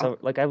 wasn't even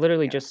like I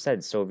literally yeah. just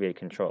said Soviet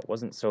control. It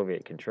wasn't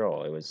Soviet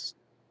control. It was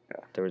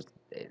Yeah. there was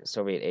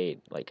Soviet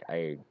aid. Like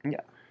I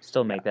Yeah.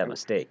 still make that I-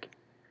 mistake.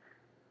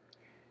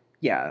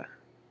 Yeah.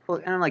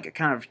 Well, and like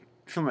kind of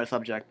similar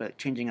subject, but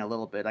changing a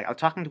little bit. Like I was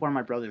talking to one of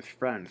my brother's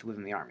friends who was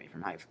in the army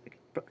from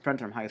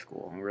friends from high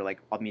school, and we were like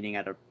all meeting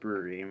at a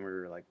brewery, and we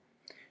were like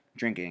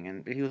drinking,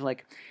 and he was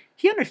like,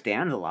 he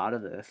understands a lot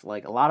of this,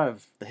 like a lot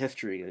of the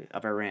history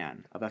of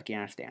Iran, of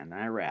Afghanistan, and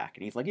Iraq,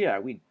 and he's like, yeah,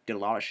 we did a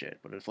lot of shit,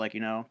 but it's like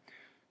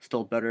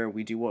still better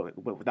we do what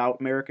without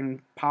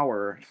American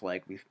power. It's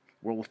like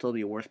world will still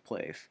be a worse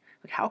place.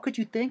 Like how could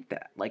you think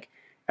that? Like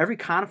every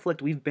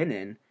conflict we've been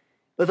in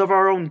was of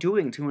our own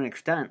doing to an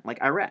extent,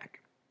 like Iraq.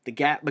 The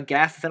gas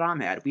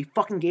Saddam had, we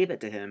fucking gave it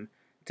to him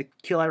to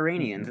kill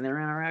Iranians in the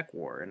Iran-Iraq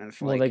war, and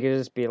it's Well, like, they could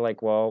just be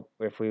like, well,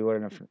 if we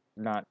wouldn't have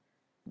not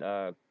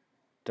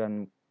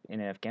done in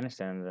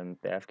Afghanistan, then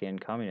the Afghan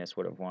communists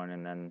would have won,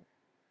 and then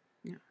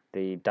Yeah.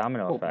 the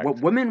domino well,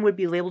 effect. women would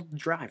be able to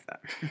drive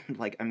that.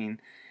 Like, I mean,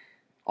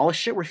 all the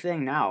shit we're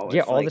saying now. Yeah,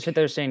 It's all the like, shit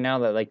they're saying now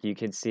that like you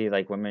could see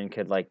like women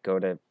could like go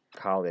to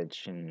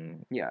college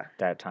and yeah,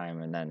 that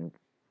time, and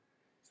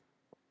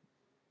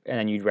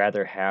then you'd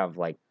rather have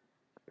like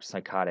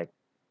psychotic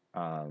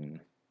um,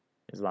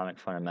 Islamic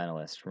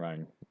fundamentalists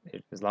run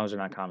as long as they're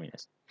not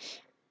communist.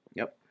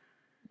 yep.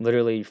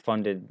 Literally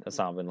funded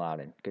Osama bin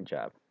Laden. Good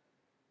job.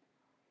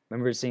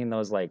 remember seeing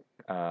those like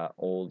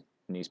old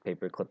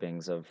newspaper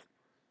clippings of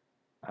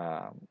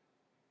um,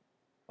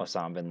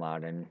 Osama bin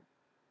Laden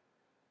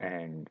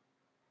and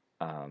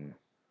um,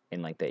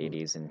 in like the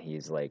 80s, and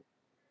he's like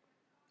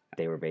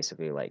they were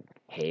basically like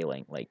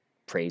hailing, like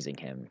praising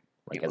him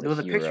Yeah, like well, as a there was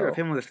a picture of hero.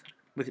 him with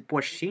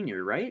Bush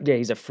Senior, right? Yeah,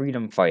 he's a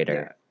freedom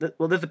Yeah. fighter,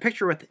 Well, there's a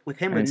picture with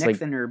him and with it's like,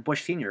 Nixon or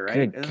Bush Senior,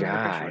 right? good Isn't there a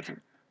picture with God,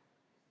 him?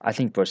 I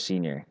think Bush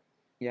Senior.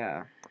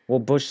 Yeah. Well,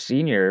 Bush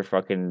Senior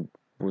fucking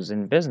was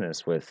in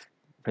business with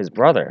his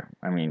brother.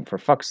 I mean, for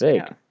fuck's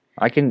sake, Yeah.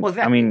 I can. Well,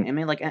 I exactly. mean, I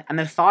mean, like, and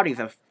the Saudis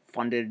have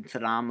funded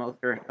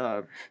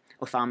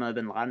Osama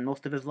bin Laden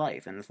most of his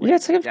life, and it's yeah, like,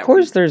 it's like of yeah,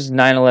 course there's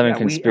 9/11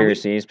 we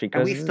conspiracies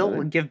and we because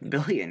still give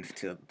billions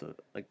to the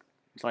like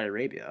Saudi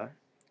Arabia,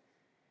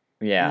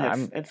 yeah, and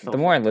I'm it's so the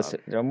more I fucked up. listen,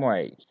 the more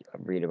I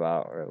read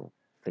about or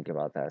think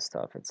about that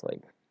stuff, it's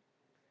like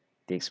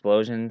the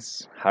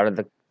explosions. How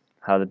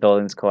the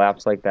buildings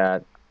collapse like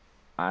that?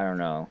 I don't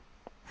know.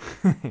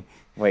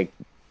 Like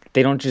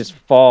they don't just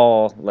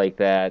fall like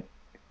that.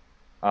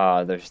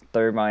 There's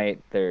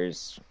thermite.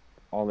 There's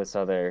all this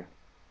other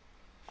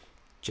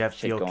Jet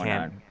shit fuel going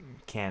on.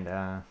 can't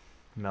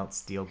melt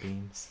steel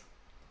beams.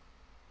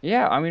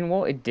 Yeah, I mean,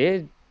 well, it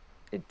did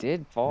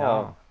fall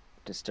No.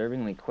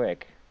 disturbingly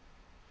quick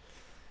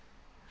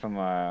from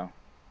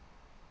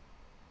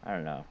I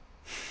don't know,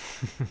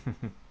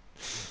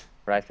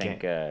 but I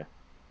think Can't,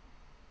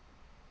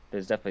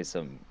 there's definitely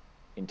some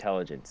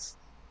intelligence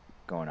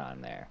going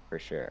on there for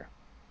sure.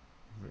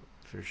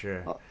 for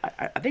sure. Well,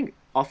 I think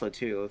also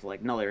too it was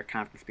like another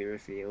kind of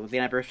conspiracy. It was the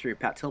anniversary of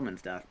Pat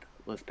Tillman's death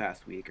this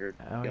past week or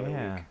Oh the other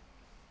yeah. week.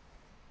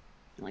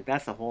 And, like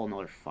that's a whole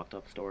another fucked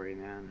up story,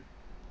 man.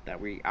 That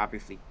we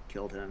obviously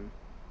killed him,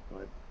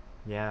 but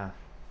Yeah.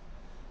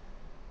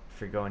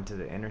 For going to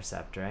the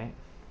Intercept, right?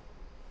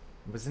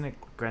 Wasn't it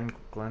Glenn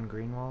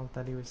Greenwald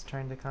that he was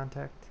trying to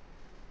contact?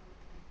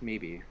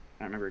 maybe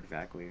I don't remember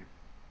exactly.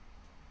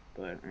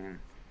 But I mean,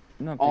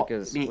 No, I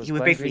because mean, was he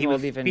was Glenn basically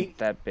Greenwald even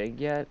that big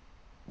yet?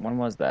 When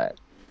was that?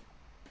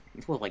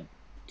 this was like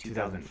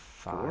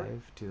 2004,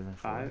 2005,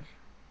 2004. 5,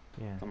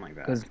 Yeah. something like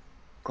that. Because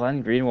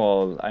Glenn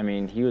Greenwald, I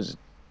mean, he was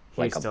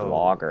He was like a still.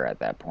 blogger at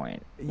that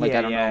point. Like, Yeah,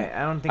 I don't know. yeah.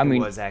 I don't I think it mean,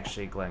 was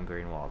actually Glenn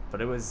Greenwald,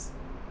 but it was.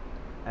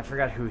 I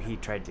forgot who he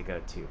tried to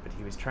go to, but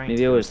he was trying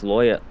to maybe it go. was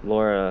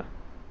Laura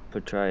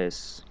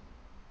Petraeus,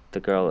 the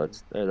girl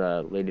that's or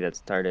the lady that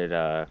started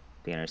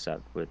the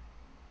Intercept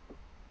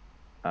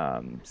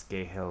um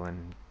Scahill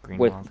and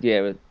with Greenwald.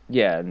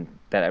 yeah, and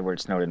that Edward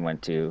Snowden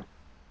went to,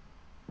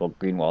 well,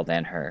 Greenwald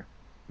and her.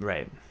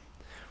 Right.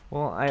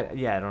 Well, I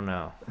don't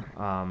know.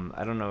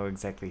 I don't know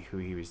exactly who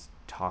he was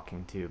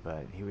talking to,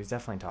 but he was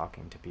definitely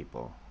talking to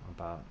people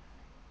about.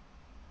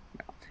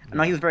 I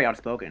know he Yeah. was very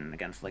outspoken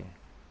against like, Yeah.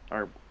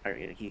 or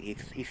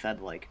he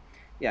said like,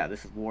 yeah,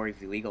 this is war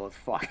is illegal as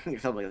fuck or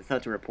something. Like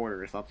such a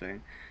reporter or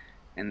something,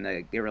 and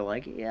they were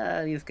like,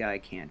 yeah, this guy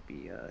can't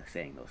be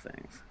saying those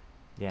things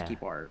to Yeah.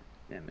 keep our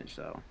image.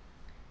 So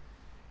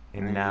I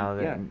And mean,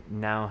 yeah,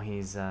 now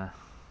he's the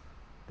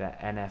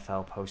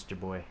NFL poster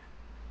boy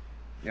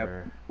yep.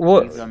 for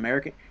He's What? an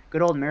American,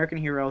 good old American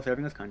hero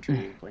serving his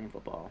country, playing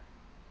football.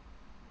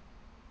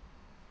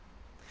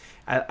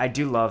 I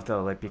do love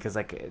though, like, because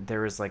like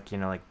there was like,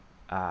 like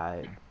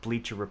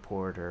Bleacher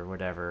Report or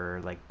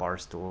whatever, like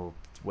Barstool,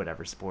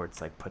 whatever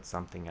sports, like put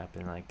something up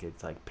and like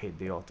it's like paid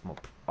the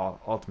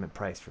ultimate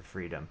price for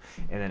freedom,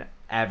 and then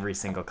every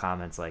single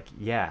comment's like,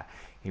 yeah,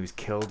 he was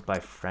killed by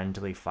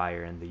friendly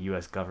fire and the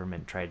U.S.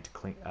 government tried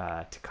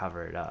to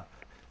cover it up,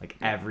 like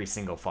Yeah. every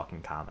single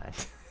fucking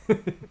comment.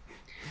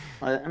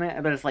 I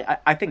mean, but it's like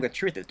I think the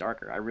truth is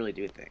darker. I really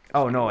do think.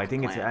 Oh Like, it no, I was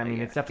think it's. planned. I mean,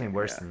 Yeah, it's definitely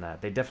worse yeah, than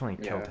that. They definitely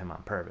killed yeah, him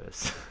on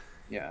purpose.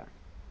 yeah.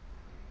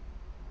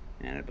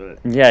 And but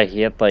Yeah,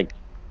 he had like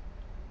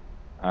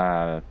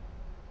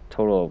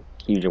total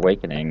huge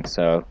awakening.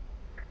 So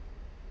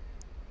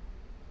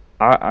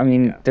I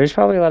mean, yeah, there's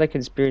probably a lot of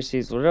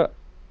conspiracies.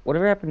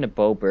 Whatever happened to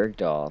Bo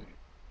Bergdahl?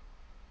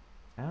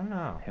 I don't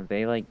know. Have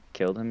they like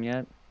killed him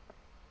yet?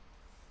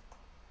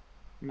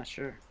 I'm not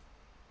sure.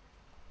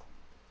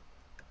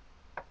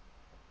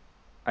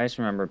 I just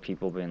remember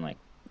people being like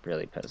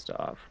really pissed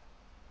off.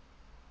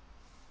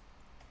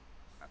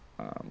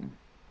 Um,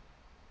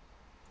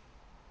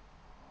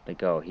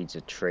 like, oh, he's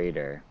a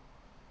traitor.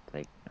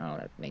 Like, oh,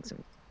 that makes him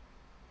a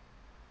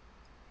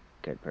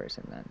good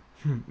person then.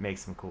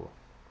 Makes him cool.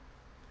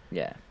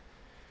 Yeah.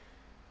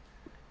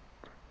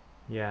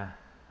 Yeah,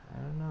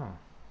 I don't know.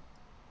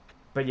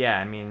 But yeah,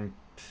 I mean,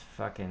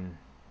 fucking.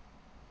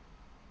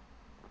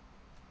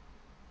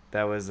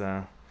 That was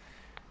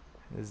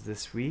is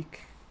this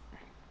week,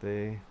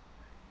 the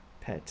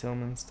Pat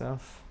Tillman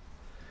stuff.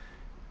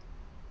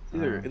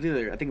 It's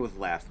either I think it was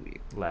last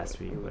week. Last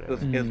week, It whatever.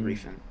 was Mm.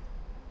 recent.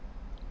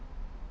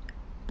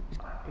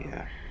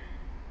 Yeah.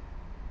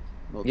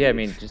 Well, Yeah, I dude,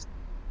 mean, it's just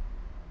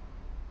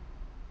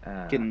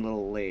getting a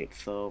little late,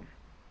 so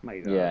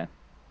might yeah.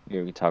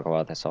 Yeah, we could talk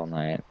about this all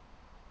night.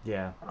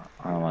 Yeah.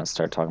 I don't want to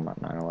start talking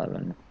about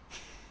 9/11.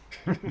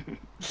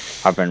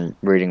 I've been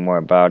reading more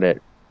about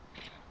it.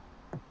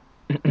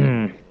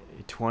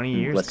 20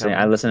 years Listening, I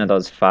coming. listened to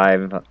those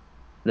 5.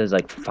 There's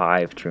like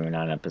 5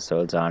 TrueAnon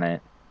episodes on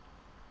it.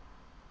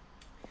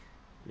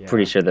 Yeah.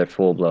 Pretty sure they're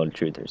full-blown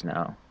truthers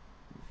now.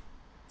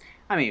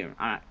 I mean,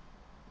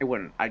 it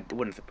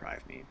wouldn't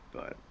surprise me,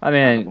 but I I don't know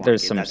if I mean, wanna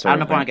there's get some that, I sort don't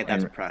know of if I want to get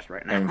that suppressed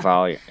right now.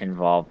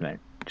 involvement.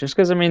 Just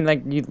because I mean,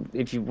 like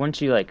once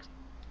you like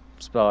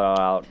spell it all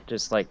out,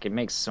 just like it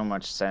makes so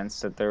much sense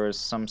that there was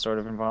some sort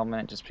of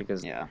involvement. Just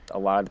because Yeah. a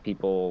lot of the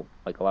people,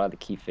 like a lot of the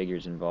key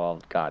figures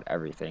involved, got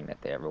everything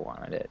that they ever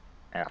wanted it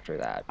after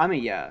that. I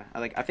mean, yeah,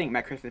 I think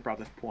Matt Christie brought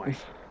this point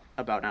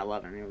about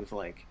 9/11. It was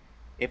like,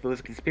 if it was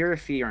a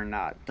conspiracy or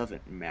not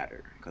doesn't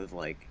matter, because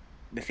like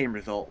the same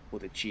result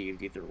was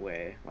achieved either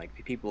way.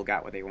 Like people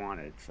got what they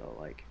wanted, so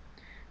like,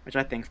 which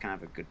I think is kind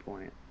of a good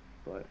point,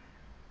 but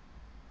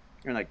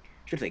or like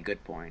I should say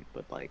good point,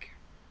 but like,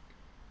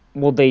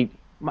 Well, help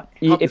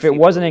if the it people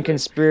wasn't a with-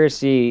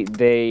 conspiracy,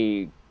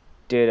 they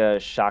did a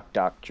shock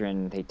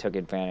doctrine. They took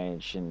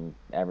advantage, and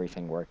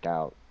everything worked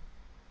out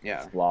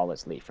yeah,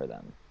 flawlessly for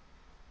them.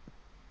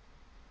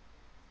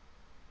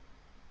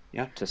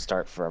 Yeah. To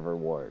start forever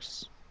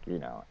wars,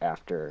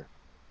 after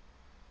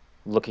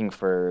looking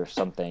for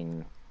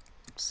something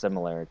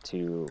similar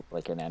to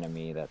like an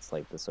enemy that's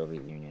like the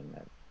Soviet Union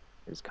that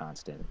is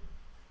constant.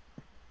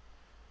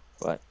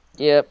 But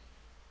yep.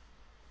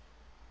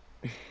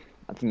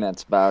 I think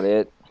that's about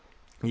it.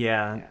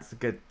 Yeah, Yeah. it's a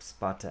good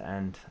spot to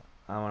end.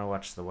 I want to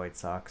watch the White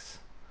Sox.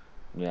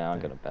 Yeah, I'm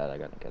gonna bed. I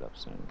gotta get up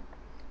soon.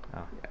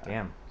 Oh, Yeah.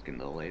 damn. It's getting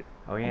a little late.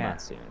 Oh, Well, yeah.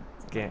 not soon.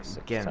 Getting,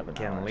 6, getting, 7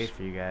 getting hours. late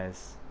for you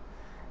guys.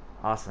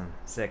 Awesome.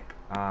 Sick.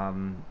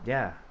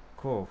 Yeah,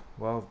 cool.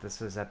 Well, this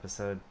was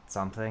episode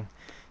something,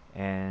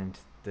 and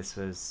this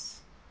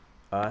was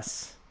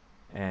us,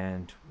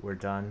 and we're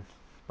done.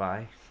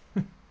 Bye.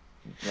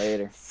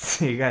 Later.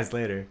 See you guys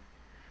later.